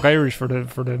talk Irish for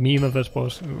the meme of it,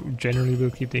 but generally we'll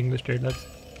keep the English there, lads.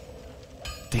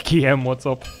 Dickie M, what's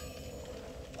up?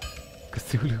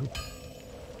 Cthulhu.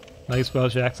 Nice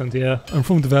Welsh accent, yeah. I'm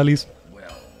from the valleys. Well,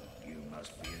 you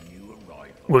must be a new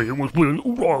arrival. Well, you must be a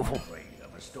new arrival.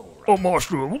 Of a story. A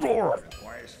master of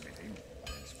Requires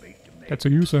That's how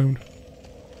you sound.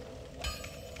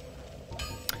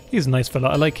 He's a nice fella.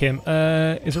 I like him.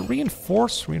 Is it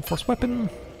reinforce? Reinforce weapon?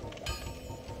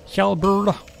 Halberd.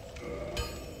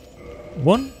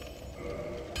 1?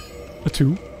 A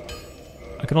 2?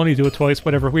 I can only do it twice.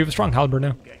 Whatever. We have a strong halberd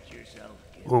now. Get yourself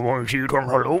killed. Who wants you come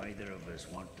hello? Neither of us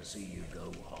want to see you go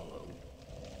hollow.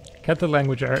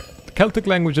 Celtic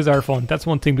languages are fun. That's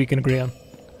one thing we can agree on.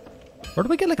 Where do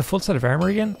we get like a full set of armor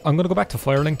again? I'm gonna go back to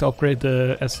Firelink to upgrade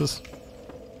the Estus.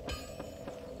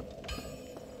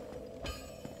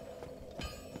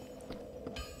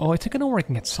 Oh, I think I know where I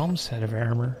can get some set of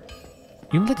armor.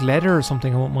 Even like leather or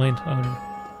something, I won't mind. I don't know.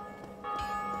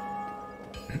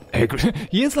 Hagrid.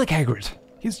 He is like Hagrid.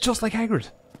 He's just like Hagrid.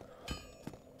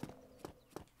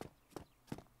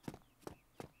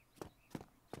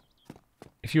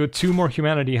 If you had 2 more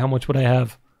humanity, how much would I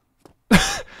have?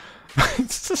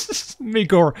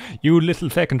 Migor, you little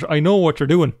feckin'. I know what you're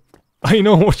doing. I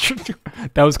know what you're doing.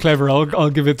 That was clever. I'll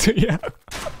give it to you.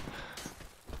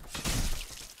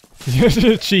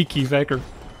 You're a cheeky fecker.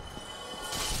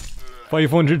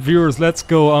 500 viewers. Let's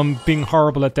go. I'm being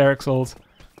horrible at Dark Souls.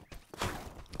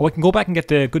 Oh, I can go back and get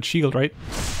the good shield, right?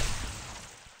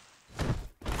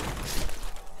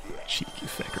 Cheeky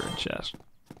fecker in chat.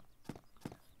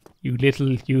 You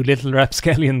little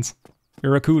rapscallions.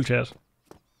 You're a cool chat.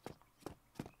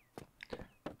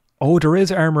 Oh, there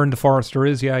is armor in the forest. There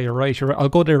is, yeah, you're right. I'll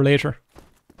go there later.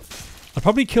 I'll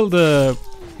probably kill the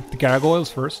gargoyles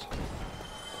first.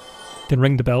 Then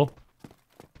ring the bell.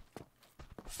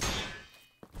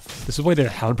 This is why the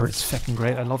halberd is fucking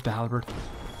great. I love the halberd.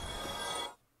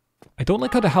 I don't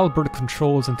like how the halberd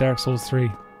controls in Dark Souls 3.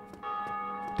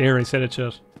 There, I said it,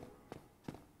 shit.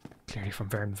 Clearly from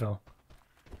Vernonville.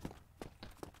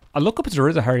 I'll look up if there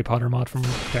is a Harry Potter mod from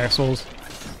Dark Souls.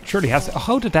 Surely has to. Oh,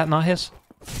 how did that not hit?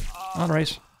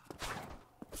 Alright.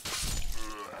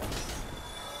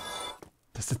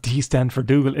 Does the D stand for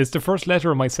Dougal? It's the first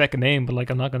letter of my second name, but like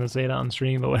I'm not going to say that on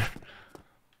stream or whatever.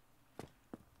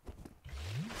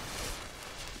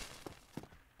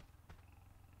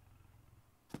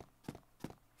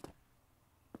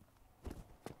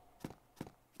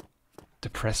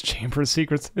 Depressed Chamber of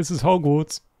Secrets. This is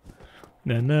Hogwarts.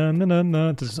 Na na na na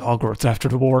na. This is Hogwarts after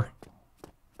the war.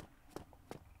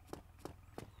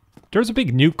 There's a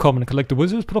big nuke coming. Like the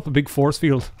wizards put up a big force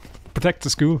field. Protect the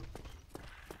school.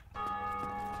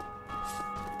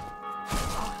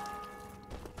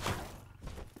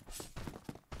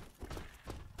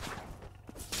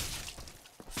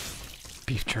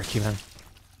 Beef jerky, man.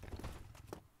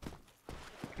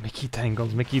 Mickey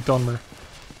Tangles, Mickey Dunmer.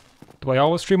 Do I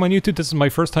always stream on YouTube? This is my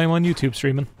first time on YouTube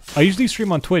streaming. I usually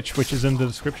stream on Twitch, which is in the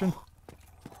description.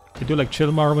 I do like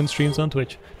Chill Morrowind streams on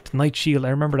Twitch. Night Shield, I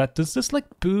remember that. Does this like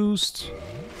boost?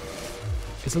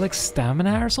 Is it like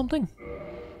stamina or something?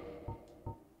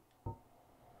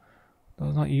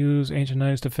 Does not use Ancient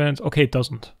Knight's defense. Okay, it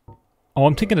doesn't. Oh,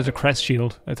 I'm thinking it's a crest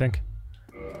shield, I think.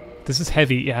 This is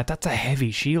heavy. Yeah, that's a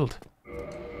heavy shield.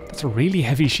 That's a really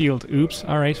heavy shield. Oops.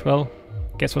 Alright, well,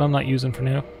 guess what I'm not using for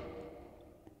now.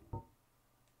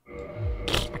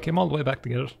 I came all the way back to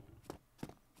get it.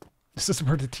 This is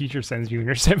where the teacher sends you in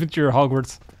your 7th year of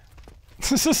Hogwarts.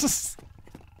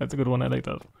 That's a good one, I like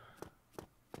that.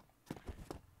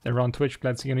 They're on Twitch,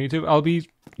 glad to see you on YouTube. I'll be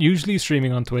usually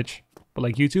streaming on Twitch, but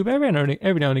like YouTube, every now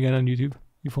and again on YouTube.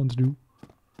 Be fun to do.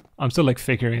 I'm still like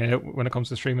figuring it out when it comes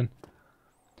to streaming.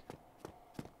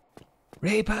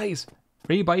 Ray Pies!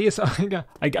 Ray Pies!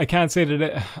 I can't say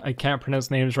that I can't pronounce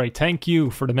names right. Thank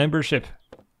you for the membership.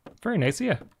 Very nice of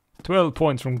you. 12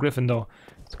 points from Gryffindor.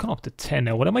 It's gone up to 10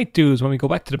 now. What I might do is when we go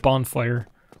back to the bonfire,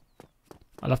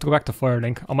 I'll have to go back to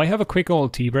Firelink. I might have a quick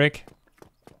old tea break.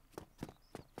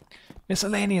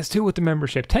 Miscellaneous too with the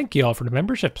membership. Thank you all for the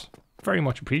memberships. Very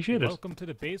much appreciated. Welcome to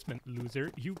the basement,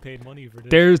 loser. You paid money for this.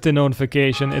 There's the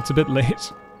notification. It's a bit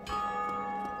late.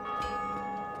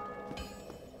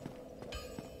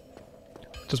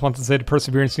 Just wanted to say the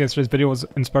perseverance in yesterday's video was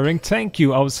inspiring. Thank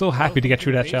you. I was so happy to get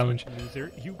through that challenge.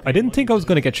 I didn't think I was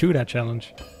going to get through that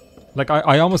challenge. Like,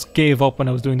 I almost gave up when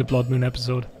I was doing the Blood Moon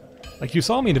episode. Like, you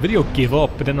saw me in the video give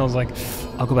up, but then I was like,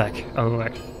 I'll go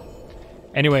back.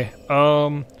 Anyway,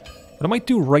 what I might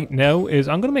do right now is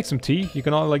I'm going to make some tea. You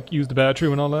can all, like, use the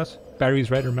bathroom and all that.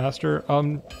 Barry's Red or Master.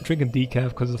 I'm drinking decaf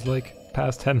because it's, like,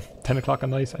 past 10 o'clock at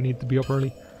night. I need to be up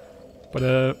early.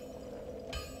 But,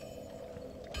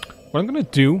 what I'm going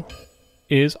to do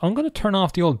is I'm going to turn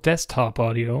off the old desktop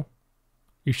audio.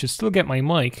 You should still get my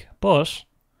mic, but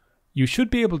you should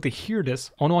be able to hear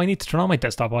this. Oh no, I need to turn on my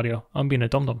desktop audio. I'm being a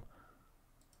dum-dum.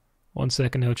 1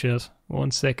 second now, chat.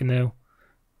 1 second now.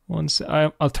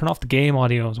 I'll turn off the game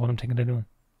audio is what I'm thinking of doing.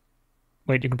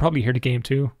 Wait, you can probably hear the game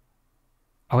too.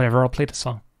 Oh, whatever, I'll play the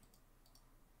song.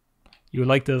 You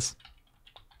like this?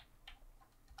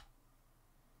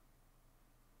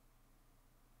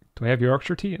 Do I have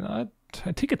Yorkshire tea? I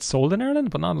think it's sold in Ireland,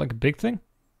 but not like a big thing.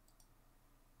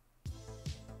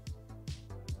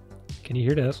 Can you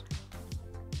hear this?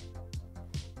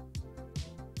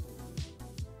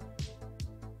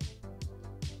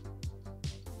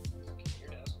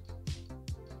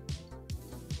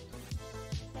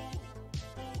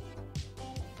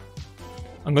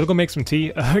 I'm gonna go make some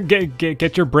tea.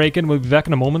 Get your break in. We'll be back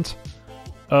in a moment.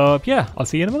 Yeah, I'll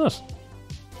see you in a minute.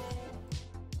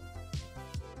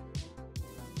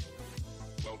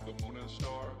 Welcome, moon and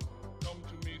star. Come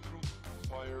to me through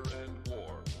fire and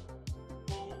war.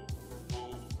 Oh,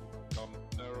 oh, come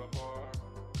near afar.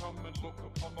 Come and look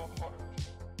upon my heart.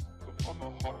 Upon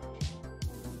my heart.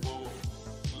 Oh,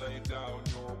 lay down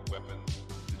your weapons.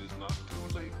 It is not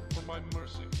too late for my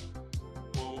mercy.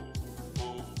 Oh,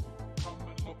 oh, come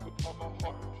and look upon my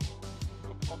heart.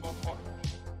 Upon my heart.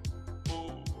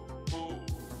 Oh, oh,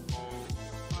 oh,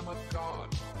 I'm a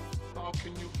god. How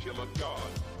can you kill a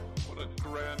god? What a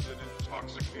grand and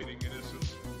intoxicating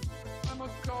innocence. I'm a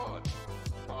god.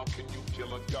 How can you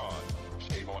kill a god?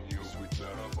 Shame on you, sweet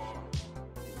Zarabar.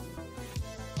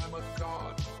 I'm a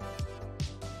god.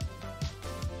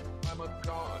 I'm a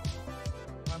god.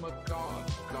 I'm a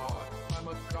god. God. I'm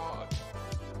a god.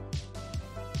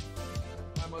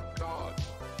 I'm a god.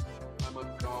 I'm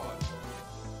a god.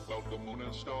 Welcome, moon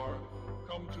and star.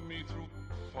 Come to me through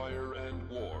fire and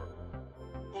war.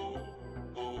 Oh,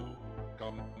 oh,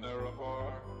 come near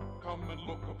afar. Come and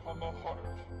look upon my heart.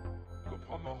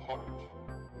 Upon my heart.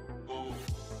 Oh,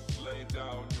 lay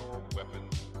down your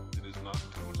weapons. It is not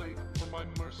too late for my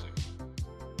mercy.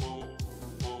 Oh,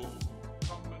 oh,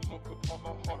 come and look upon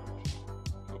my heart.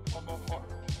 Upon my heart.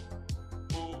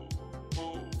 Oh,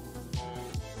 oh, oh,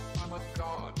 I'm a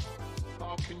god.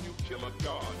 How can you kill a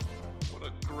god? What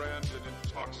a grand and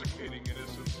intoxicating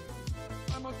innocence.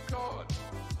 I'm a god.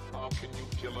 How can you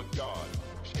kill a god?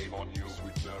 Shame on you,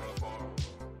 sweet Zarabar.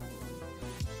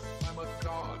 I'm a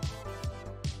god.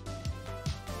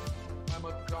 I'm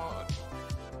a god.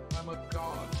 I'm a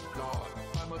god. God.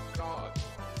 I'm a god.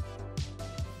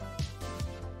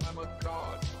 I'm a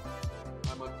god.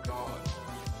 I'm a god.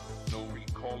 No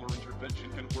recall or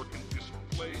intervention can work in this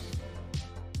place.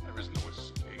 There is no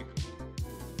escape.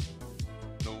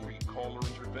 No recall or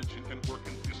intervention can work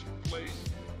in this place.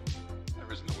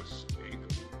 There is no escape.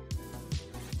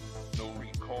 No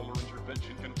recall or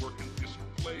intervention can work in this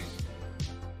place.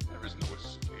 There is no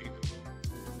escape.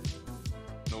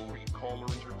 No recall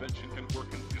or intervention can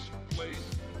work in this place.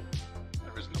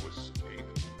 There is no escape.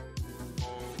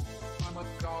 Oh, I'm a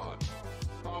god.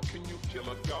 How can you kill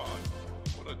a god?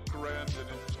 What a grand and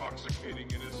intoxicating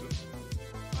innocence.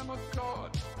 I'm a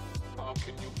god. How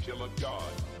can you kill a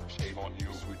god? Shame on you,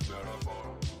 sweet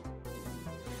Zarabar.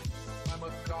 I'm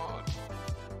a god.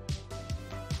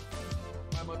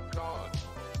 I'm a god.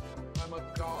 I'm a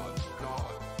god.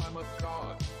 God. I'm a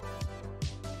god.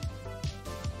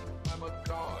 I'm a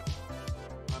god.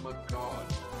 I'm a god.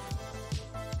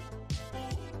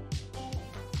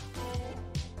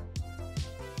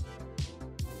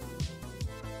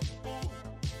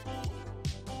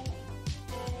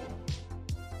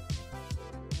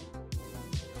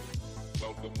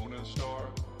 Welcome, moon and star.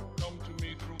 Come to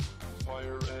me through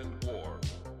fire and war.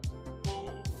 Oh,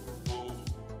 oh,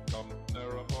 come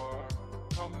near afar.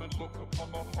 Come and look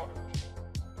upon my heart.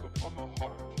 Upon my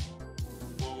heart.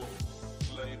 Oh,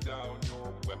 lay down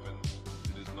your weapons.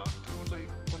 It is not too late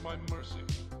for my mercy.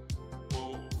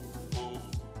 Oh, oh,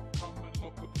 come and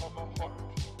look upon my heart.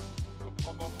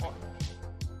 Upon my heart.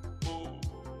 Oh,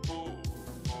 oh,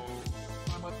 oh,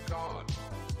 I'm a god.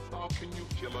 How can you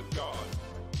kill a god?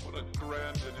 What a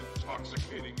grand and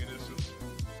intoxicating innocence.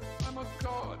 I'm a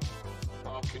god.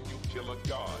 How can you kill a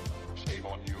god? Shame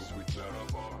on you, sweet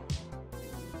Zarabar.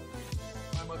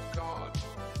 I'm a god.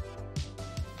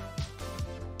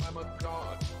 I'm a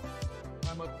god.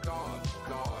 I'm a god.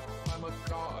 God. I'm a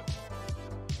god.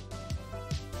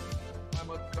 I'm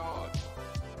a god.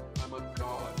 I'm a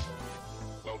god.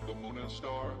 Welcome, moon and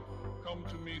star. Come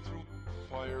to me through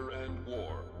fire and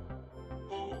war.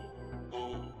 Oh,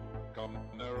 oh, come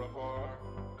near afar.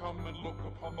 Come and look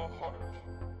upon my heart.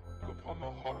 Upon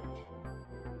my heart.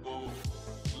 Oh,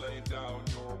 lay down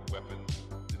your weapons.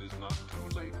 It is not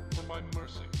too late for my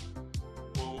mercy.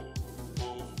 Oh,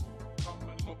 oh, come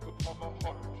and look upon my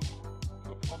heart.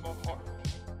 Upon my heart.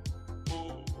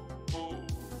 Oh, oh,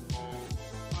 oh,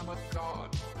 I'm a god.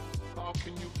 How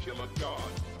can you kill a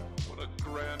god? What a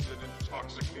grand and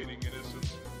intoxicating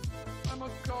innocence. I'm a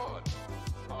god.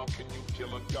 How can you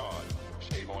kill a god?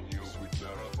 Shame on you, sweet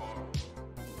Zarabar.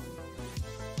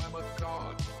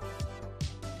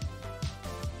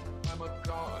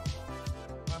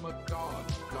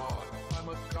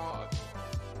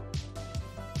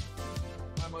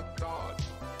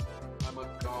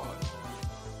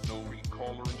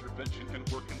 intervention can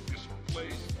work in this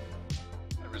place.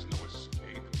 There is no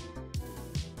escape.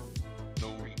 No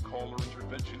recall or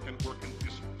intervention can work in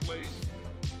this place.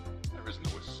 There is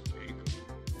no escape.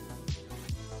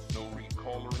 No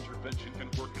recall or intervention can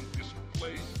work in this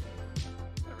place.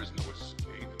 There is no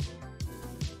escape.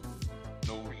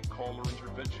 No recall or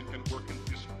intervention can work in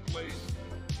this place.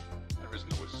 There is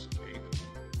no escape.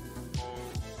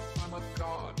 Oh, I'm a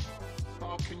god.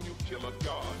 How can you kill a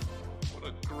god? What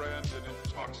a grand and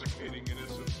intoxicating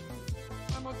innocence.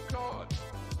 I'm a god.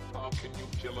 How can you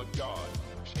kill a god?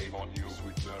 Shame on you,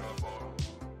 sweet Marabar.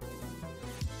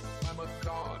 I'm a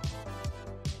god.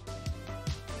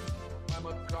 I'm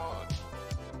a god.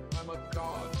 I'm a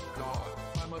god. God.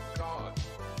 I'm a god.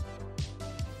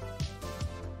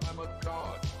 I'm a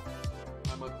god.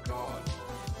 I'm a god.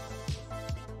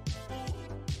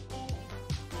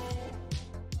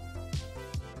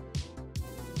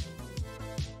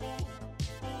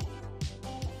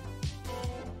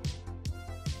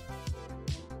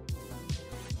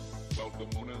 Well, the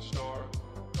moon and star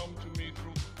come to me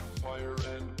through fire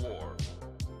and war.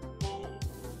 Oh,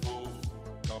 oh,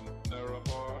 come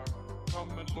Nerevar, come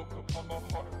and look upon the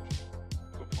heart,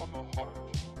 upon the heart.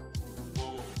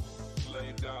 Oh,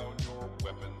 lay down your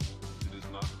weapons, it is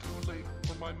not too late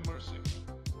for my mercy.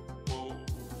 Oh,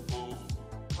 oh,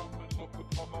 come and look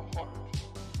upon the heart,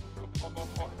 upon the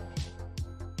heart.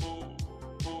 Oh,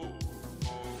 oh,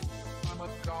 oh, I'm a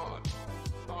god.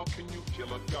 How can you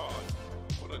kill a god?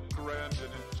 What a grand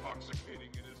and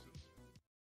intoxicating innocence.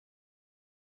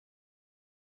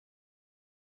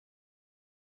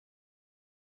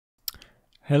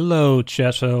 Hello,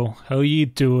 Chetto. How you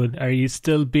doing? Are you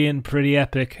still being pretty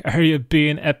epic? Are you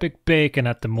being epic bacon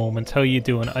at the moment? How you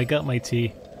doing? I got my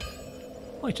tea.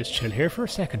 Might just chill here for a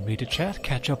second, read a chat,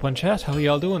 catch up on chat. How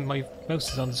y'all doing? My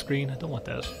mouse is on the screen. I don't want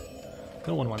that.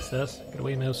 No one wants that. Get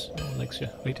away, mouse. No one likes you.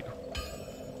 Wait.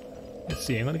 Let's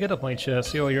see. I'm gonna get up my chat.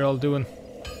 See how you're all doing.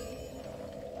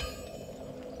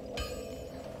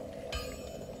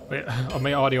 Wait, on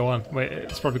my audio on. Wait,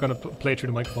 it's probably gonna play through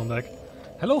the microphone back.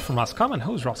 Hello from Roscommon.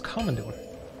 How's Roscommon doing?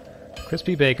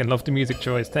 Crispy bacon. Love the music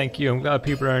choice. Thank you. I'm glad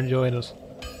people are enjoying it.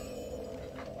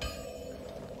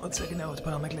 1 second now to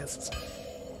put on my glasses.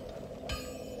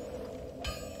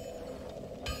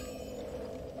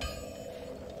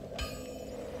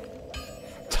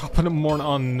 Top of the morning.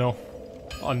 Oh no.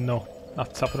 Oh no.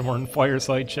 Not top of the morning.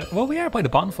 Fireside chat. Well, we are by the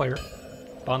bonfire.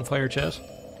 Bonfire chat.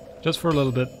 Just for a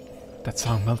little bit. That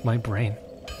song melted my brain.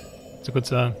 It's a good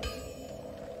song.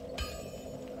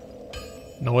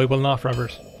 No, I will not,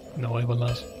 Robert. No, I will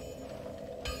not.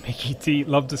 Mickey T,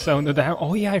 love the sound of that.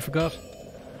 Oh yeah, I forgot.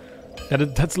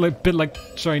 That's like a bit like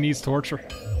Chinese torture.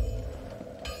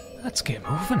 Let's get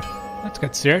moving. Let's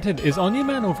get started. Is Onion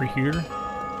Man over here?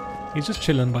 He's just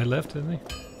chilling by left, isn't he?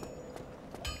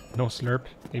 No slurp.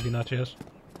 Maybe not yet.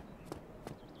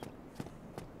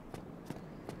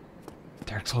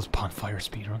 Dark Souls bonfire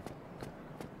speedrun.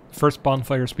 First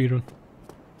bonfire speedrun.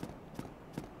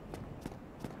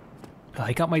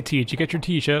 I got my tea. Did you get your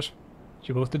tea, chat? Did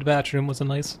you go to the bathroom? Was it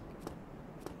nice?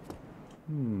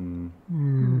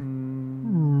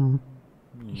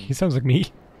 He sounds like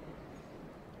me.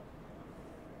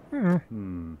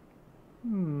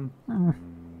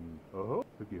 Oh,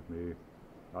 forgive me.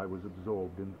 I was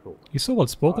absorbed in thought. He's so well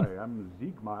spoken. I am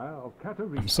Siegmeyer of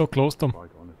Katarina. I'm so close to him.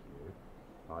 Quite honestly,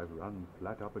 I've run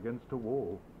flat up against a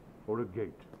wall. Or a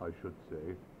gate, I should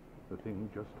say. The thing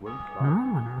just won't start. No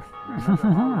matter how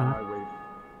long I wait.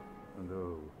 And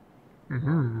oh, I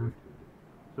waited.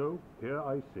 So here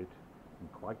I sit, in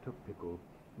quite a pickle.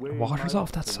 Water's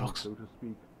off, that sucks. So to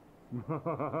speak.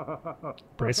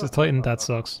 Braces tightened, that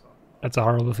sucks. That's a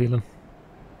horrible feeling.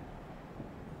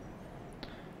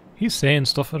 He's saying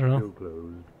stuff, I don't know. Still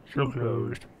closed. Still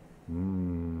closed.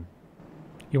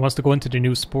 He wants to go into the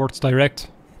new Sports Direct.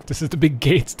 This is the big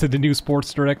gates to the new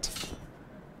Sports Direct.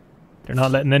 They're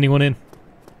not letting anyone in.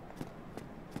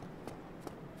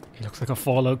 He looks like a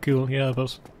Fallout ghoul, yeah,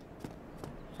 but...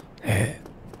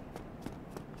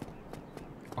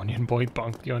 Onion boy,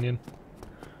 bonk the onion.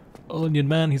 Onion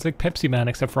Man, he's like Pepsi Man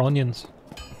except for onions.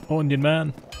 Onion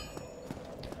Man.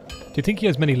 Do you think he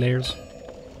has many layers?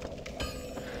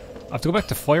 I have to go back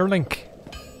to Firelink.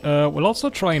 We'll also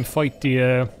try and fight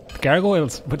the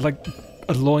gargoyles with like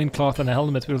a loincloth and a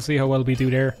helmet. We'll see how well we do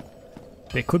there.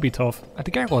 They could be tough. The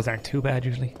gargoyles aren't too bad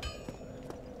usually.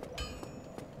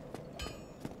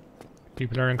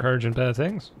 People are encouraging bad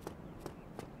things.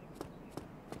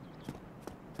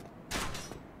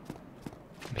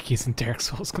 Mickey's in Dark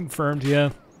Souls confirmed, yeah.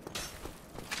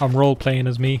 I'm role playing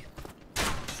as me.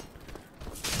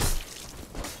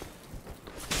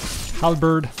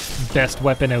 Halberd, best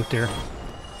weapon out there.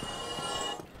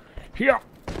 Here.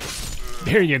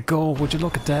 There you go. Would you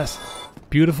look at that?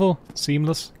 Beautiful,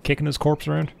 seamless, kicking his corpse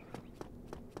around.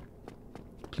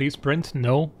 Please sprint.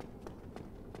 No.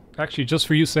 Actually, just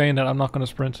for you saying that, I'm not going to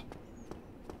sprint.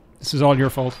 This is all your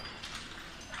fault.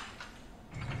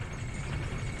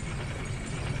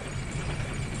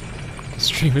 The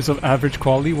stream is of average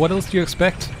quality. What else do you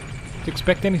expect? Do you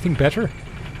expect anything better?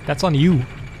 That's on you.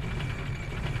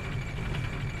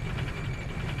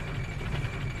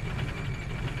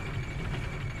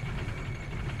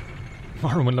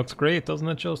 Morrowind looks great, doesn't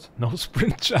it? Just no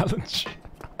sprint challenge.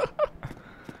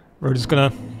 We're just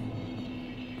gonna...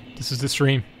 This is the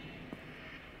stream.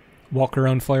 Walk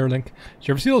around Firelink. Do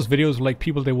you ever see those videos where like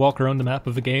people, they walk around the map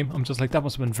of the game? I'm just like, that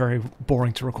must have been very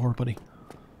boring to record, buddy.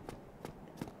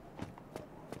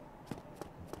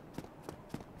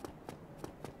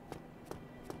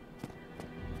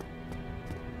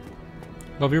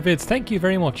 Love your vids. Thank you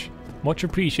very much. Much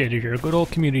appreciated. You're a good old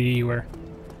community, you are.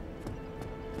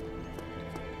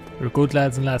 You're good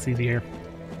lads and lassies here.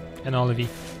 And all of you.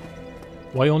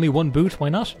 Why only one boot? Why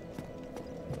not?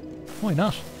 Why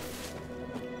not?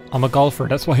 I'm a golfer,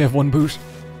 that's why I have one boot.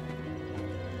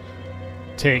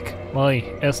 Take my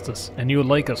Estus, and you'll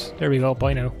like it. There we go,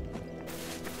 bye now.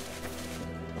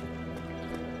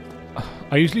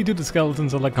 I usually do the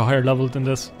skeletons at like a higher level than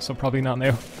this, so probably not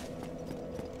now.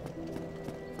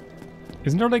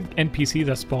 Isn't there like NPC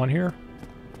that spawn here?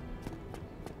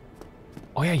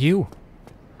 Oh yeah, you.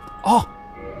 Oh!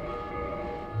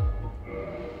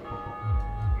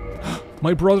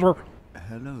 My brother!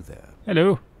 Hello there.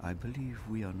 Hello. I believe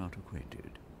we are not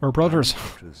acquainted. We're brothers.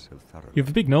 You have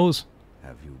a big nose.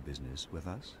 Have you business with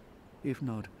us? If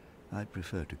not, I'd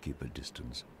prefer to keep a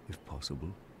distance, if possible.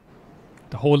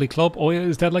 The Holy Club? Oh yeah,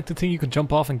 is that like the thing you can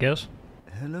jump off and get?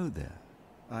 Hello there.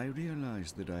 I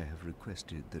realize that I have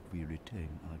requested that we retain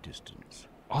our distance.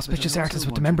 Auspicious artist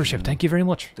with the membership. Thank you very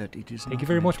much. Thank you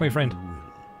very much, my friend.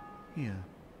 Here,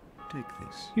 take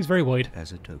this. He's very wide.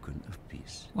 As a token of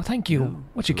peace. Well, thank you. No,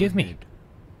 What'd you go give me? ahead.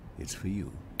 It's for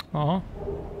you. Aw.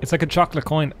 It's like a chocolate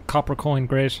coin, copper coin,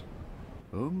 great.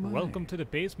 Oh my. Welcome to the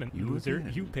basement, You loser.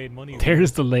 again. You paid money.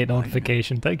 There's the late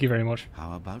notification. Thank you very much.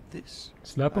 How about this?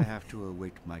 Slap I him. have to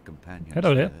await my companions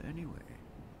Hello there. here anyway.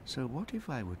 So what if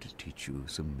I were to teach you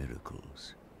some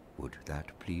miracles? Would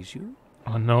that please you?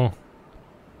 Oh no.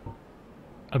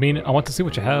 I mean, I want to see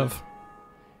what you have.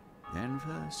 Then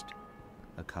first,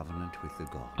 a covenant with the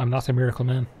gods. I'm not a miracle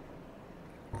man.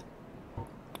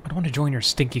 I don't want to join your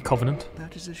stinky covenant.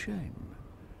 That is a shame.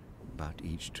 But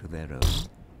each to their own.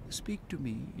 Speak to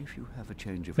me if you have a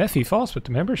change of Mephi Foss with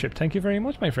the membership. Thank you very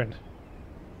much, my friend.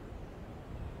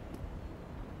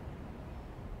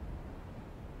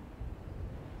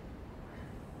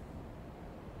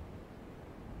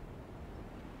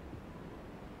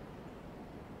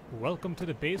 Welcome to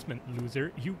the basement,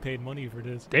 loser. You paid money for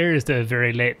this. There's the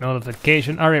very late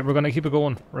notification. Alright, we're going to keep it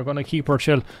going. We're going to keep our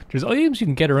chill. There's items you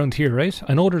can get around here, right?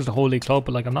 I know there's the Holy Club,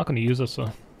 but like I'm not going to use it, so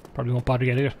probably won't bother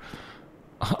getting it.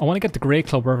 I want to get the Grey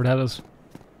Club, wherever that is.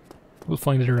 We'll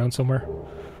find it around somewhere.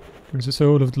 There's the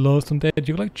Soul of the Lost Undead.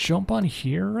 You like jump on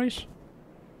here, right?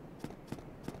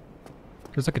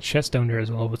 There's like a chest down there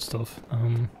as well with stuff.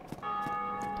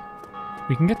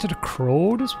 We can get to the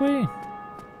Crow this way.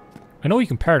 I know you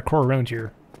can parkour around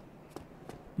here.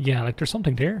 Yeah, like there's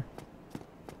something there.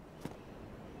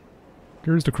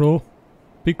 There's the Crow.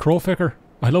 Big Crow Ficker.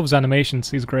 I love his animations,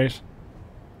 he's great.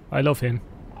 I love him.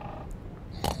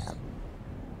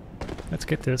 Let's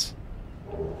get this.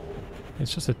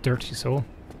 It's just a dirty soul.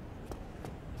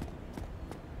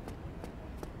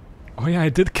 Oh yeah, I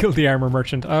did kill the armor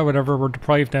merchant. Ah, whatever, we're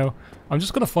deprived now. I'm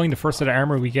just gonna find the first set of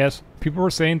armor we get. People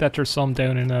were saying that there's some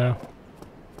down in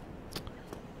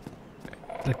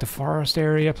like the forest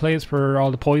area place where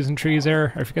all the poison trees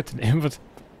are. I forget the name of it.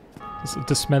 It's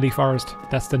the smelly forest.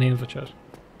 That's the name of it, chat.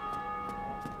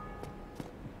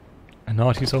 A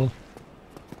naughty soul.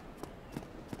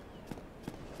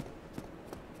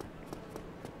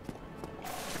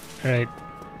 Alright.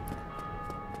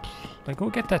 Like, go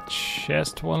get that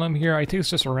chest while I'm here. I think it's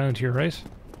just around here, right?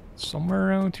 Somewhere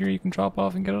around here you can drop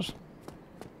off and get it.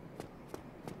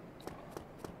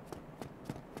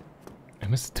 I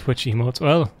miss the Twitch emotes.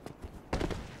 Well,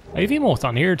 I have emotes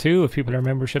on here too if people are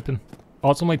membershiping.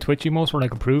 Also, my Twitch emotes were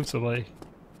like approved, so like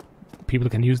people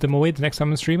can use them away the next time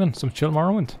I'm streaming some chill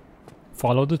Morrowind.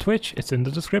 Follow the Twitch, it's in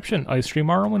the description. I stream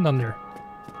Morrowind on there.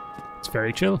 It's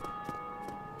very chill.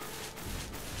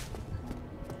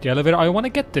 The elevator. I want to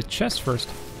get the chest first.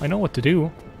 I know what to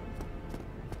do.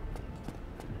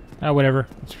 Ah, whatever.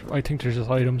 I think there's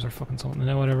just items or fucking something.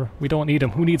 No, whatever. We don't need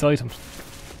them. Who needs items?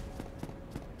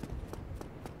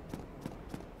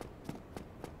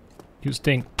 You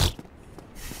Sting.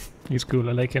 He's cool,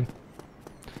 I like him.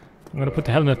 I'm gonna put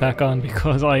the helmet back on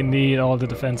because I need all the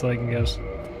defense I can get.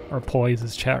 Or poise,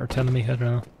 as chat are telling me, I don't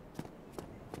know.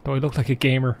 Do I look like a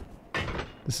gamer?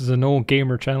 This is a no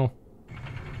gamer channel.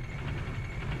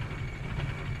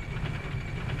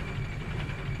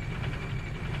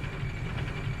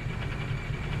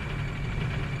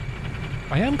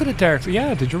 I am good at dark.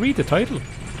 Yeah, did you read the title?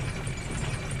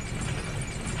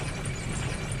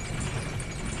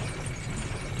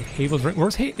 Havel's Ring.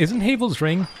 Where's isn't Havel's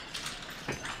Ring?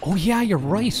 Oh yeah, you're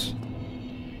right.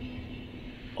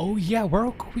 Oh yeah,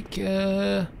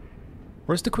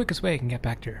 where's the quickest way I can get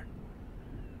back there?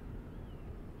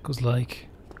 Goes like...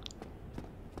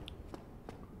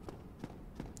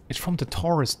 It's from the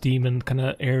Taurus demon kind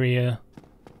of area.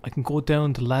 I can go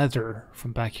down the ladder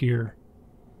from back here.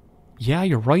 Yeah,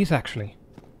 you're right actually.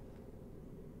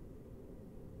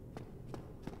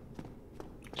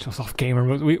 Shows off gamer.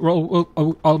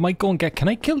 I might go and get... Can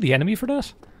I kill the enemy for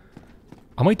that?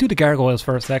 I might do the gargoyles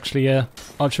first actually, yeah.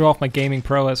 I'll show off my gaming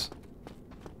prowess.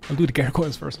 I'll do the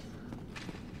gargoyles first.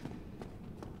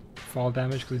 Fall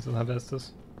damage because he still have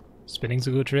Estus. Spinning's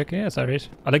a good trick, yeah, it's alright.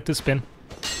 I like to spin.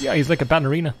 Yeah, he's like a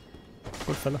ballerina.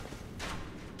 Good fella.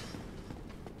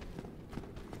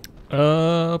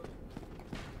 I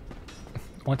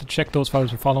want to check those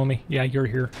fellas are following me. Yeah, you're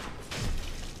here.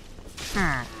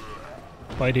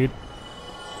 Bye, dude.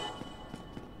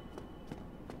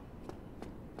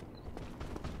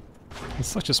 It's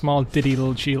such a small diddy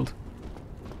little shield.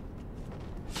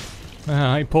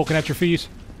 I'm poking at your feet.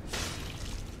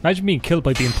 Imagine being killed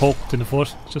by being poked in the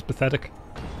foot. It's just pathetic.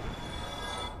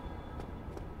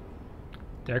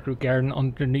 Darkroot Garden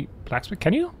underneath Blacksmith.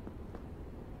 Can you?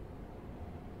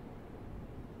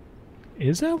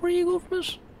 Is that where you go from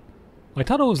it? I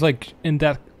thought it was like in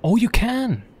that... Oh, you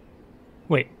can!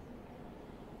 Wait.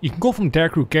 You can go from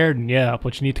Darkroot Garden, yeah,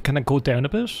 but you need to kind of go down a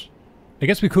bit. I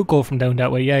guess we could go from down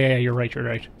that way. Yeah, you're right. You're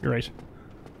right.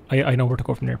 I know where to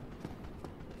go from there.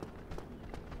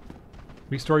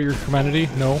 Restore your humanity?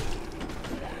 No.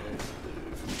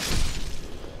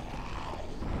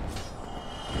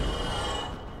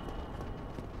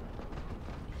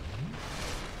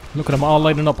 Look at them all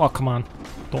lighting up. Oh, come on.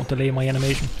 Don't delay my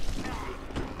animation.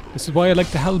 This is why I like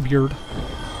the halberd.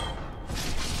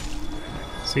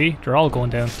 See? They're all going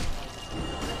down.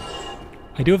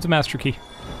 I do have the master key.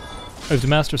 I have the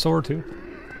master sword too.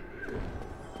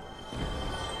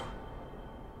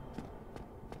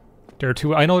 There are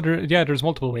two. I know there. Yeah, there's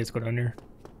multiple ways to go down here.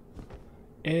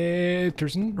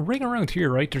 There's a ring around here,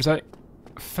 right? There's a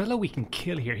fellow we can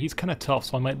kill here. He's kind of tough,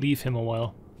 so I might leave him a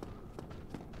while.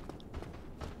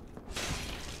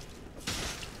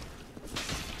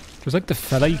 There's like the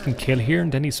fella you can kill here,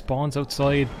 and then he spawns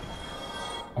outside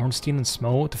Ornstein and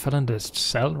Smo. The fella in the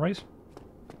cell, right?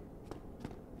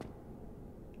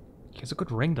 He has a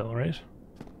good ring though, right?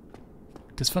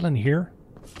 This fella in here?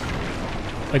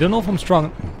 I don't know if I'm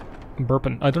strong... I'm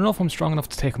burping. I don't know if I'm strong enough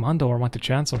to take him on though, or want to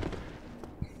chance him.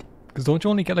 Because don't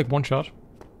you only get like one shot?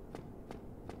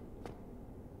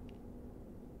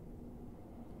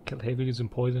 Kill Havel using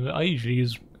poison. I usually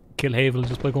use kill Havel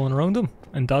just by going around him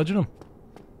and dodging him.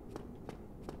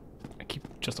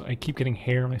 I keep getting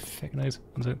hair on my fucking eyes.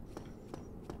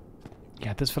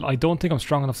 Yeah, this fella, I don't think I'm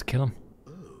strong enough to kill him.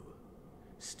 Oh,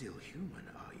 still human,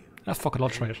 are you? Ah, fuck it, I'll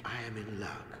try it. I am in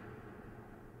luck.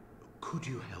 Could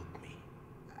you help me?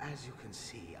 As you can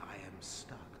see, I am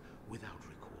stuck without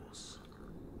recourse.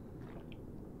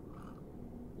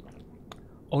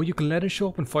 Oh, you can let it show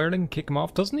up in Firelink and kick him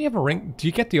off? Doesn't he have a ring? Do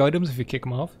you get the items if you kick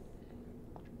him off?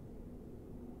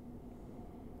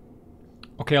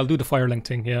 Okay, I'll do the Firelink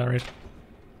thing, yeah, right.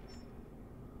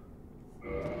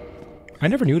 I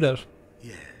never knew that.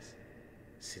 Yes,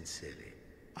 sincerely.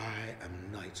 I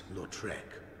am Knight Lautrec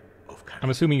of I'm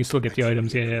assuming you still get the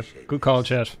items, yeah. Good call,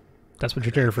 chat. That's what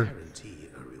you're there for. Guarantee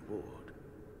a reward.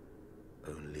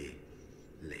 Only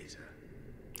later.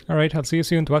 Alright, I'll see you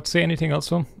soon. Do I have to say anything else,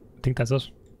 though? I think that's it.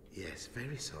 Yes,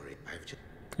 very sorry. I've just...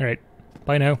 Alright,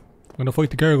 bye now. I'm gonna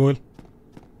fight the gargoyle.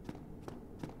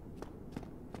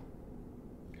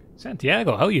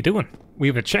 Santiago, how you doing? We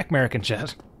have a check mark in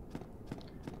chat.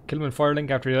 Kill him in Firelink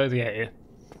after he dies? Yeah.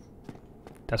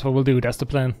 That's what we'll do, that's the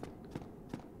plan.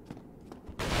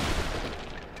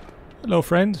 Hello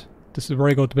friend, this is where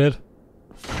I go to bed.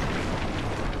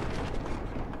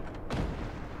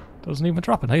 Doesn't even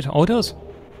drop at night. Oh, it does.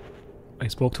 I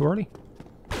spoke too early.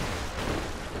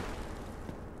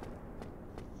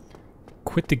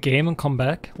 Quit the game and come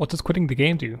back? What does quitting the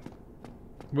game do?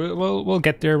 We'll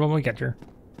get there when we get there.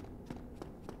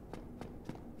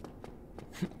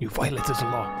 You violated the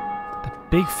law. The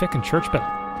big fucking church bell.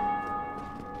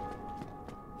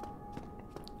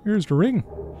 Here's the ring.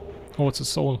 Oh, it's a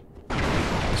soul.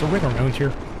 There's a ring around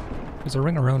here. There's a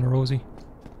ring around Rosie.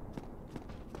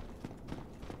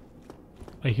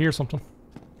 I hear something.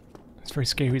 It's very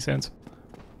scary sounds.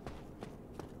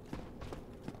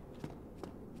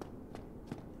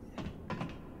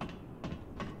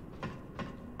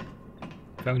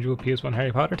 Found you a PS1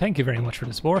 Harry Potter. Thank you very much for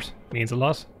the support. Means a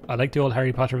lot. I like the old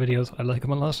Harry Potter videos. I like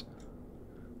them a lot.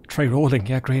 Try rolling.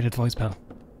 Yeah, great advice, pal.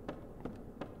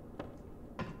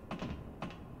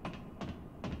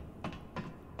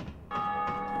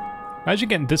 Imagine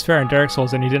getting this far in Dark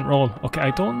Souls and you didn't roll. Okay,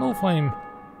 I don't know if I'm...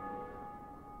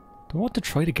 Do I want to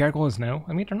try the gargoyles now?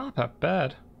 I mean, they're not that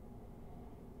bad.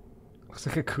 Looks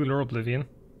like a cooler Oblivion.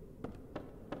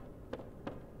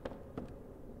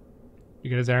 You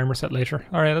get his armor set later.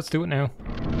 Alright, let's do it now.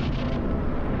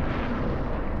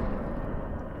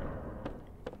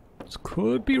 This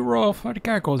could be rough. The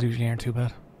gargoyles usually aren't too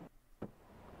bad.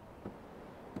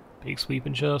 Big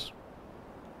sweeping shot.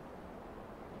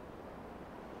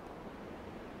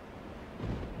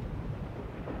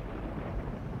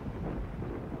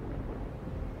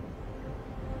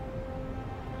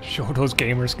 Show those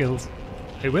gamer skills.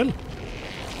 I will.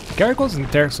 Gargoyles in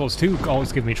Dark Souls 2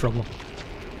 always give me trouble.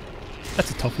 That's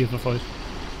a toughie of a fight.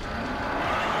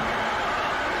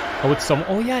 Oh, it's some.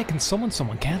 Oh yeah, I can summon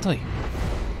someone, can't I?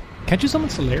 Can't you summon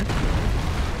Solaire?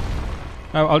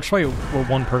 I'll try it with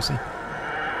one person.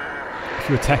 If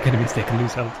you attack enemies, they can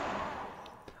lose health.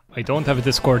 I don't have a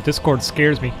Discord. Discord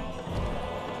scares me.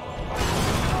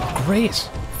 Oh, great!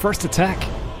 First attack.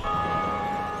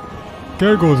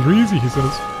 Gargoyles are easy, he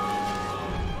says.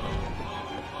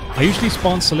 I usually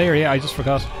spawn Solaire, yeah, I just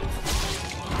forgot.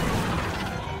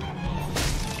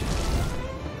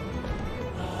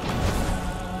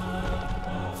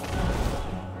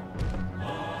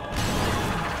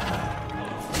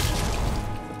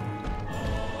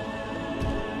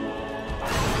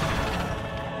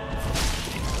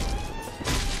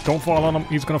 Don't fall on him,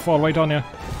 he's gonna fall right on you.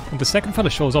 When the second fella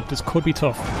shows up, this could be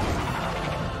tough.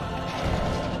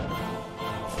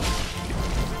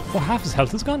 Oh, half his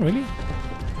health is gone, really?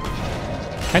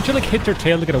 Can't you like hit their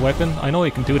tail to get a weapon? I know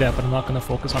you can do that, but I'm not gonna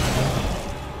focus on it now.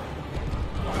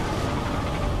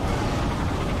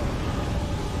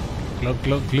 Glug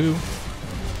glug glue.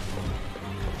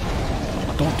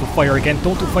 Oh, don't do fire again,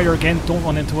 don't do fire again, don't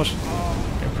run into it.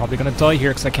 They're probably gonna die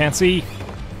here because I can't see.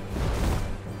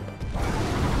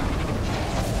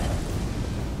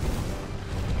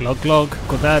 Glug glug,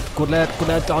 good lad, good lad, good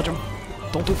lad, dodge him.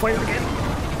 Don't do fire again.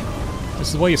 This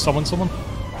is why you summon someone.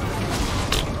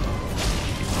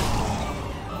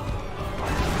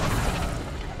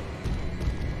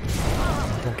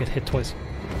 Don't get hit twice.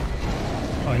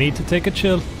 I need to take a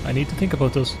chill. I need to think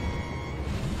about this.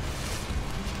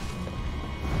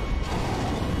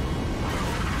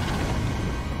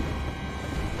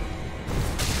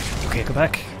 Okay, go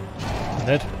back. I'm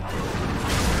dead.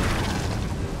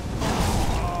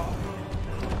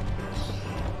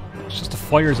 It's just the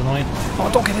fire's annoying. Oh,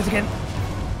 don't get hit again.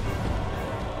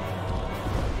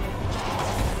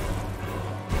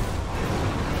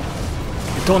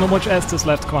 I don't know much Estus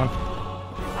left, come on.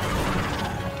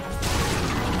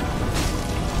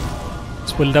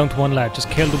 Let's whittle down to one lad, just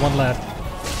kill the one lad.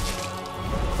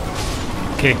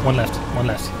 Okay, one left, one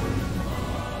left.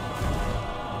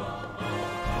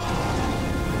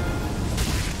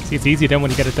 See, it's easy then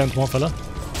when you get it down to one fella.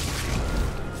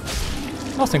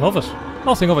 Nothing of it.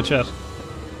 Nothing of it, chat.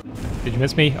 Did you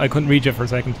miss me? I couldn't read you for a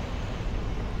second.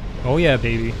 Oh yeah,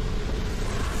 baby.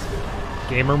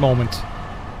 Gamer moment.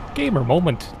 Gamer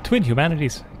moment. Twin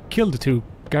humanities. Kill the two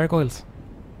gargoyles.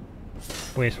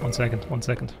 Wait, 1 second, 1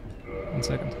 second. 1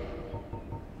 second.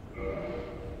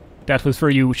 That was for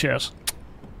you, chat.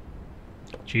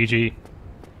 GG.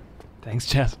 Thanks,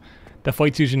 chat. The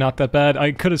fight's usually not that bad.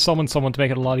 I could have summoned someone to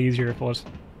make it a lot easier, but...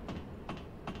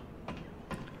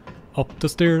 Up the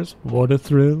stairs, what a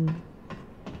thrill.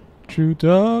 Through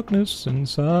darkness and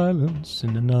silence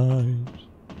in the night.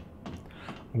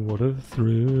 What a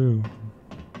thrill.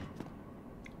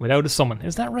 Without a summon,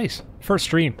 is that right? First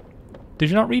stream. Did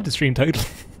you not read the stream title?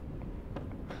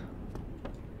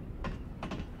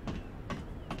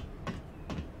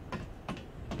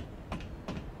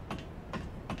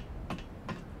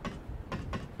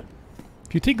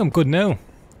 If you think I'm good now,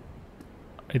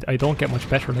 I don't get much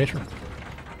better later.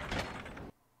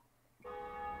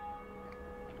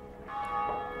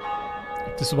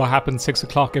 This is what happens 6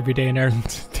 o'clock every day in Ireland.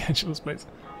 The Angelus place.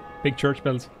 Big church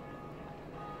bells.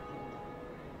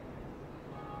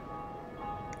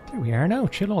 There we are now.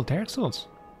 Chill all Dark Souls.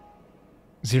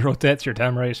 0 deaths, you're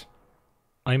damn right.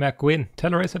 I'm at Gwyn.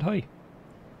 Tell her I said hi.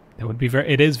 That would be very...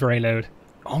 It is very loud.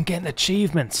 Oh, I'm getting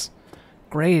achievements.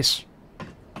 Great.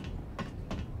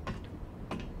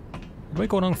 Am I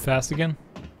going on fast again?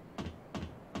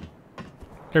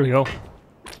 There we go.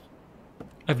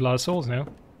 I have a lot of souls now.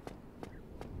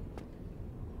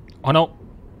 Oh no.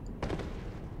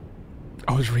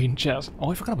 I was reading chat.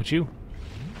 Oh, I forgot about you.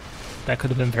 That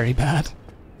could have been very bad.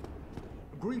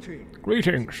 Greetings.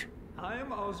 Greetings. I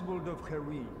am Oswald of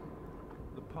Career,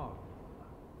 the Park.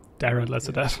 Darren, let's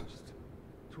do that.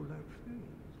 To like faith,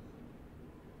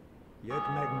 yet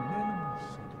magnanimous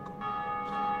and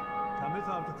accomplished. Cometh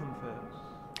out to confess.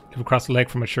 Live across the lake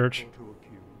from a church. To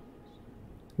accuse.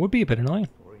 Would be a bit annoying.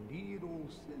 For indeed all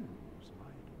sin was my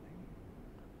domain.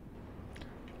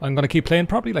 I'm gonna keep playing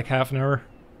probably like half an hour.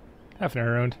 Half an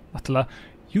hour around. Not a lot.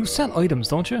 You sell items,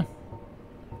 don't you?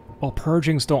 Oh,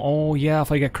 purging stone. Oh yeah,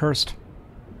 if I get cursed.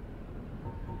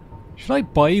 Should I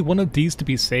buy one of these to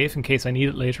be safe in case I need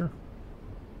it later?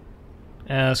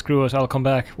 Screw it, I'll come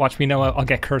back. Watch me now, I'll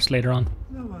get cursed later on.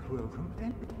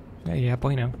 Yeah,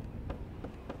 buy now.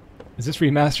 Is this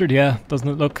remastered? Yeah, doesn't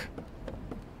it look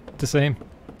the same?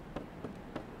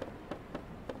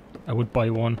 I would buy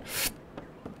one.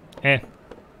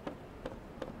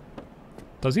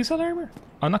 Does he sell armor?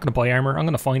 I'm not going to buy armor, I'm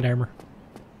going to find armor.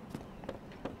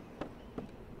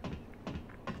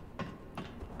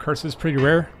 Curse is pretty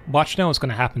rare. Watch now, it's going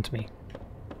to happen to me.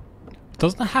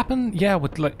 Doesn't it happen? Yeah,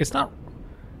 with like, it's not...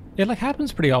 It like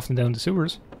happens pretty often down the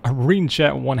sewers. I'm reading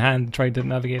chat with one hand trying to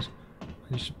navigate.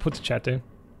 I should put the chat down.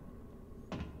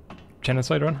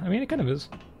 Genocide run? I mean, it kind of is.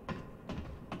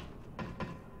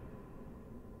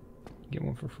 Get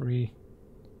one for free.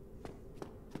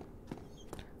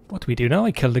 What do we do now?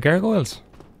 I killed the gargoyles.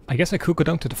 I guess I could go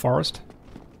down to the forest.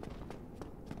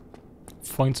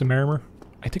 Find some armor.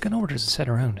 I think I know where there's a set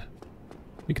around.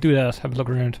 We could do that, have a look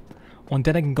around. Oh, and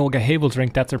then I can go get Havel's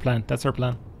drink. That's our plan. That's our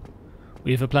plan.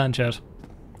 We have a plan, chat.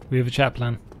 We have a chat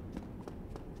plan.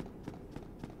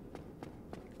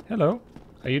 Hello.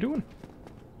 How you doing?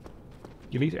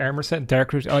 Elite armor set,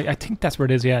 dark root. Oh, I think that's where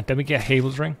it is, yeah. Then we get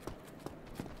Havel's ring.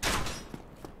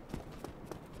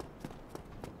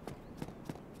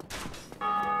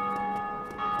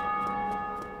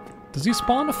 Does he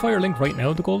spawn a fire link right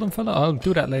now, the golden fella? I'll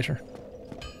do that later.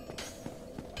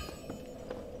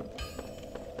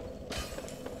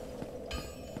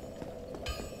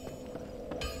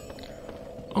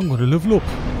 I'm gonna level up.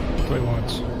 What do I want?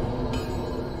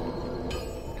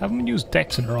 Haven't used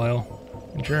dex in a while.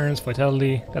 Endurance,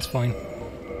 vitality, that's fine.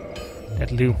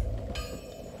 That'll do.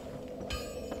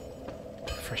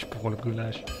 Fresh bowl of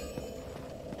goulash.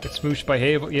 Get smooshed by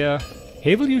Havel, yeah.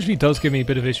 Havel usually does give me a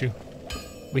bit of issue.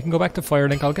 We can go back to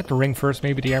Firelink. I'll get the ring first,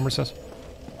 maybe the armor set.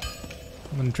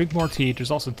 I'm gonna drink more tea.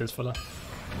 There's also this fella.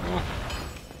 Oh.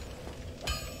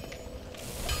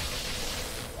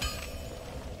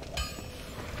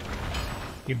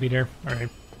 You'll be there. Alright.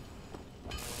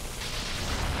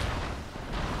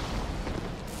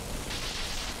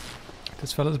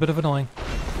 This fella's a bit of annoying.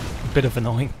 A bit of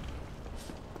annoying.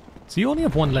 Does he only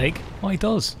have one leg? Oh, he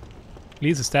does. He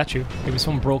needs a statue. Maybe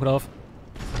someone broke it off.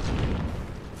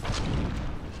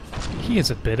 He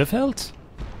has a bit of health.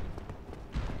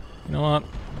 You know what?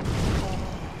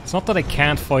 It's not that I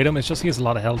can't fight him, it's just he has a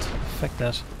lot of health. Fuck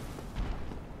that.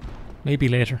 Maybe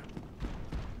later.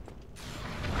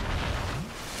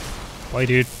 Bye,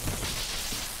 dude.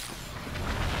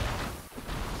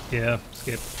 Yeah,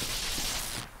 skip.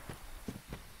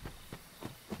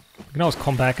 We can always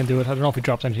come back and do it. I don't know if he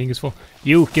drops anything useful.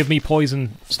 You, give me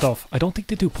poison stuff. I don't think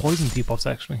they do poison debuffs,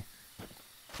 actually.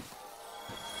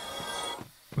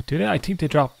 What do they? I think they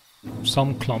drop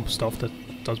some clump stuff that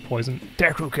does poison.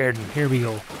 Darkroot Garden, here we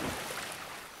go.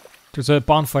 There's a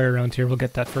bonfire around here, we'll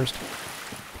get that first.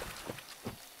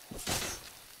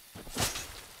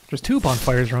 There's 2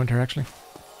 bonfires around here, actually.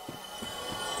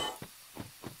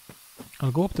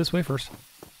 I'll go up this way first.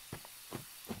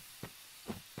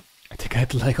 I think I had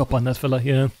to leg up on that fella,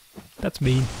 yeah. That's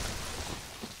mean.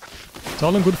 It's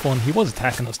all in good fun. He was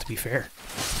attacking us, to be fair.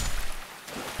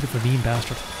 Bit of a mean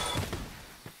bastard.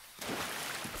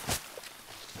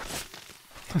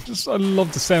 I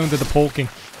love the sound of the poking.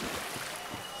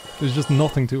 There's just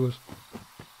nothing to it.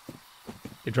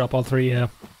 They drop all 3, yeah.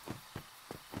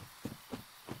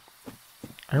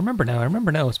 I remember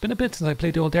now. It's been a bit since I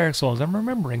played the old Dark Souls. I'm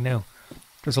remembering now.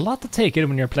 There's a lot to take in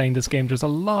when you're playing this game. There's a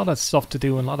lot of stuff to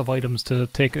do and a lot of items to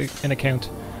take in account.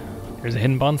 There's a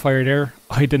hidden bonfire there.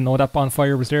 I didn't know that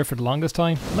bonfire was there for the longest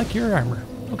time. I like your armor.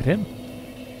 Look at him.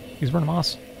 He's running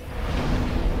moss.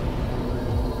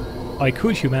 I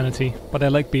could humanity, but I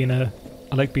like being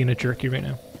a jerky right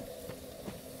now.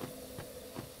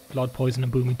 Blood, poison,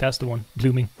 and booming. That's the one.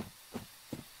 Blooming.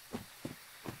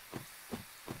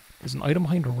 There's an item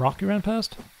behind a rock you ran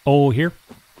past. Oh, here.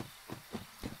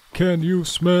 Can you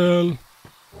smell?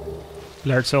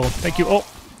 Large soul. Thank you. Oh.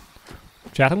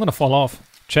 Chat, I'm gonna fall off.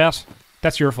 Chat,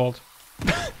 that's your fault.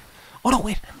 Oh no,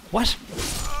 wait. What?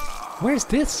 Where's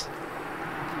this?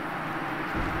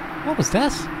 What was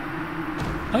that?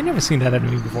 I've never seen that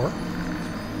enemy before.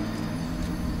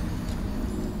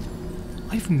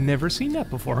 I've never seen that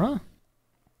before, huh?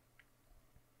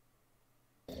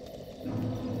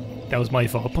 That was my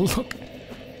fault, but look.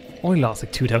 Only lost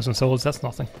like 2,000 souls, that's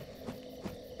nothing.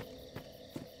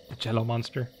 The Jello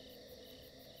monster.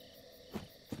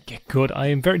 Get good. I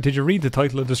am very... Did you read the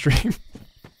title of the stream?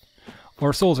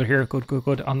 Our souls are here. Good, good,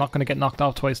 good. I'm not going to get knocked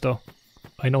off twice, though.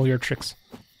 I know your tricks.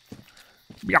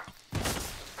 Yeah.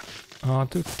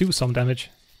 Do some damage.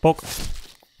 Poke.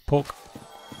 Poke.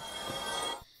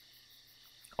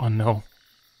 Oh, no.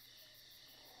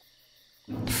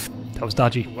 That was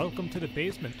dodgy. Welcome to the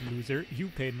basement, loser. You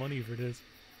paid money for this.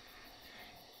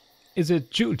 Is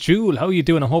it Jewel? How are you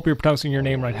doing? I hope you're pronouncing your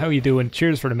name right. How are you doing?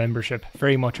 Cheers for the membership.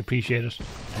 Very much appreciated.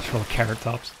 Actual carrot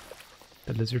tops.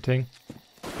 The lizard thing.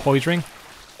 Poise ring.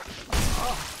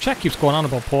 Chat keeps going on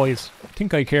about poise. I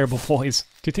think I care about poise.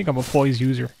 Do you think I'm a poise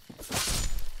user?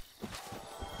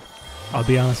 I'll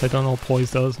be honest, I don't know what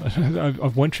poise does.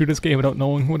 I've went through this game without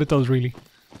knowing what it does really.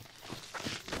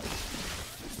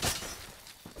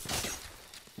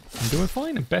 I'm doing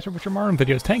fine and better with your Martin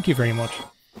videos. Thank you very much.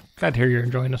 Glad to hear you're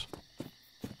enjoying it.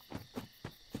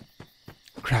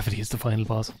 Gravity is the final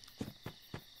boss.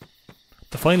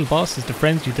 The final boss is the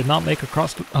friends you did not make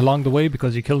along the way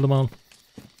because you killed them all.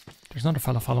 There's another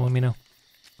fella following me now.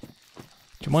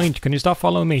 Do you mind? Can you stop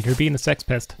following me? You're being a sex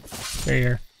pest. There you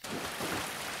are.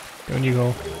 Down you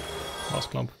go. Boss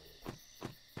clump.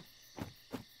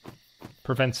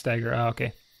 Prevent stagger. Ah,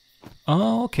 okay.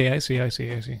 Oh, okay. I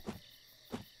see.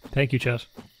 Thank you, chat.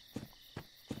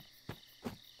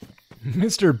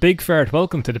 Mr. Big Fart,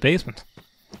 welcome to the basement.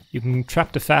 You can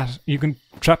trap the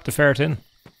fart in,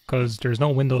 because there's no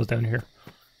windows down here.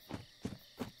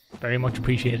 Very much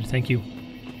appreciated, thank you.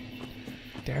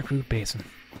 Darkroot Basin.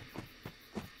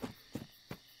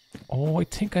 Oh, I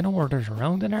think I know where there's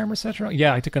around an armor set around.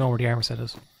 Yeah, I think I know where the armor set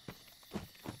is.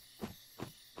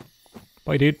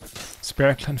 Bye, dude.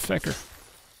 Sparkle and Fecker.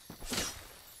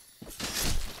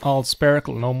 All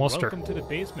sparkle, no mustard. Welcome to the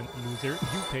basement, loser.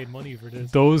 You paid money for this.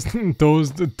 Those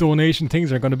donation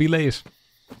things are going to be late.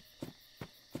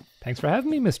 Thanks for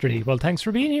having me, Mr. D. Well, thanks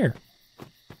for being here.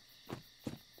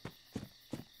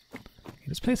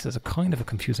 This place has a kind of a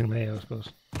confusing layout, I suppose.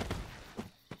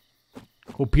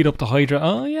 Go beat up the Hydra.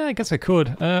 Oh, yeah, I guess I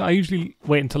could. I usually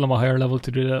wait until I'm a higher level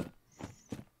to do that.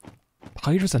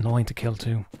 Hydra's annoying to kill,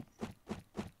 too.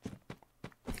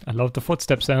 I love the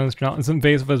footstep sounds. They're not as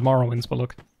invasive as Morrowind's, but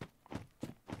look.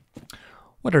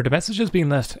 What are the messages being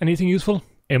left? Anything useful?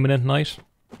 Imminent night.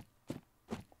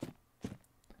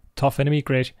 Tough enemy,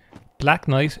 great. Black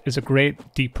Knight is a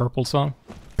great Deep Purple song.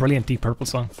 Brilliant Deep Purple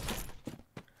song.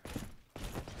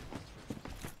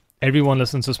 Everyone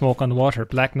listens to Smoke on the Water.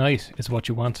 Black Knight is what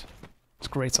you want. It's a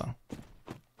great song.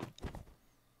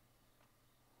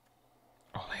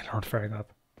 Oh, Lord Farragut.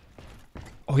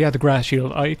 Oh yeah, the grass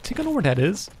shield. I think I know where that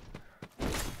is.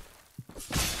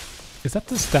 Is that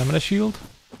the stamina shield?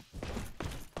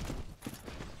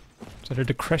 Is either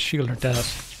the crest shield or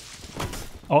that?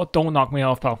 Oh, don't knock me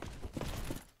off, pal.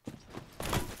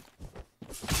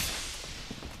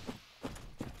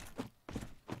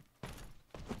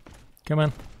 Come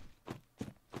on.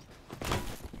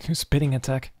 Spitting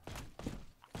attack.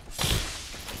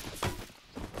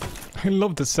 I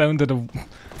love the sound of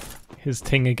his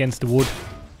thing against the wood.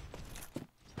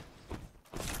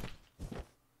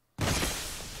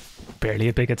 Barely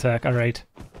a big attack, alright.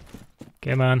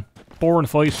 Come on. Boring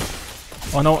fight.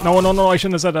 Oh no, no, I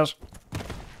shouldn't have said that.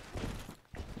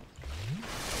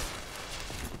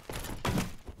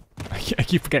 I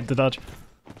keep forgetting to dodge.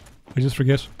 I just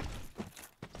forget.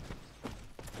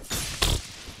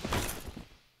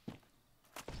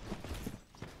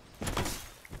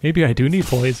 Maybe I do need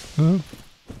poise. Huh?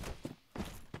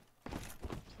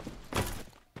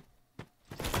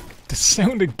 The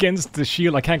sound against the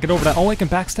shield, I can't get over that. Oh, I can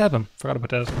backstab him. Forgot about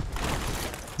that.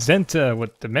 Zenta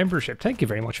with the membership. Thank you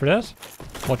very much for that.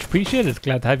 Much appreciated.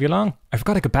 Glad to have you along. I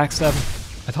forgot I could backstab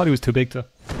him. I thought he was too big to.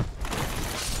 I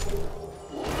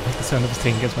like the sound of his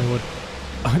thing against my wood.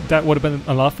 That would have been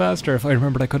a lot faster if I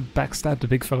remembered I could backstab the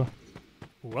big fella.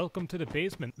 Welcome to the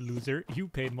basement, loser. You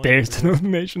paid money. There's the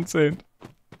nomination sound.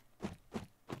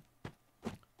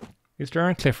 At least there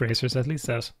aren't cliff racers, at least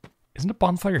that. Isn't a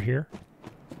bonfire here?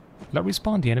 Will that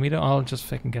respawn the enemy though? I'll just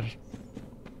fucking get it.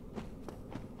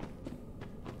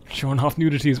 Showing off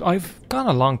nudities. I've gone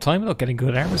a long time without getting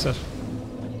good armor set.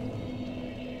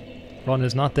 Run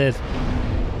is not dead.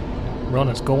 Run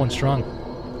is going strong.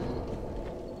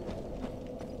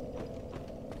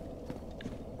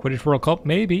 Quidditch World Cup,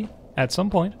 maybe, at some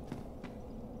point.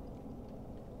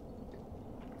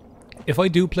 If I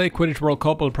do play Quidditch World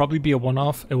Cup, it'll probably be a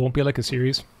one-off. It won't be like a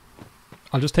series.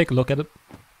 I'll just take a look at it.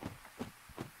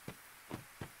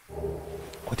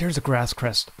 Oh, there's a grass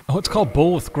crest. Oh, it's called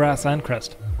both grass and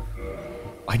crest.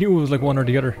 I knew it was like one or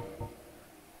the other.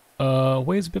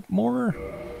 Weighs a bit more,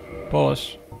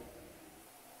 but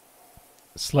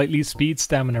slightly speed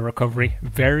stamina recovery.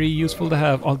 Very useful to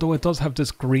have, although it does have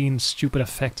this green stupid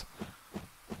effect.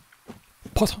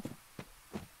 But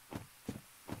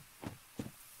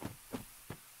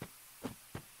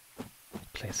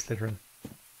play Slytherin.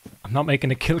 I'm not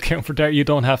making a kill count for Dart. You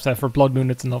don't have to. For Blood Moon,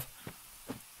 it's enough.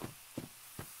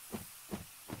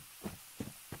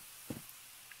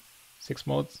 Six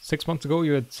months ago,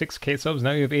 you had 6k subs.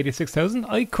 Now you have 86,000.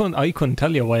 I couldn't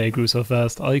tell you why I grew so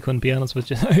fast. I couldn't be honest with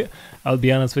you. I'll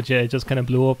be honest with you. It just kind of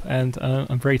blew up, and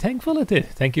I'm very thankful it did.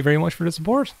 Thank you very much for the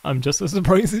support. I'm just as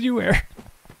surprised as you were.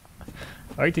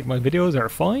 I think my videos are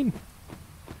fine.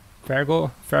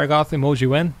 Fargoth emoji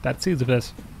when? That seems a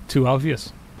bit too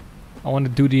obvious. I want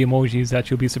to do the emojis that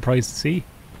you'll be surprised to see.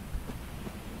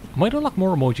 I might unlock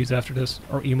more emojis after this,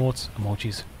 or emotes,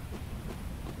 emojis.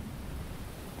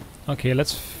 Okay,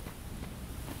 let's...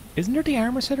 Isn't there the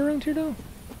armor set around here though?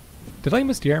 Did I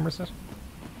miss the armor set?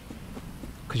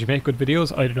 Because you make good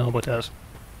videos? I don't know about that.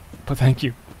 But thank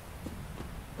you.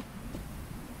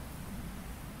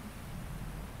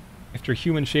 If they're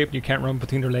human shaped and you can't run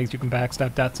between their legs, you can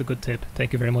backstab. That's a good tip.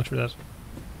 Thank you very much for that.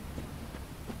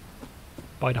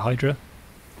 By the Hydra.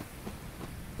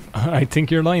 I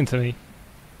think you're lying to me.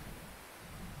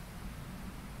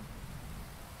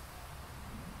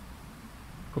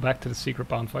 Go back to the secret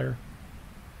bonfire.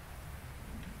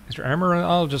 Is there armor?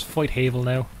 I'll just fight Havel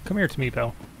now. Come here to me,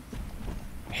 pal.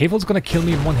 Havel's gonna kill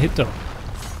me in one hit, though.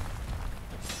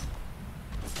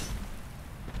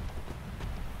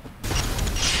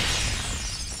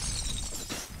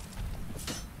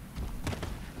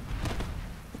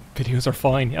 Videos are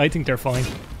fine. I think they're fine.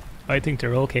 I think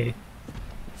they're okay.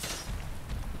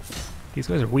 These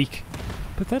guys are weak.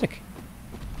 Pathetic.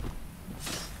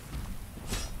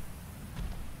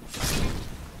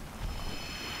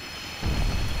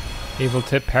 Evil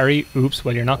tip, parry. Oops,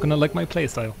 well you're not gonna like my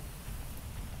playstyle.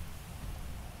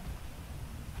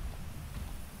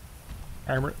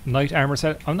 Armor, knight armor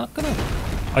set. I'm not gonna...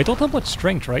 I don't have much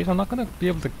strength, right? I'm not gonna be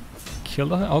able to kill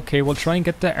that. Okay, we'll try and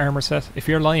get the armor set. If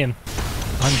you're lying,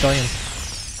 I'm dying.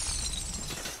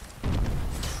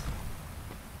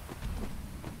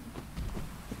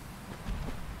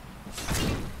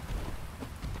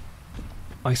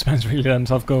 Iceman's really letting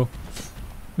himself go.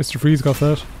 Mr. Freeze got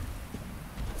that.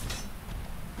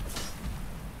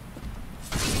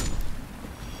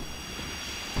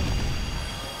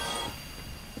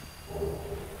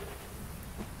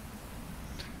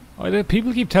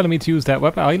 People keep telling me to use that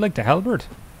weapon. I like the halberd.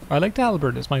 I like the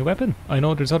halberd. It's my weapon. I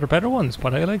know there's other better ones,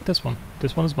 but I like this one.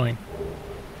 This one is mine.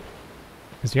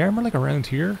 Is the armor like around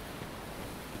here?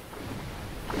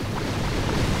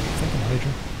 Fucking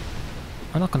Hydra.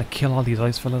 I'm not gonna kill all these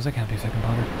ice fellows. I can't be fucking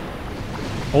bothered.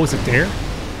 Oh, is it there?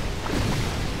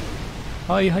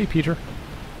 Hi Peter.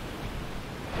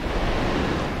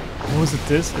 Oh, is it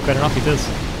this? It better not be this.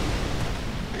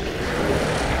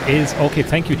 It is. Okay,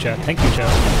 thank you, chat. Thank you, chat.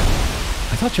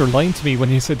 I thought you were lying to me when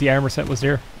you said the armor set was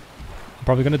there. I'm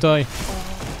probably gonna die.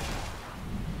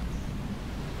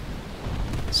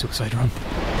 Suicide run.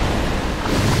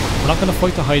 We're not gonna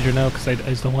fight the Hydra now because I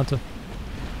just don't want to.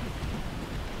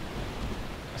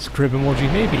 Scrib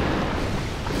emoji, maybe.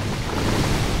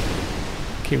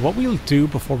 Okay, what we'll do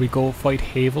before we go fight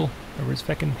Havel, or where's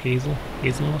feckin'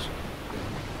 Hazelnut?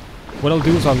 What I'll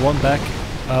do is I'll run back,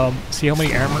 see how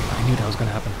many armor. I knew that was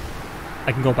gonna happen.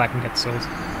 I can go back and get the souls.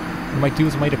 What I might do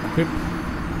is I might equip.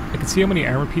 I can see how many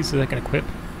armor pieces I can equip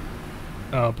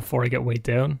before I get weighed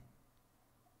down.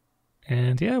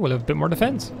 And yeah, we'll have a bit more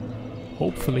defense.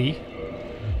 Hopefully.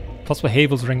 Plus with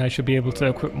Havel's ring I should be able to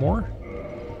equip more.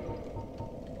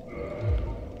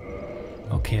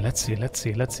 Okay, let's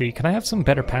see. Can I have some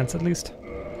better pants at least?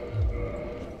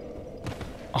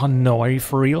 Oh no, are you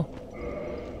for real?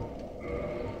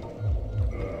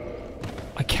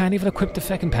 I can't even equip the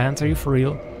feckin' pants, are you for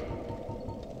real?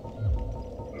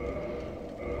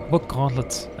 What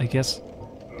gauntlets, I guess?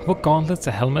 What gauntlets,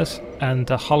 a helmet, and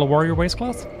a Hollow Warrior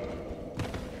waistcloth?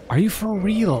 Are you for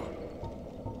real?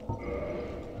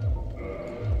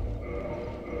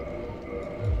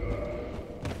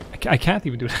 I can't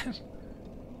even do that.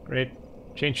 Great.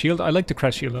 Change shield. I like the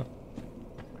crest shield though.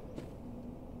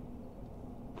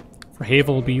 For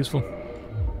Havel will be useful.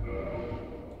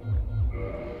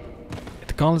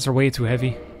 The gauntlets are way too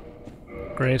heavy.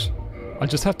 Great. I'll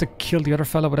just have to kill the other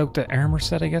fella without the armor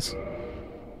set, I guess.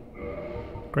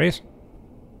 Great.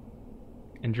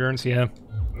 Endurance, yeah.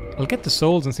 I'll get the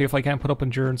souls and see if I can put up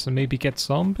endurance and maybe get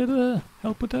some bit of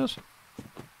help with that.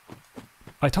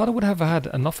 I thought I would have had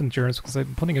enough endurance because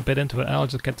I'm putting a bit into it. I'll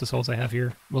just get the souls I have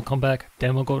here. We'll come back,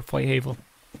 then we'll go to fight Havel.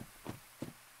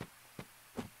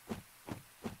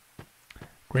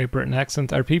 Great Britain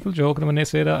accent. Are people joking when they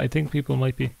say that? I think people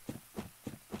might be.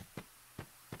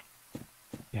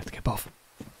 You have to get buff.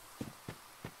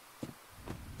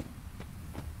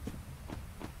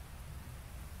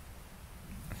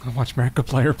 I'm gonna watch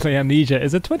Markiplier play Amnesia.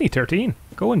 Is it 2013?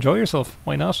 Go enjoy yourself.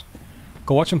 Why not?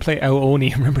 Go watch him play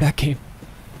Aoni. Remember that game?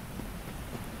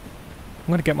 I'm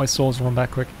gonna get my souls run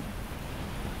back quick.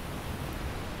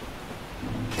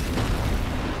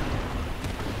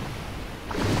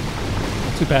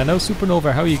 Not too bad. No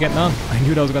Supernova. How are you getting on? I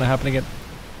knew that was gonna happen again.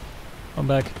 I'm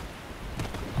back.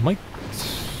 I might...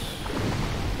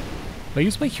 Will I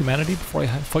use my humanity before I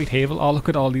fight Havel? Oh, look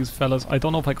at all these fellas. I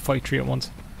don't know if I can fight 3 at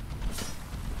once.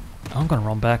 I'm gonna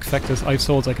run back. Feck this. I have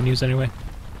souls I can use anyway.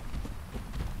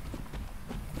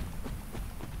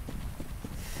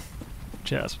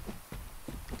 Cheers.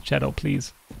 Shadow,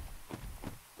 please.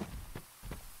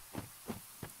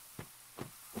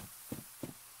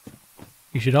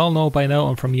 You should all know by now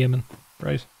I'm from Yemen,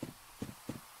 right?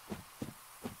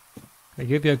 Can I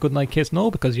give you a good night kiss?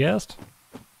 No, because you asked.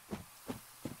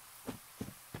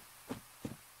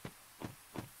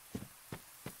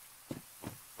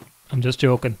 I'm just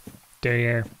joking. There you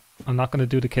are. I'm not going to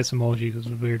do the kiss emoji because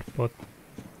it's weird, but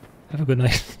have a good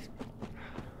night.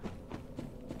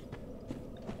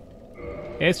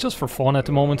 It's just for fun at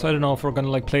the moment. I don't know if we're going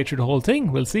to like play through the whole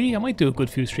thing. We'll see. I might do a good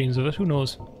few streams of it. Who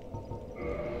knows?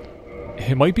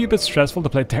 It might be a bit stressful to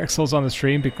play Dark Souls on the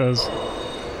stream because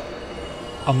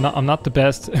I'm not the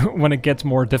best when it gets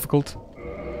more difficult.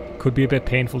 Could be a bit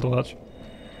painful to watch.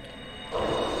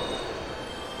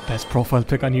 Best profile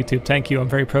pic on YouTube. Thank you. I'm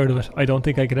very proud of it. I don't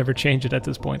think I could ever change it at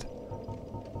this point.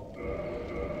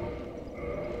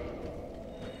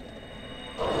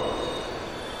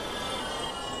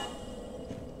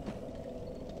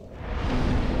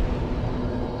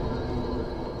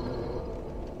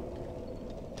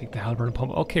 Take the halberd and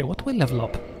pump. Okay, what do I level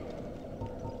up?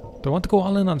 Do I want to go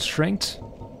all in on strength?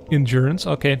 Endurance?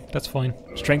 Okay, that's fine.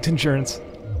 Strength, endurance.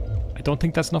 I don't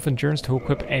think that's enough endurance to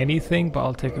equip anything, but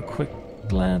I'll take a quick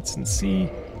glance and see.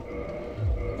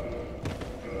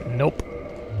 Nope.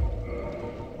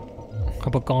 How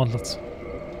about gauntlets?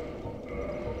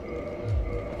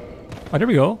 Oh, there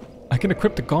we go. I can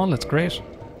equip the gauntlets, great.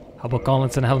 How about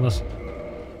gauntlets and helmet?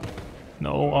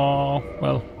 No, oh,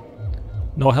 well.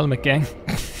 No helmet, gang.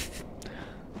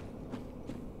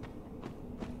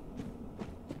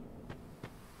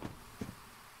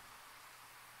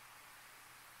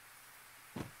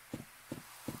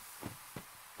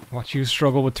 Watch you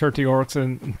struggle with 30 orcs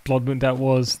and Blood Moon. That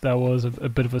was a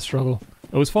bit of a struggle.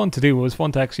 It was fun to do. It was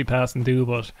fun to actually pass and do,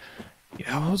 but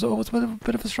yeah, it was a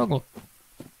bit of a struggle.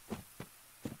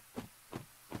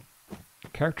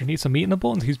 Character needs some meat in the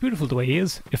bones. He's beautiful the way he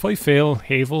is. If I fail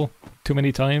Havel too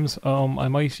many times, I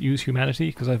might use humanity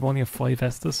because I've only have 5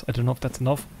 Estus. I don't know if that's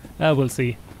enough. We'll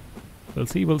see. We'll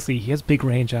see. We'll see. He has big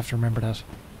range. I have to remember that.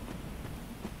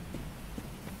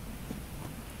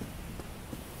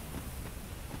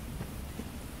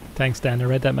 Thanks, Dan. I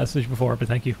read that message before, but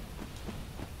thank you.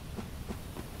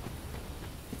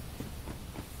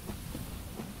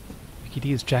 Micky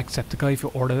D is Jacksepticeye if you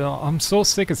order it. I'm so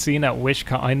sick of seeing that Wish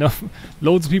I know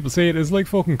loads of people say it. It's like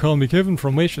fucking Call Me Kevin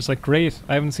from Wish. It's like, great.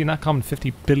 I haven't seen that comment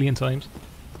 50 billion times.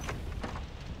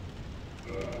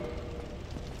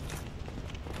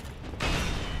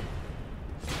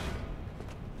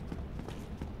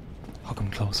 Hug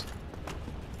him close.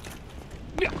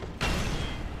 Yeah.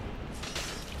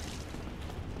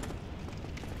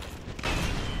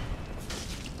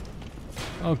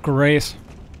 Oh, great.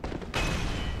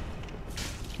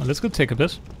 Well, this could take a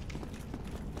bit.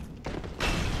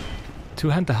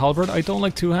 Two-hand the halberd? I don't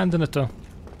like two-handing it, though.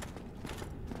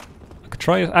 I could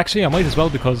try it. Actually, I might as well,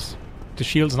 because the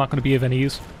shield's not going to be of any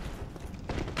use.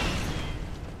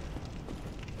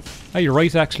 Oh, you're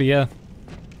right, actually, yeah.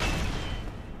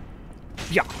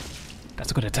 Yeah!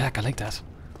 That's a good attack, I like that.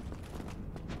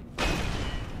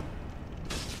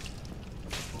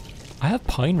 I have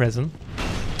pine resin.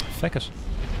 Feck it.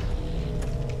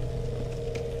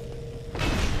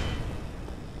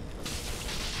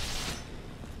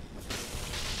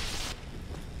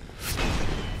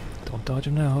 Don't dodge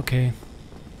him now, okay.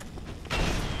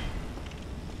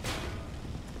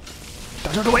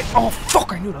 Dodge out of the way! Oh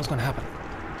fuck, I knew that was gonna happen.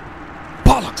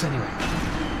 Bollocks anyway.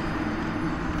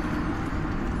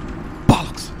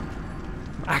 Bollocks.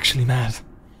 I'm actually mad.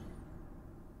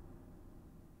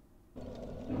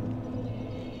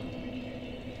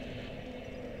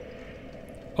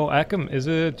 Oh, Akim, is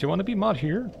it... Do you want to be mod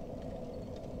here?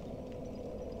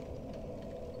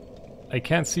 I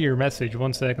can't see your message.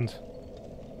 1 second.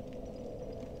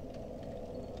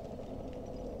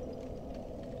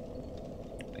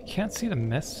 I can't see the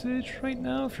message right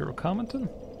now if you're commenting.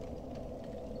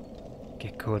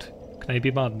 Okay, good. Can I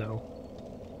be mod now?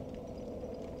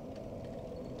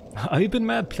 I've been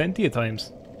mad plenty of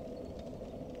times.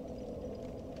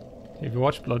 Have you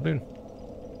watched Blood Moon?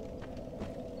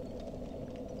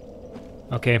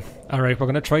 Okay, alright, we're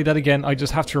gonna try that again. I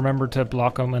just have to remember to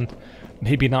block him and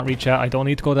maybe not reach out. I don't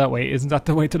need to go that way. Isn't that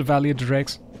the way to the Valley of the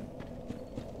Dregs?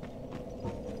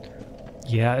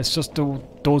 Yeah, it's just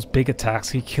those big attacks.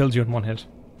 He killed you in one hit.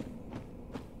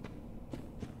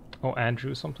 Oh,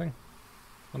 Andrew something?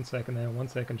 1 second now, 1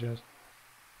 second, Jed.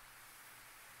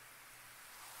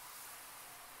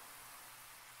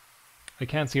 I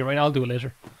can't see it right now, I'll do it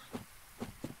later.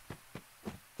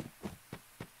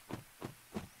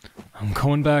 I'm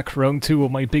going back round 2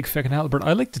 with my big fucking halberd.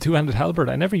 I like the two-handed halberd.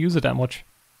 I never use it that much.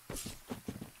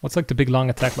 What's like the big long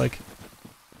attack like?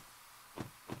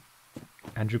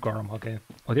 Andrew Gorham, okay.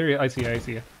 Oh, there you I see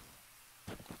you.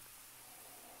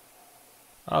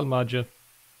 I'll mod you.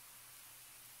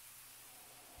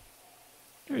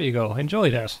 There you go. Enjoy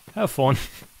that. Have fun.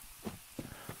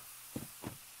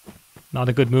 Not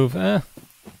a good move, eh?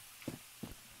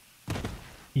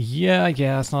 Yeah,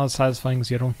 it's not as satisfying as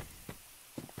the other one.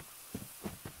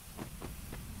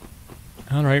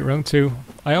 Alright, round 2.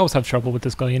 I always have trouble with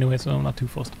this guy anyway, so I'm not too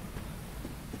fussed.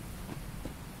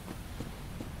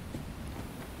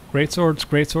 Great swords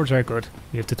are good.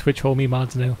 You have to Twitch homie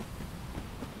mods now.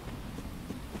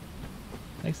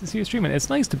 Nice to see you streaming. It's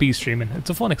nice to be streaming. It's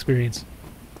a fun experience.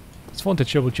 It's fun to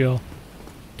chill with you.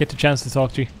 Get the chance to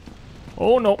talk to you.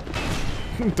 Oh no!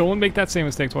 Don't make that same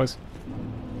mistake twice.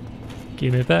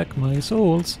 Give me back my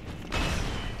souls.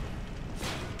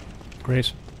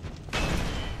 Great.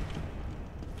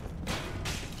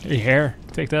 Here,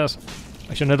 take that.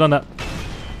 I shouldn't have done that.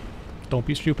 Don't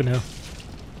be stupid now.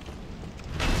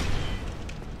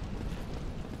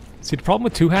 See, the problem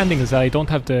with two-handing is that I don't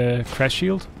have the crest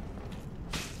shield.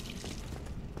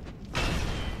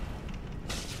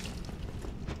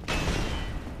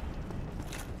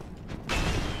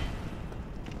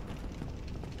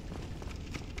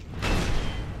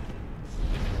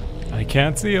 I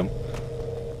can't see him.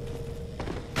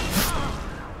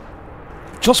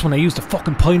 Just when I used the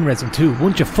fucking pine resin too,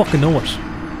 wouldn't you fucking know it?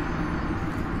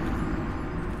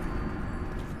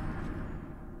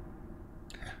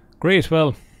 Great,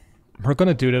 well, we're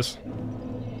gonna do this.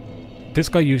 This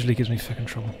guy usually gives me fucking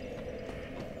trouble.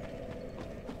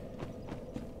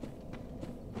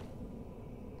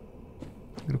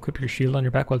 You can equip your shield on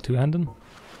your back while two-handing.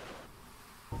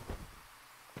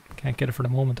 Can't get it for the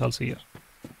moment, I'll see it.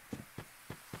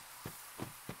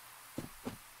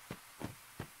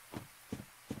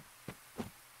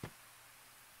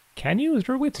 Can you? Is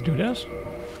there a way to do that?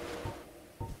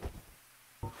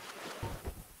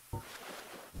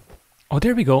 Oh,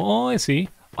 there we go. Oh, I see.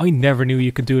 I never knew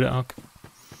you could do that. Okay.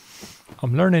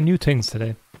 I'm learning new things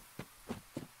today.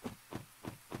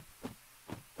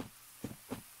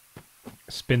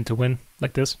 Spin to win,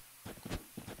 like this.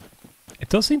 It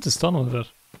does seem to stun a little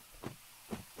bit.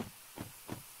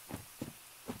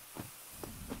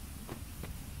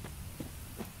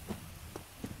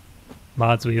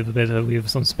 Mods, we have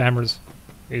some spammers.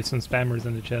 We have some spammers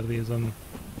in the chat. We have some.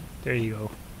 There you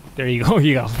go. There you go.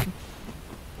 You go.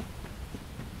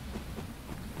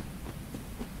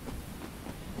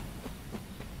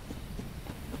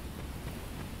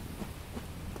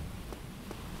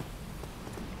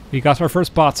 We got our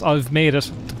first bots. I've made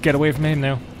it. Get away from him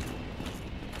now.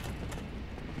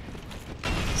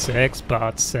 Sex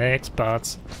bots, sex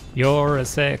bots. You're a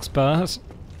sex bot.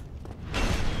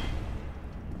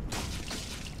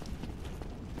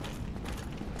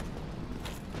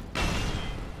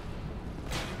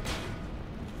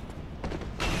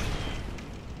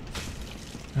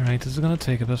 Alright, this is gonna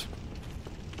take a bit.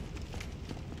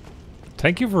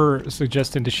 Thank you for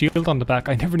suggesting the shield on the back.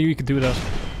 I never knew you could do that.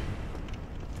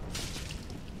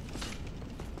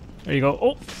 There you go.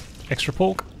 Oh! Extra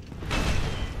poke.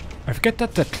 I forget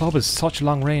that the club is such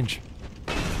long range.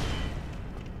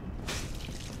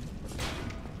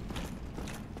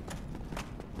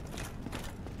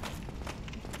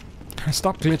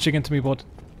 Stop glitching into me, bud.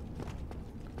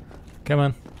 Come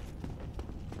on.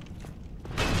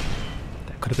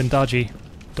 That could have been dodgy.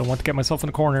 Don't want to get myself in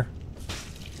a corner.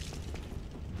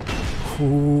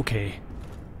 Okay.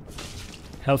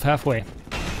 Health halfway.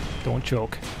 Don't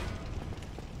choke.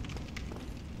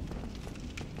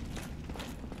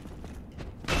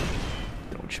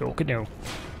 Don't choke it now.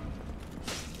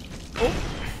 Oh!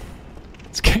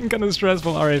 It's getting kind of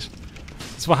stressful. Alright.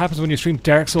 That's what happens when you stream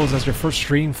Dark Souls as your first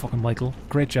stream, fucking Michael.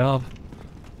 Great job.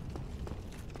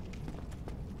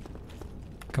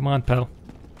 Come on, pal.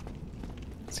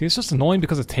 See, it's just annoying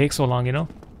because it takes so long, you know?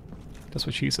 That's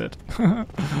what she said.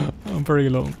 I'm very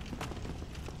alone.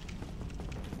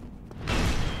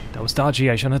 That was dodgy,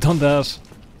 I shouldn't have done that.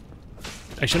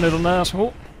 I shouldn't have done that.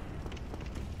 Oh.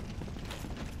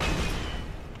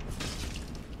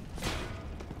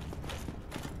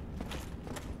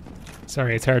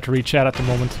 Sorry, it's hard to read chat at the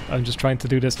moment. I'm just trying to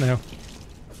do this now.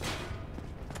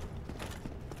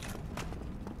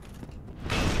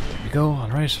 There we go,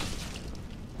 alright.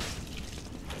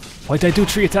 Why did I do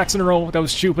 3 attacks in a row? That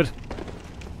was stupid.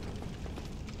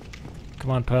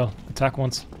 Come on, pal. Attack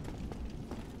once.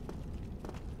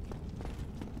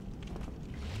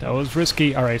 That was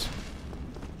risky. Alright.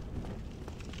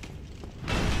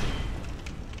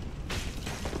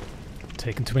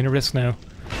 Taking too many risks now.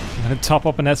 I'm gonna top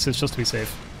up an Estus just to be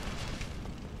safe.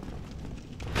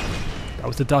 That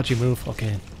was the dodgy move.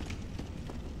 Okay.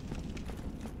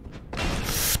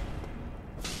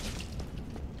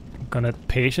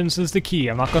 Patience is the key.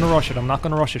 I'm not gonna rush it. I'm not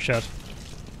gonna rush it, chat.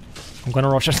 I'm gonna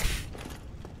rush it.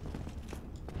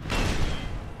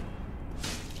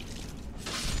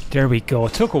 There we go.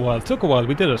 It took a while. Took a while.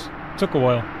 We did it. Took a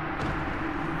while.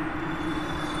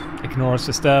 Ignore us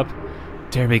to stab.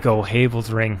 There we go.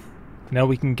 Havel's ring. Now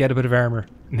we can get a bit of armor.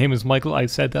 Name is Michael.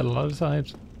 I've said that a lot of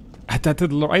times.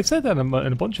 I've said that in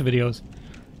a bunch of videos.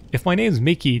 If my name's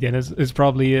Micky, then it's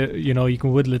probably, you know, you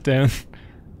can whittle it down.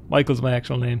 Michael's my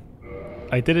actual name.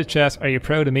 I did it, chat. Are you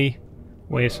proud of me?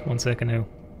 Wait, 1 second now.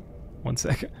 1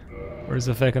 second. Where's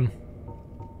the feckin'?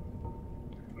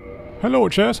 Hello,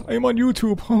 chat. I'm on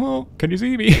YouTube. Can you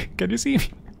see me? Can you see me?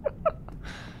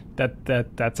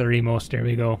 That's a remote. There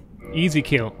we go. Easy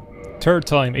kill. 3rd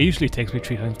time. It usually takes me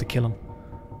 3 times to kill him.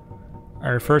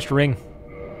 Our first ring.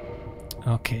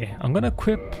 Okay, I'm gonna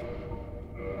equip.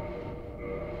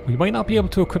 We might not be able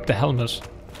to equip the helmet.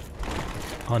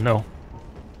 Oh no.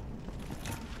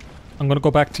 I'm gonna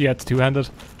go back to, yeah, it's 2-handed.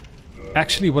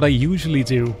 Actually, what I usually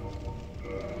do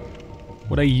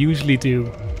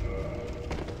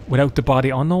without the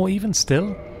body, oh no, even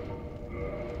still.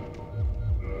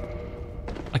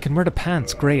 I can wear the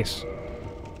pants, great.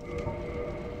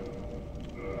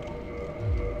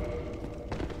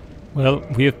 Well,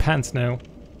 we have pants now.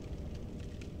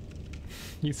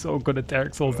 He's so good at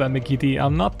Dark Souls, that Micky D.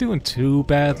 I'm not doing too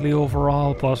badly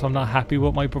overall, but I'm not happy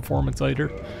with my performance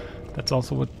either. That's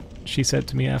also what she said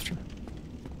to me after.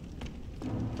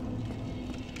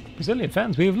 Brazilian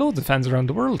fans, we have loads of fans around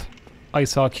the world. I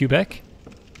saw Quebec.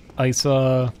 I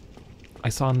saw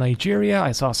Nigeria.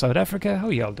 I saw South Africa. How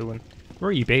are y'all doing? Where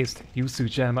are you based? Yusu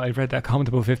Jam. I've read that comment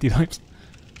about 50 times.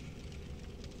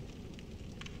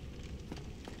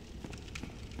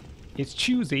 It's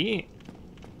Tuesday.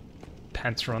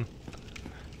 Pants run.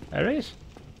 Alright.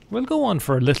 We'll go on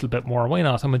for a little bit more. Why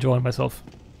not? I'm enjoying myself.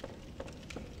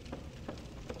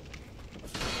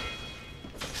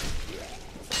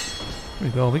 There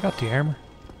we go. We got the armor.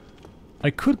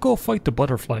 I could go fight the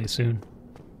butterfly soon.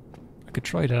 I could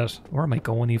try that. Where am I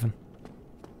going even?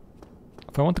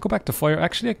 If I want to go back to fire,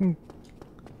 actually I can...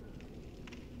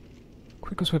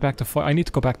 Quickest way back to fire. I need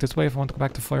to go back this way if I want to go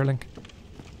back to Firelink.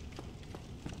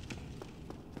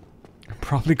 I'm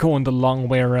probably going the long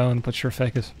way around, but sure,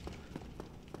 fake it.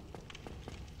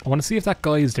 I want to see if that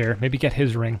guy is there. Maybe get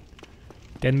his ring.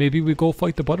 Then maybe we go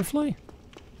fight the butterfly.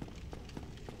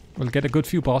 We'll get a good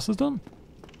few bosses done.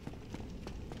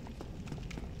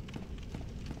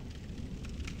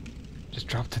 Just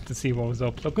dropped it to see what was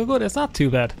up. Look, good, it's not too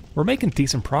bad. We're making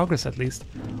decent progress at least.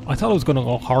 I thought it was going to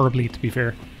go horribly, to be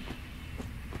fair.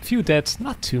 A few deaths,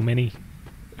 not too many.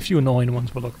 A few annoying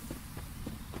ones, but look.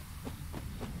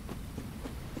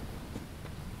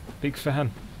 Big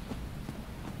fan.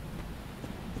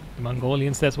 The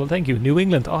Mongolian says, well, thank you. New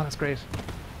England, oh, that's great.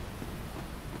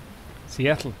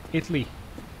 Seattle, Italy.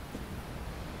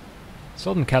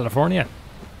 Southern California.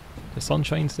 The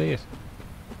Sunshine State.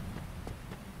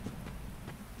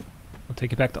 I'll take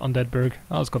you back to Undeadburg.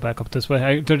 I'll just go back up this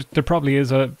way. There probably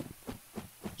is a...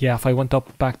 Yeah, if I went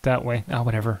up back that way. Ah,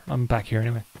 whatever. I'm back here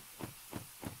anyway.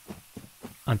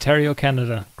 Ontario,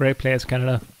 Canada. Great place,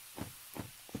 Canada.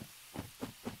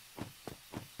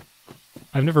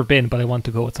 I've never been, but I want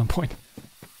to go at some point.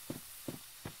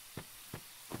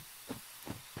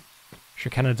 Sure,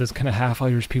 Canada's kind of half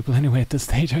Irish people anyway at this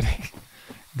stage, I think.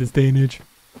 This day and age.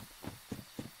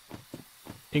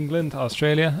 England,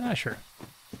 Australia, sure.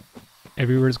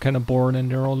 Everywhere's kind of boring in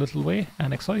their own little way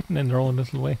and exciting in their own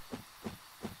little way.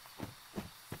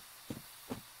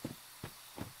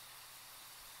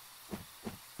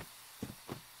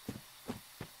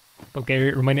 But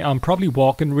Gary, reminding, I'm probably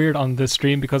walking weird on this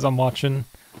stream because I'm watching.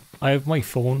 I have my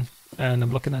phone and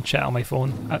I'm looking at chat on my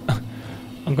phone.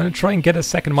 I'm going to try and get a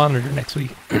second monitor next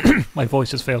week. My voice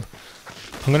just failed.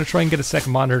 I'm going to try and get a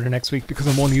second monitor next week because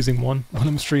I'm only using one while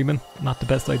I'm streaming. Not the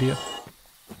best idea.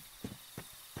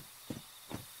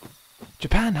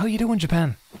 Japan, how you doing,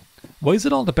 Japan? Why is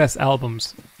it all the best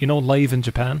albums, you know, live in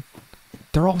Japan?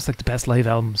 They're always like the best live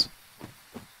albums.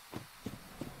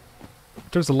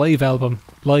 There's a live album,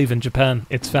 live in Japan.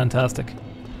 It's fantastic.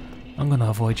 I'm gonna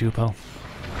avoid you, pal.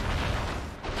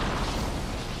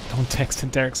 Don't text in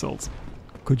Dark Souls.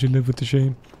 Could you live with the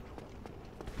shame?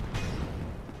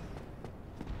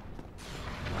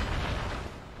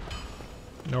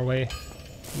 Norway.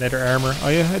 Leather armor.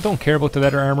 I don't care about the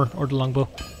leather armor or the longbow.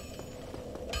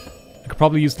 I could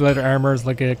probably use the leather armor as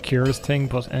like a cures thing,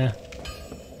 but eh.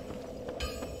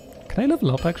 Can I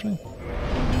level up actually?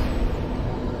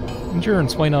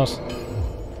 Endurance, why not?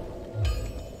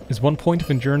 Is 1 point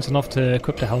of endurance enough to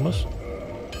equip the helmet?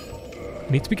 I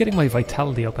need to be getting my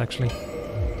vitality up actually.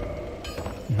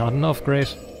 Not enough,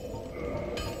 great.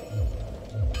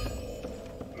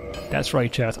 That's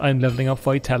right, chat. I'm leveling up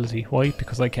vitality. Why?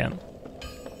 Because I can.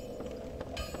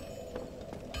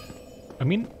 I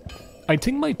mean, I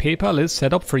think my PayPal is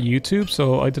set up for YouTube,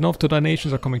 so I don't know if the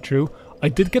donations are coming through. I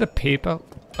did get a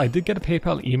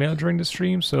PayPal email during the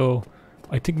stream, so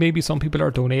I think maybe some people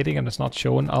are donating and it's not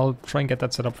showing. I'll try and get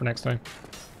that set up for next time.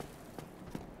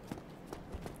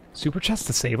 Super chat's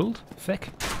disabled?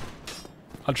 Feck.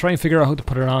 I'll try and figure out how to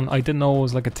put it on. I didn't know it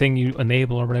was like a thing you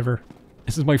enable or whatever.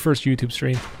 This is my first YouTube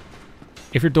stream.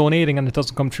 If you're donating and it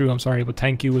doesn't come through, I'm sorry, but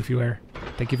thank you if you are.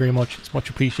 Thank you very much. It's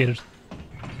much appreciated.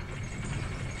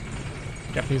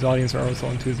 Japanese audience are always so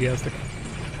enthusiastic.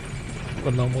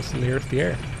 Well, no, most of the lyrics, the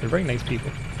air. They're very nice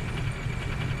people.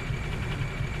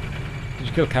 Did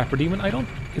you kill Capra Demon? I don't...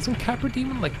 Isn't Capra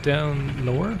Demon like down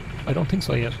lower? I don't think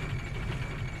so yet.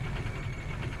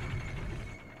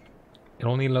 It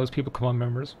only allows people to come on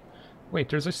members. Wait,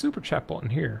 there's a super chat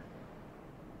button here.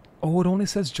 Oh, it only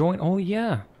says join. Oh,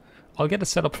 yeah. I'll get it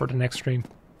set up for the next stream.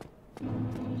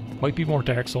 Might be more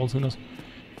Dark Souls, who knows?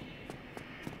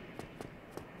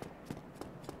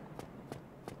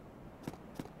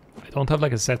 I don't have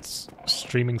like a set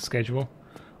streaming schedule.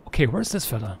 Okay, where's this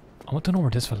fella? I want to know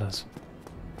where this fella is.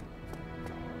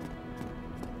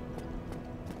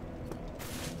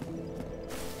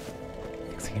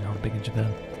 Next thing you know, I'm big in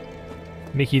Japan.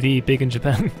 Mickey D, big in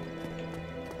Japan.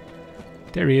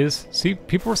 There he is. See,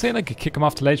 people were saying I could kick him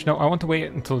off the ledge. No, I want to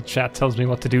wait until chat tells me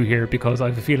what to do here because I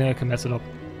have a feeling I can mess it up.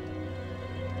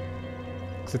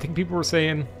 Because I think people were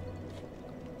saying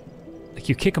like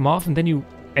you kick him off and then you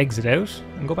exit out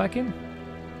and go back in.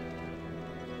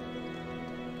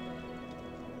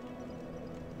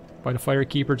 By the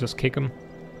Firekeeper, just kick him.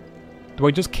 Do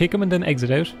I just kick him and then exit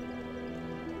out?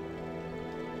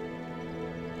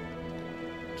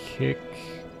 Kick...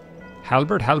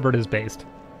 Halberd? Halberd is based.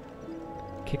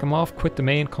 Kick him off, quit the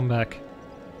main, come back.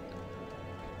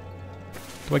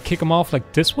 Do I kick him off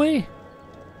like this way?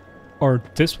 Or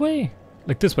this way?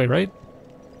 Like this way, right?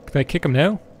 Can I kick him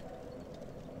now?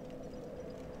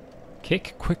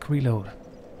 Kick, quick reload.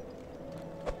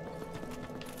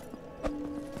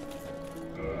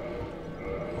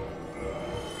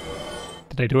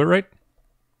 Did I do it right?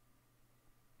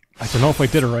 I don't know if I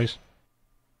did it right.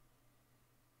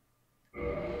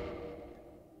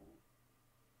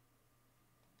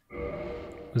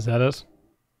 Was that it?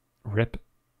 Rip.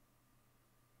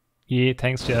 Yeah,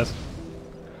 thanks, Jess.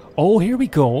 Oh, here we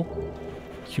go.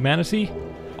 Humanity?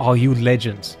 Oh, you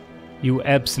legends. You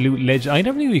absolute legend. I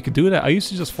never knew you could do that. I used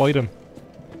to just fight him.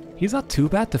 He's not too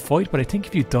bad to fight, but I think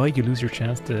if you die, you lose your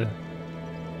chance to...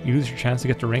 You lose your chance to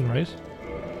get the ring, right?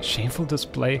 Shameful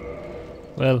display.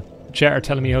 Well, chat are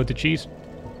telling me how to cheat.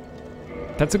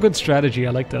 That's a good strategy, I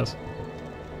like that.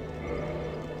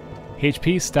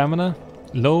 HP, stamina,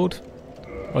 load.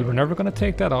 Well, we're never going to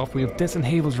take that off. We have this in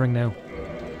Havel's ring now.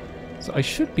 So I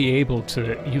should be able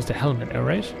to use the helmet,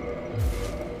 alright?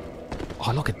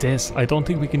 Oh, look at this. I don't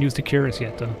think we can use the cuirass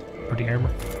yet, though. Or the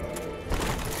armor.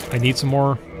 I need some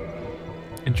more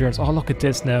endurance. Oh, look at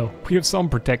this now. We have some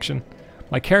protection.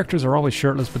 My characters are always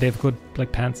shirtless, but they have good,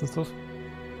 like, pants and stuff.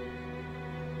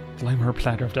 Limer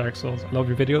Platter of Dark Souls. I love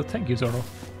your video. Thank you, Zoro.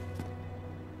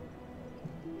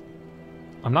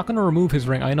 I'm not going to remove his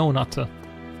ring. I know not to.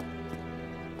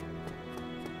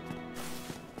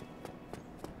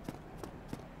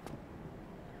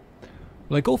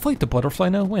 Will I go fight the butterfly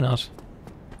now? Why not?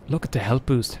 Look at the health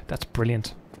boost. That's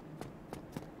brilliant.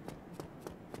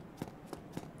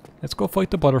 Let's go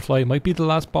fight the butterfly. Might be the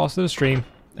last boss of the stream.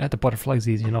 The butterfly's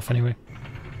easy enough anyway.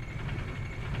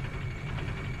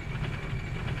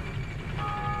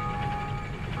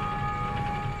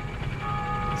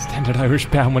 Standard Irish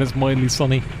band when it's mildly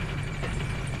sunny.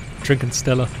 Drinking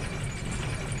Stella.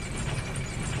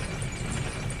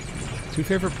 2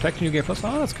 favourite protect New Game Plus?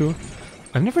 Oh, that's cool.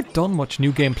 I've never done much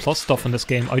New Game Plus stuff in this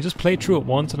game. I just played through it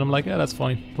once and I'm like, yeah, that's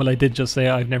fine. Well, I did just say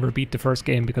I've never beat the first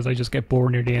game because I just get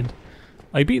bored near the end.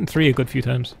 I've beaten 3 a good few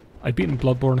times. I've beaten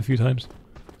Bloodborne a few times.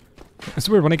 It's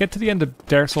weird, when I get to the end of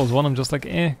Dark Souls 1, I'm just like,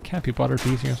 can't be bothered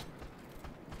beating it.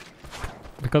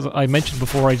 Because I mentioned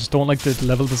before, I just don't like the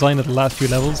level design of the last few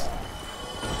levels.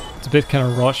 It's a bit kind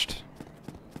of rushed.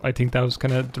 I think that was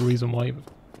kind of the reason why.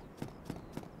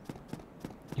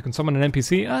 You can summon an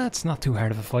NPC? It's not too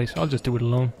hard of a fight. I'll just do it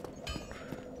alone.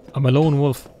 I'm a lone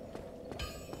wolf.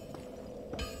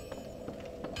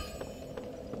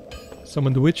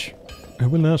 Summon the witch? I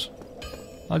will not.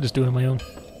 I'll just do it on my own.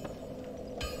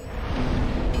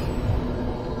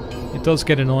 It does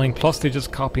get annoying, plus they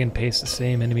just copy and paste the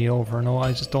same enemy over and over.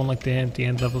 I just don't like the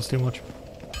end levels too much.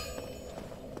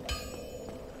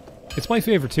 It's my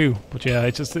favourite too, but yeah,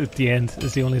 it's just at the end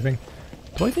is the only thing.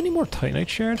 Do I have any more Titanite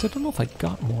shards? I don't know if I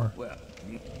got more.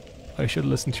 I should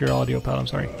listen to your audio, pal, I'm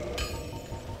sorry.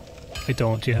 I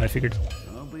don't, yeah, I figured.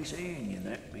 I'll be seeing you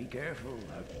then. Be careful.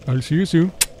 I'll see you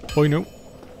soon. Bye now.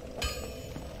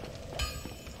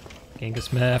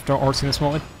 Genghis Meh after Orsina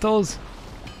Smoke. It does.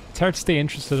 It's hard to stay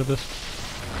interested a bit.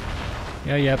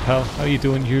 Yeah, pal. How you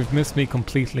doing? You've missed me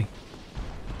completely.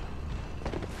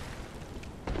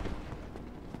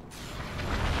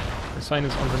 The sign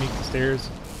is underneath the stairs.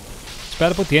 It's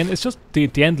bad about the end. It's just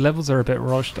the end levels are a bit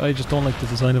rushed. I just don't like the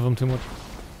design of them too much.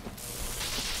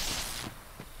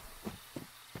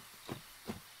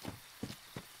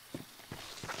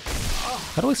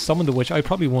 How do I summon the witch? I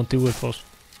probably won't do it, but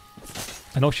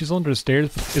I know she's under the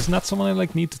stairs, but isn't that someone I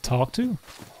like need to talk to?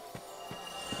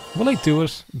 Will I do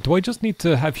it? Do I just need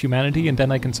to have humanity and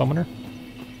then I can summon her?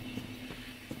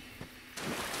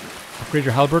 Upgrade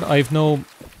your halberd. I have no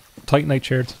Titanite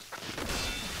shards.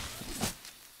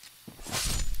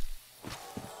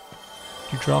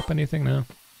 Do you drop anything now?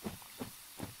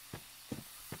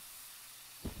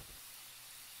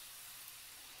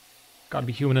 Gotta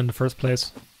be human in the first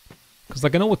place. Because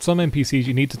like I know with some NPCs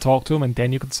you need to talk to them and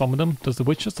then you can summon them. Does the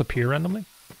witch just appear randomly?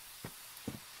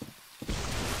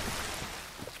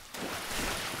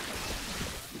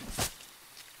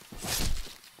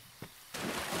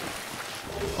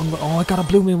 Oh, I got a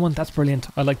blue moon one. That's brilliant.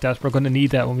 I like that. We're going to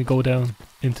need that when we go down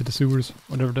into the sewers.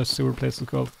 Whatever the sewer place is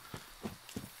called.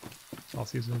 All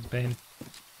season's bane.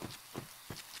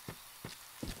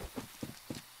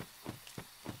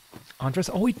 Andres.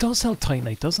 Oh, he does sell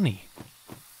Titanite, doesn't he?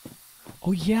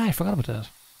 Oh yeah, I forgot about that.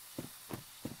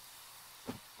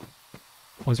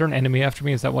 Oh, is there an enemy after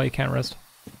me? Is that why you can't rest?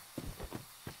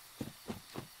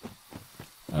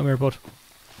 I'm here, bud.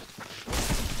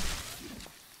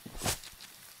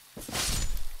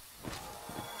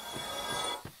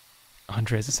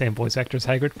 Andre is the same voice actor as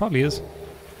Haggard. Probably is.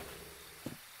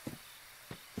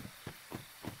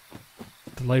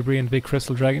 The library and the big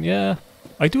crystal dragon. Yeah,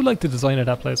 I do like the design of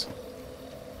that place.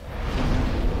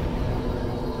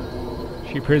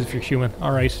 She appears if you're human.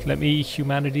 Alright, let me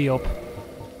humanity up.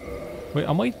 Wait,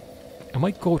 I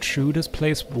might go through this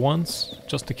place once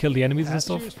just to kill the enemies and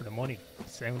stuff. For the money.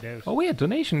 Sound out. Oh wait, a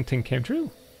donation thing came through.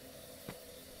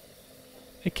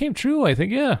 It came through, I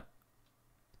think, yeah.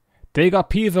 They got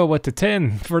Piva with the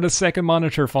 10 for the second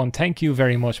monitor fund. Thank you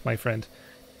very much, my friend.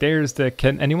 There's the...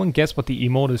 Can anyone guess what the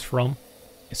emote is from?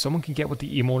 If someone can get what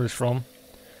the emote is from,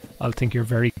 I'll think you're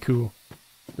very cool.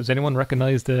 Does anyone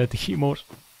recognize the emote?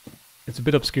 It's a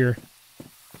bit obscure.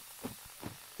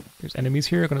 There's enemies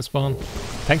here gonna spawn.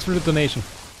 Thanks for the donation.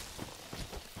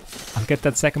 I'll get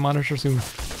that second monitor soon.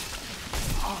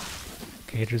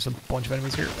 Okay, there's a bunch of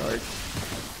enemies here. Alright.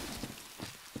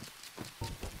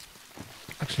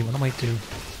 Actually, what I might do...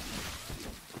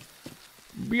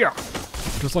 Yeah!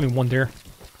 There's only one there.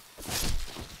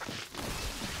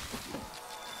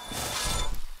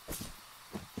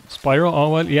 Spyro? Oh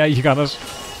well, yeah, you got it.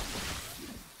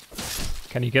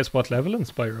 Can you guess what level in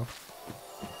Spyro?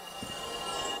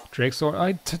 Drake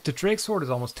Sword? The Drake Sword is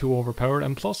almost too overpowered,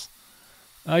 and plus,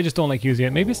 I just don't like using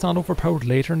it. Maybe it's not overpowered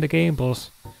later in the game, but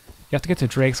you have to get to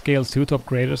Drake Scales too to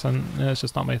upgrade it, and it's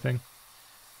just not my thing.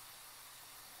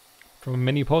 From a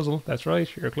mini puzzle, that's right,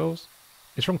 you're close.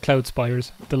 It's from Cloud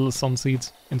Spires, the little sun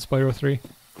seeds in Spyro 3.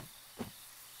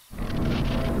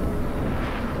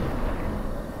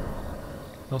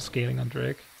 No scaling on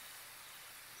Drake.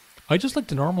 I just like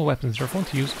the normal weapons, they're fun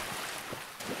to use.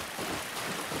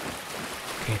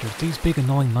 Okay, there's these big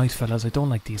annoying knife fellas. I don't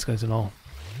like these guys at all.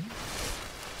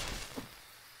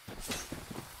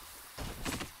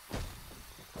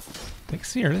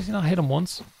 See, does he not hit him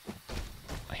once?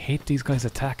 I hate these guys'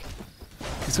 attack.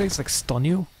 These guys like stun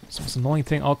you. It's the most annoying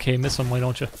thing. Okay, miss him, why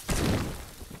don't you?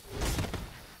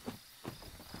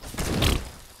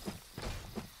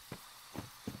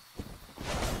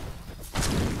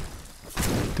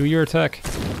 Do your attack.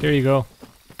 There you go.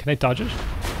 Can I dodge it?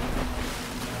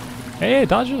 Hey,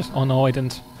 dodge it! Oh no, I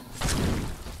didn't.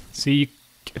 See,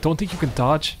 I don't think you can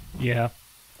dodge. Yeah.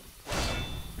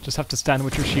 Just have to stand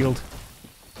with your shield.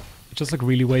 It just like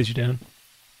really weighs you down.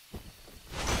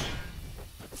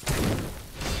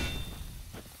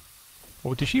 Oh,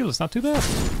 with the shield, it's not too bad.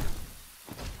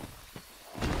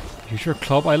 Use your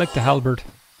club. I like the halberd.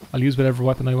 I'll use whatever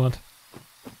weapon I want.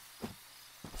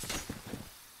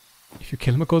 If you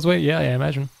kill him, it goes away. Yeah, I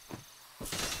imagine.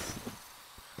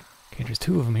 Okay, there's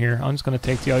two of them here. I'm just gonna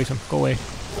take the item. Go away.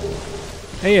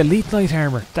 Hey, Elite Knight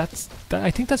armor.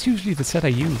 I think that's usually the set I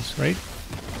use, right?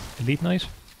 Elite Knight.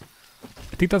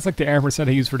 I think that's like the armor set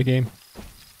I use for the game.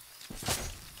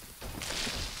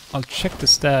 I'll check the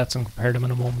stats and compare them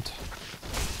in a moment.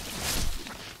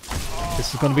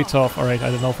 This is going to be tough. Alright,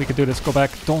 I don't know if we can do this. Go back.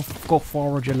 Don't go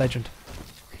forward, you legend.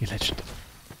 You legend.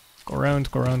 Go around,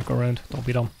 go around, go around. Don't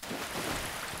be dumb.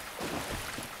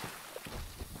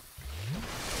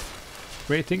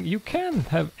 Great thing. You can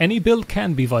have... Any build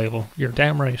can be viable. You're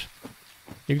damn right.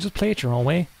 You can just play it your own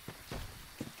way.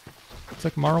 It's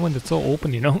like Morrowind. It's so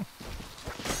open, you know?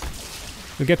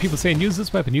 You'll get people saying, use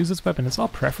this weapon, use this weapon. It's all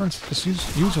preference. Just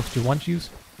use what you want to use.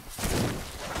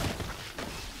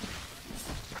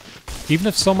 Even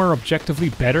if some are objectively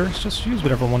better, just use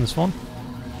whatever one is fun.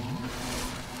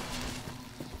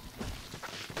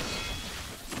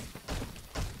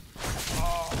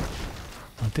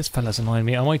 Oh, this fella's annoying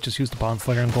me. I might just use the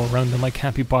bonfire and go around him. I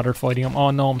can't be bothered fighting him.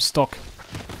 Oh no, I'm stuck.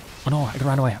 Oh no, I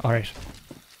ran away. Alright.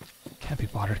 Can't be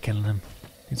bothered killing him.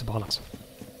 He's a bollocks.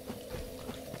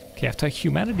 Okay, I have to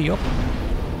humanity up.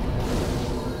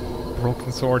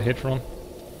 Broken sword hit run.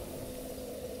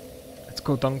 Let's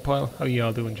go dung pile. How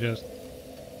y'all doing, Jez?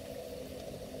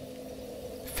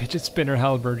 Fidget spinner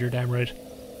halberd, you're damn right.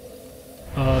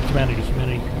 Humanity.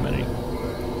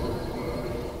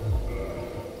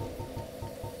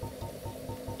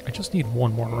 I just need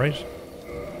one more, right?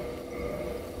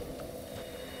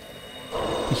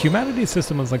 The humanity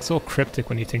system is like so cryptic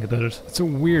when you think about it. It's a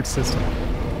weird system.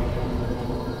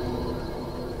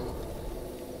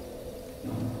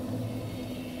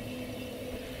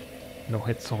 No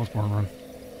hit Soulsborne run.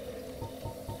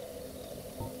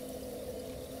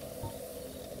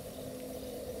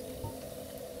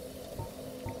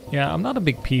 Yeah, I'm not a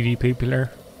big PvP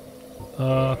player.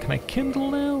 Can I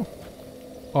kindle now?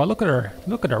 Oh, look at her.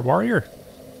 Look at our warrior.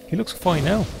 He looks fine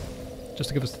now. Just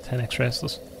to give us the 10 extra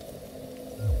Estus.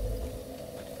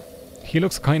 He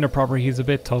looks kind of proper. He's a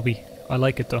bit tubby. I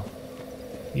like it though.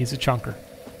 He's a chonker.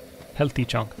 Healthy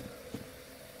chonk.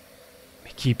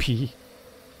 Mickey P.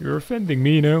 You're offending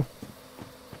me now.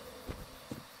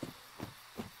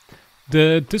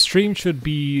 This stream should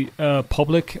be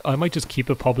public. I might just keep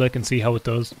it public and see how it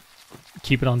does.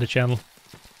 Keep it on the channel.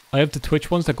 I have the Twitch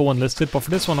ones that go unlisted, but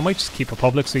for this one I might just keep it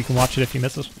public so you can watch it if you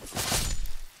miss it.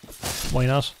 Why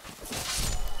not?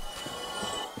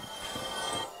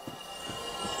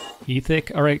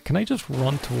 Ethic. Alright, can I just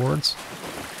run towards?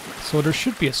 So there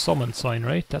should be a summon sign,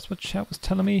 right? That's what chat was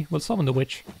telling me. We'll summon the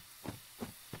witch.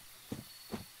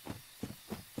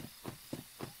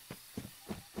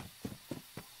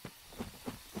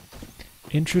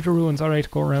 In through the ruins. Alright,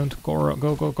 go around.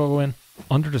 Go in.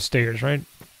 Under the stairs, right?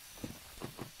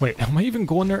 Wait, am I even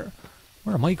going there?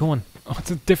 Where am I going? Oh,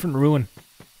 it's a different ruin.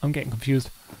 I'm getting confused.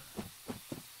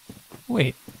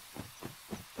 Wait.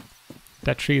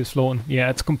 That tree is floating. Yeah,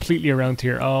 it's completely around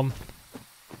here. Okay,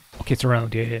 it's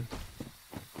around. Yeah.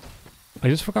 I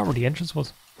just forgot where the entrance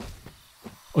was.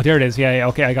 Oh, there it is. Yeah.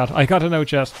 Okay, I got it now,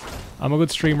 Jess. I'm a good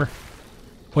streamer.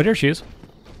 Oh, there she is.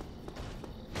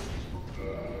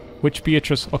 Which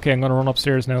Beatrice? Okay, I'm gonna run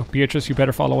upstairs now. Beatrice, you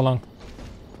better follow along.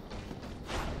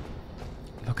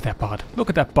 Look at that bod. Look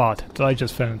at that bod that I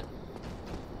just found.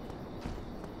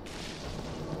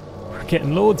 We're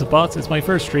getting loads of bots. It's my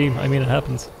first stream. I mean, it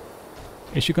happens.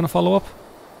 Is she gonna follow up?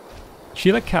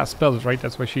 She like casts spells, right?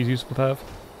 That's why she's useful to have.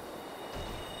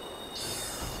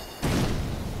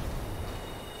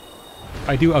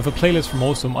 I do have a playlist for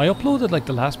most of them. I uploaded like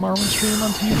the last Morrowind stream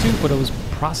onto YouTube, but it was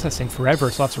processing forever,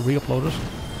 so I have to re-upload it.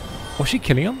 Oh, is she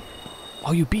killing him?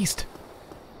 Oh, you beast.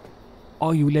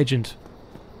 Oh, you legend.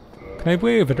 Can I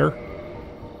wave at her?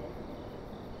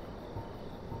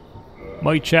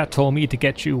 My chat told me to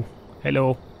get you.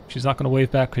 Hello. She's not going to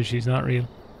wave back because she's not real.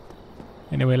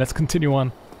 Anyway, let's continue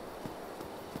on.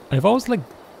 I've always, like,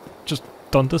 just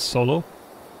done this solo.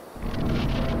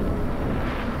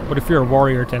 But if you're a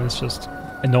warrior, then it's just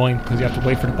annoying because you have to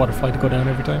wait for the butterfly to go down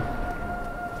every time.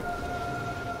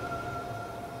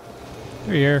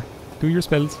 Here you are. Do your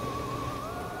spells.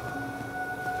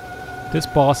 This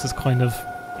boss is kind of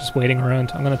just waiting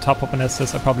around. I'm going to top up an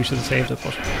Estus. I probably should have saved it,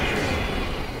 but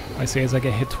I say as I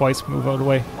get hit twice, move out of the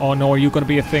way. Oh no, are you going to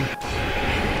be a thing?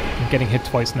 I'm getting hit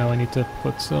twice now. I need to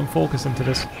put some focus into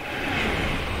this.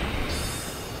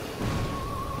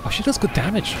 Oh, she does good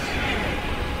damage.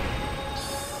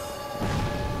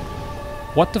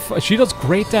 What the f- She does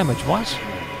great damage. What?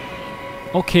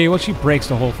 Okay, well she breaks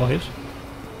the whole fight.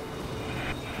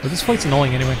 But this fight's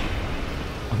annoying anyway.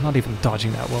 I'm not even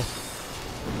dodging that well.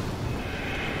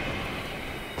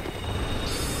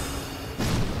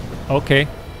 Okay.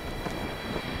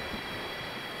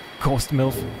 Ghost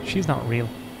MILF. She's not real.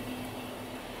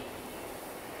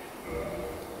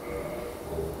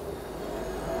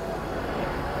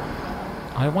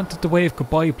 I wanted to wave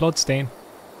goodbye, Bloodstain.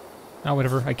 Ah,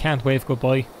 whatever. I can't wave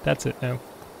goodbye. That's it now.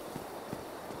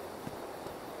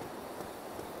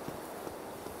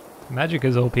 Magic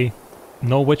is OP.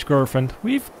 No witch girlfriend.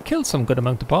 We've killed some good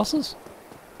amount of bosses.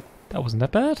 That wasn't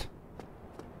that bad.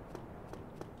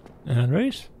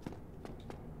 Alright.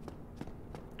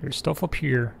 There's stuff up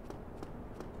here.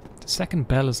 The second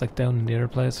bell is like down in the other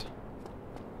place.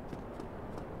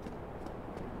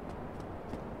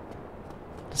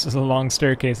 This is a long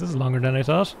staircase. This is longer than I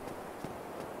thought.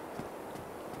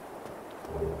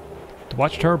 The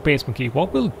Watchtower basement key.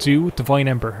 What we'll do, Divine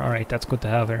Ember. Alright, that's good to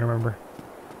have, I remember.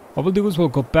 What we'll do is we'll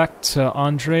go back to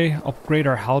Andre, upgrade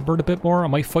our halberd a bit more. I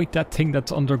might fight that thing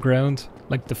that's underground,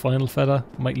 like the final fella.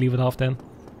 I might leave it off then.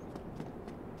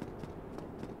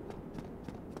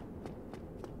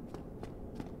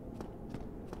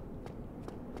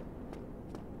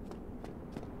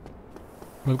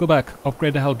 We'll go back,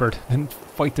 upgrade the halberd, then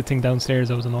fight the thing downstairs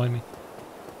that was annoying me.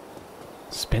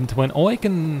 Spin to win. Oh, I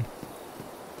can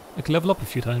level up a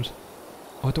few times.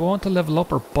 Oh, do I want to level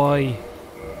up or buy?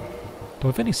 Do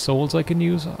I have any souls I can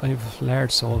use? I have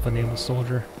large soul of a nameless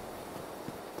soldier.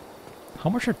 How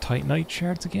much are Titanite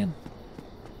shards again?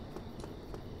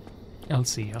 I'll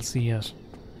see yet.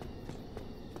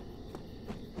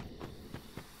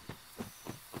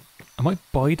 I might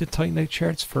buy the Titanite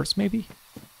shards first, maybe?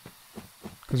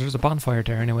 Because there's a bonfire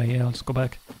there anyway. Yeah, I'll just go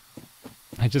back.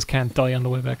 I just can't die on the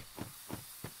way back.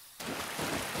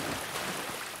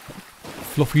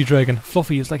 Fluffy dragon.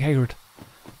 Fluffy is like Haggard.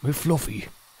 We're Fluffy.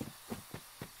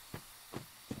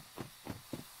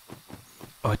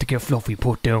 I had to get Fluffy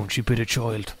put down. She bit a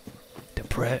child. The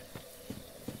pret.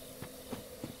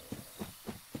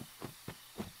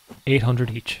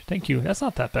 800 each. Thank you. That's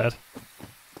not that bad.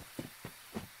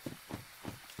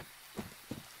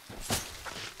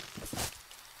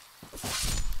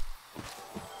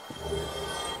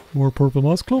 More purple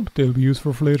moss clump. They'll be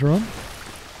useful for later on.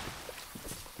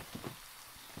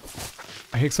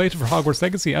 Are you excited for Hogwarts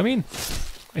Legacy? I mean,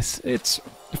 it's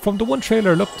from the one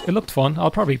trailer. It looked fun. I'll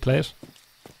probably play it.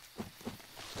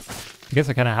 I guess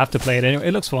I kind of have to play it anyway.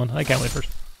 It looks fun. I can't wait for it.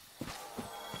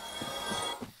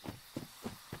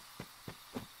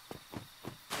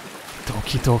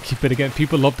 Doki, but again,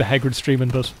 people love the Hagrid streaming,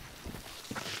 but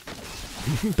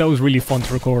that was really fun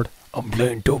to record. I'm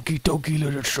playing Doki,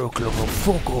 little circle of a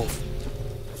fuck off.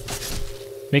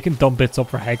 Making dumb bits up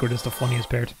for Hagrid is the funniest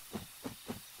part.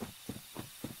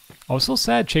 I was so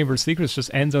sad Chamber of Secrets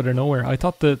just ends out of nowhere. I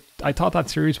thought that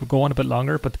series would go on a bit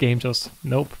longer, but the game just,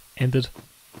 nope, ended.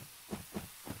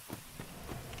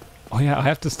 Oh yeah, I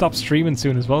have to stop streaming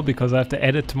soon as well because I have to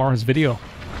edit tomorrow's video.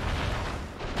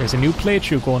 There's a new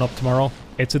playthrough going up tomorrow.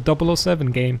 It's a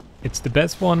 007 game. It's the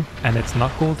best one, and it's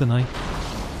not GoldenEye.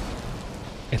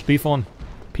 It'll be fun.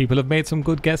 People have made some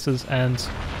good guesses, and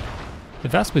the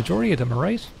vast majority of them are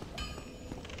right.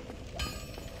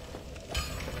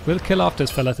 We'll kill off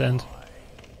this fella at the end.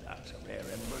 That's a rare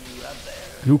ember you have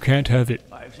there. You can't have it.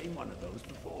 I've seen one of those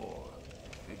before.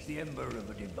 It's the ember of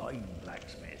a divine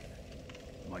blacksmith.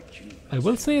 Might you I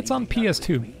will say it's on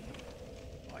PS2.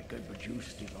 I could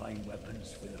produce divine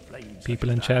weapons with a flame. People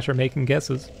in chat are making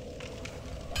guesses.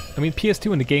 I mean,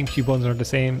 PS2 and the GameCube ones are the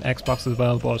same, Xbox as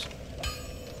well, but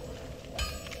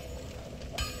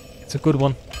it's a good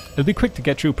one. It'll be quick to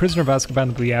get through. Prisoner of Azkaban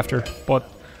will be after, but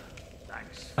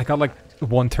I got like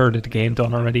 1/3 of the game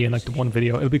done already in like the one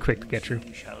video. It'll be quick to get through.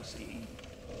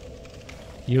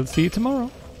 You'll see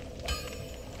tomorrow.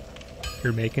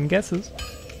 You're making guesses.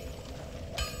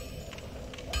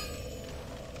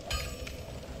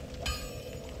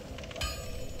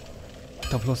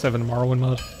 007 Morrowind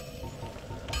mod.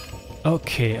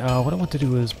 Okay, what I want to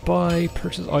do is buy,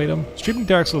 purchase item. Streaming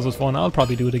Dark Souls is fun, I'll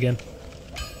probably do it again.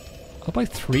 I'll buy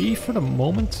 3 for the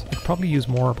moment. I could probably use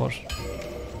more, but...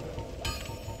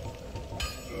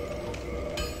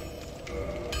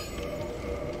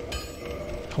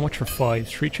 How much for 5?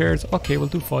 3 chairs? Okay, we'll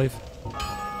do 5.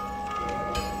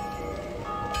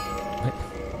 Right.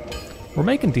 We're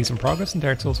making decent progress in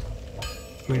Dark Souls.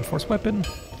 Reinforced weapon.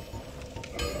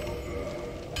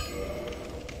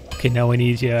 Okay, now we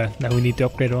need the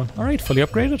upgrade on. Alright, fully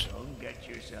upgraded.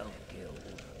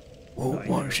 Won't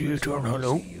want you to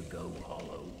hollow.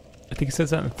 I think it says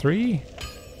that in 3.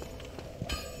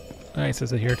 Ah, it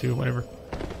says it here too, whatever.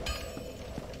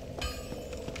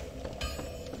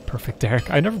 Perfect Dark.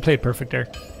 I never played Perfect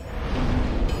Dark.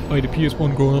 I had a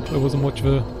PS1 growing up, I wasn't much of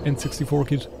a N64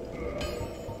 kid.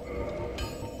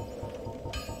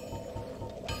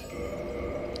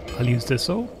 I'll use this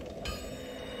though.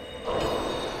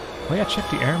 Oh yeah, check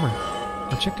the armor.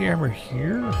 I'll check the armor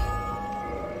here.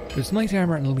 There's Knight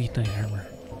Armor and Elite Knight Armor.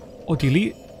 Oh, the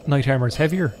Elite Knight Armor is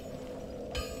heavier.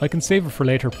 I can save it for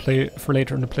later in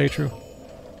the playthrough.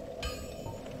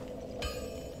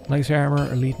 Knight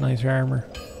Armor, Elite Knight Armor.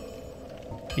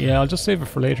 Yeah, I'll just save it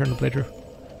for later in the playthrough.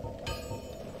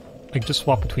 I can just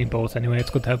swap between both anyway, it's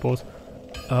good to have both.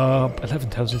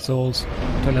 11,000 souls.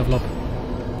 What do I level up?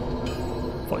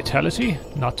 Vitality?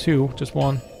 Not 2, just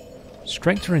 1.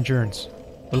 Strength or endurance?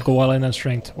 We'll go all in on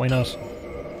strength, why not?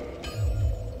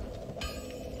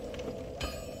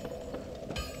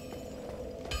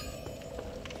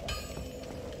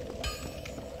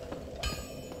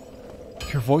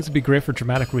 Your voice would be great for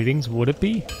dramatic readings, would it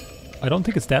be? I don't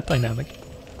think it's that dynamic.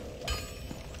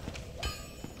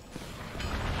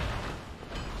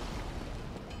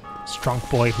 Strong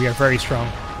boy, we are very strong.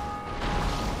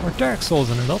 We're Dark Souls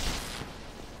in it up.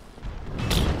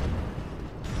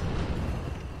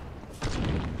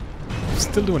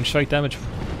 Still doing shite damage.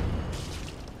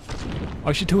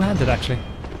 I should two-hand it actually.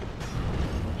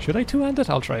 Should I two-hand it?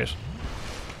 I'll try it.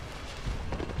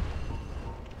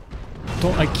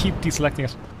 Don't I keep deselecting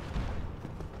it?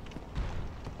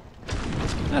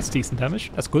 That's decent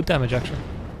damage. That's good damage actually.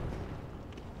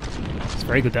 It's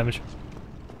very good damage.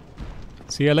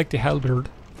 See, I like the halberd.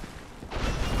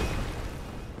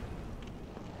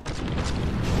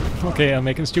 Okay, I'm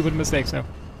making stupid mistakes now.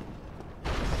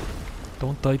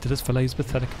 Don't die to this fella, he's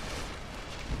pathetic.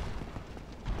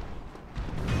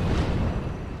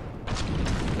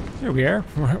 Here we are.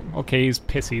 Okay, he's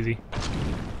piss easy.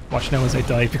 Watch now as I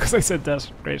die because I said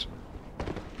that. Great.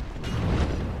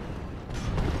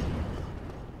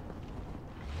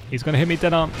 He's gonna hit me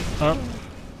dead on.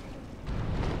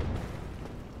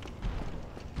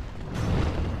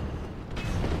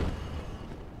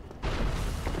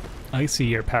 I see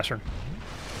your pattern.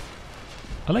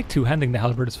 I like two-handing the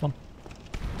halberd, it's fun.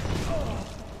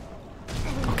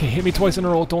 Okay, hit me twice in a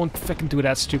row, don't fucking do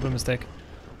that stupid mistake.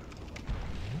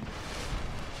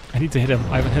 I need to hit him,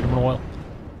 I haven't hit him in a while.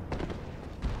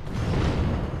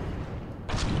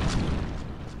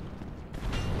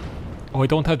 Oh, I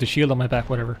don't have the shield on my back,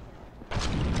 whatever.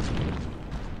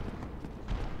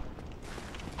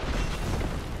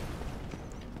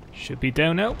 Should be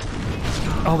down now.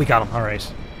 Oh, we got him,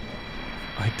 alright.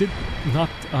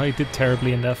 I did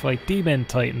terribly in that fight. Demon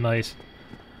Titan Knight.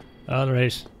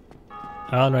 Alright.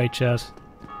 Alright, chat.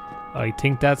 I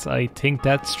think that's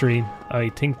stream. I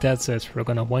think that's it. We're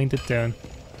gonna wind it down.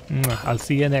 I'll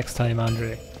see you next time,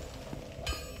 Andre.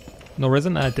 No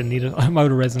resin? I didn't need it. I'm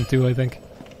out of resin too, I think.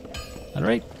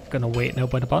 Alright, gonna wait now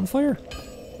by the bonfire.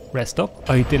 Rest up.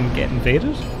 I didn't get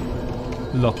invaded.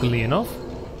 Luckily enough.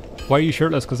 Why are you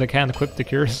shirtless? Because I can't equip the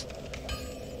cures.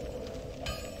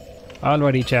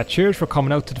 Alrighty chat, cheers for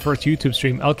coming out to the first YouTube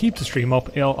stream. I'll keep the stream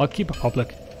up, I'll keep it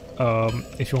public.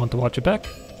 If you want to watch it back,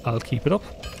 I'll keep it up.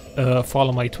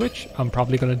 Follow my Twitch, I'm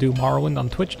probably going to do Morrowind on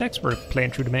Twitch next. We're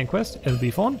playing through the main quest, it'll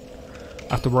be fun.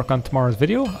 I have to work on tomorrow's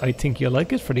video, I think you'll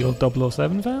like it for the old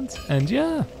 007 fans. And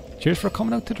yeah, cheers for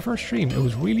coming out to the first stream, it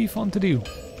was really fun to do.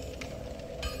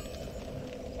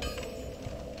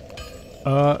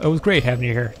 It was great having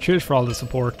you here, cheers for all the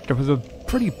support. There was a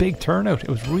pretty big turnout, it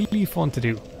was really fun to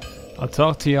do. I'll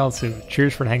talk to y'all soon.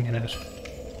 Cheers for hanging out.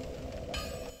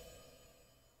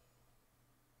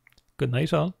 Good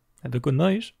night all. Have a good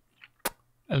night.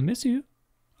 I'll miss you.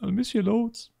 I'll miss you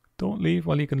loads. Don't leave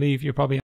while you can leave. You probably